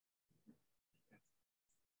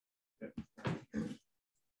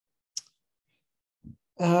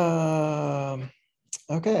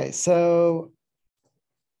 Okay, so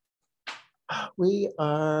we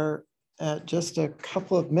are at just a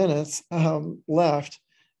couple of minutes left.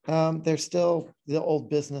 There's still the old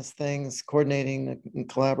business things, coordinating and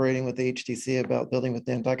collaborating with the HTC about building with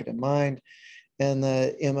Nantucket in mind, and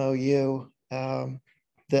the MOU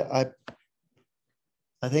that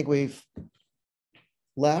I think we've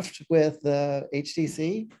left with the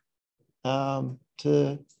HTC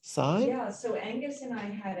to sign. Yeah, so Angus and I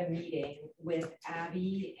had a meeting with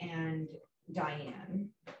Abby and Diane,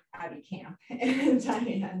 Abby Camp and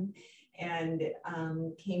Diane, and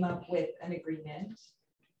came up with an agreement.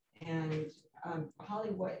 And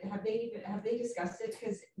Holly, what have they discussed it?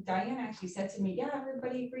 Because Diane actually said to me, yeah,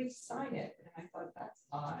 everybody agreed to sign it. And I thought, that's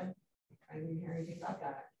odd. I didn't hear anything about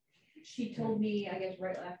that. She told me, I guess,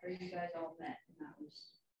 right after you guys all met, and that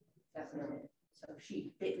was it. So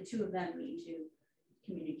the two of them need to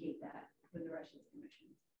communicate that with the rest of the commission.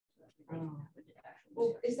 So that they can have the actual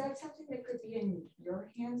Well, discussion. is that something that could be in your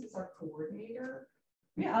hands as our coordinator?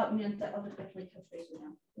 Yeah, I'll just definitely touch base with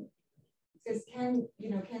them. Because Ken,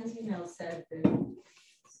 Ken's email said that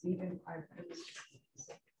Stephen,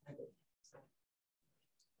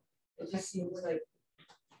 it just seems like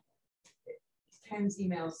Ken's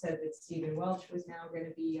email said that Stephen Welch was now going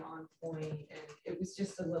to be on point, and it was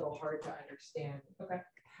just a little hard to understand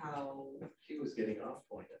how He was getting off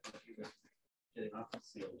point. I think he was getting off the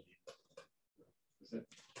CLG. Was it?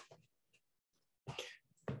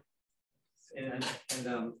 And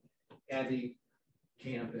Abby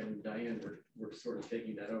Camp and Diane were sort of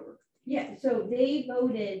taking that over. Yeah, so they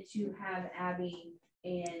voted to have Abby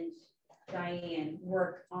and Diane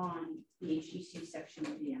work on the HGC section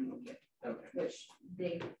of the MOU, which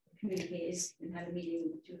they communicated and had a meeting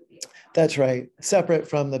with the two of you. That's right, separate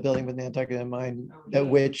from the building with Nantucket in mind, at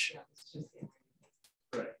which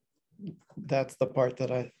that's the part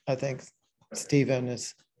that I think Stephen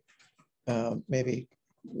is maybe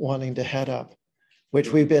wanting to head up,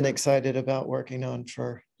 which we've been excited about working on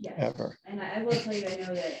forever. Yes. And I will tell you, I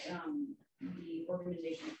know that the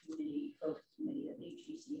organization committee, focus committee that the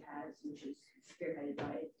HGC has, which is spearheaded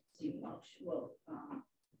by Stephen Welch,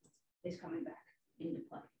 is coming back into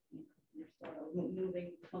play. There's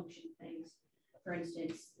moving function things. For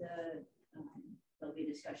instance, there'll be a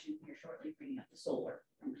discussion here shortly bringing up the solar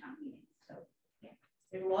from town meeting. So yeah,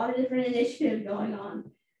 there's a lot of different initiatives going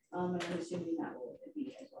on, and I'm assuming that will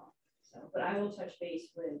be as well. So, but I will touch base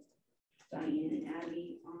with Diane and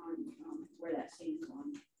Abby on where that stands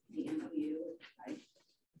on the MOU.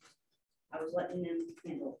 I was letting them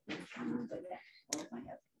handle it, but yeah, I'll find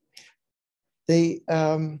out.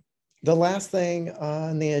 The last thing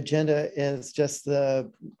on the agenda is just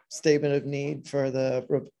the statement of need for the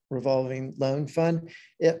revolving loan fund.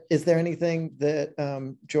 Is there anything that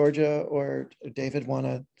Georgia or David want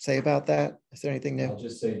to say about that? Is there anything new? I'll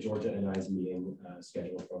just say Georgia and I's meeting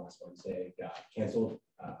scheduled for last Wednesday got canceled.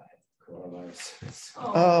 Coronavirus.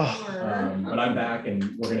 But I'm back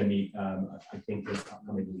and we're going to meet, I think, this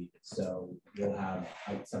upcoming week. So we'll have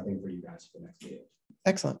something for you guys for next meeting.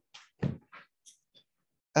 Excellent.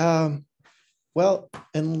 Well,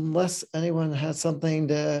 unless anyone has something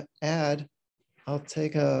to add, I'll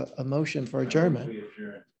take a motion for adjournment.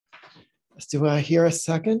 Do I hear a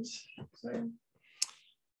second?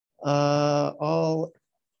 All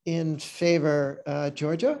in favor,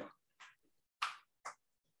 Georgia?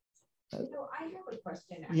 I have a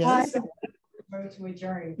question. Yes. Vote to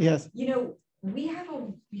adjourn. Yes. You know,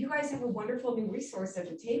 you guys have a wonderful new resource at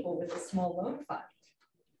the table with a small loan fund.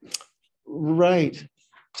 Right.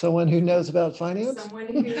 Someone who knows about finance? Someone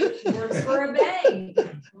who works for a bank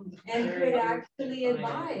and could actually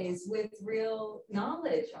advise with real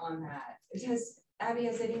knowledge on that. Abby,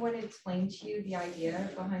 has anyone explained to you the idea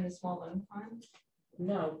behind the small loan fund?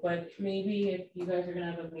 No, but maybe if you guys are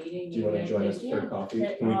gonna have a meeting. Do you want to join us for coffee?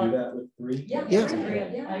 Can we do that with 3? Yeah.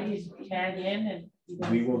 Yeah. I just tag in and. you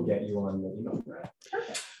guys We will can- get you on the email thread.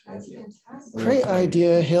 Perfect. That's fantastic. Great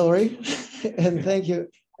idea, Hillary. And thank you,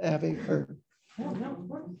 Abby, for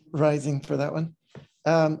rising for that one.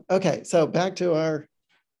 Okay, so back to our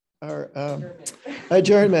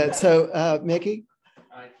adjournment. So Mickey,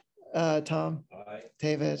 Tom, Aye.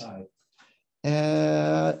 David, Aye.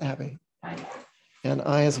 and Abby. Aye. And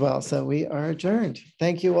I as well. So we are adjourned.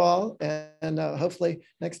 Thank you all. And hopefully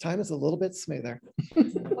next time is a little bit smoother.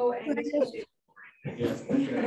 Oh, and Yes, thank you.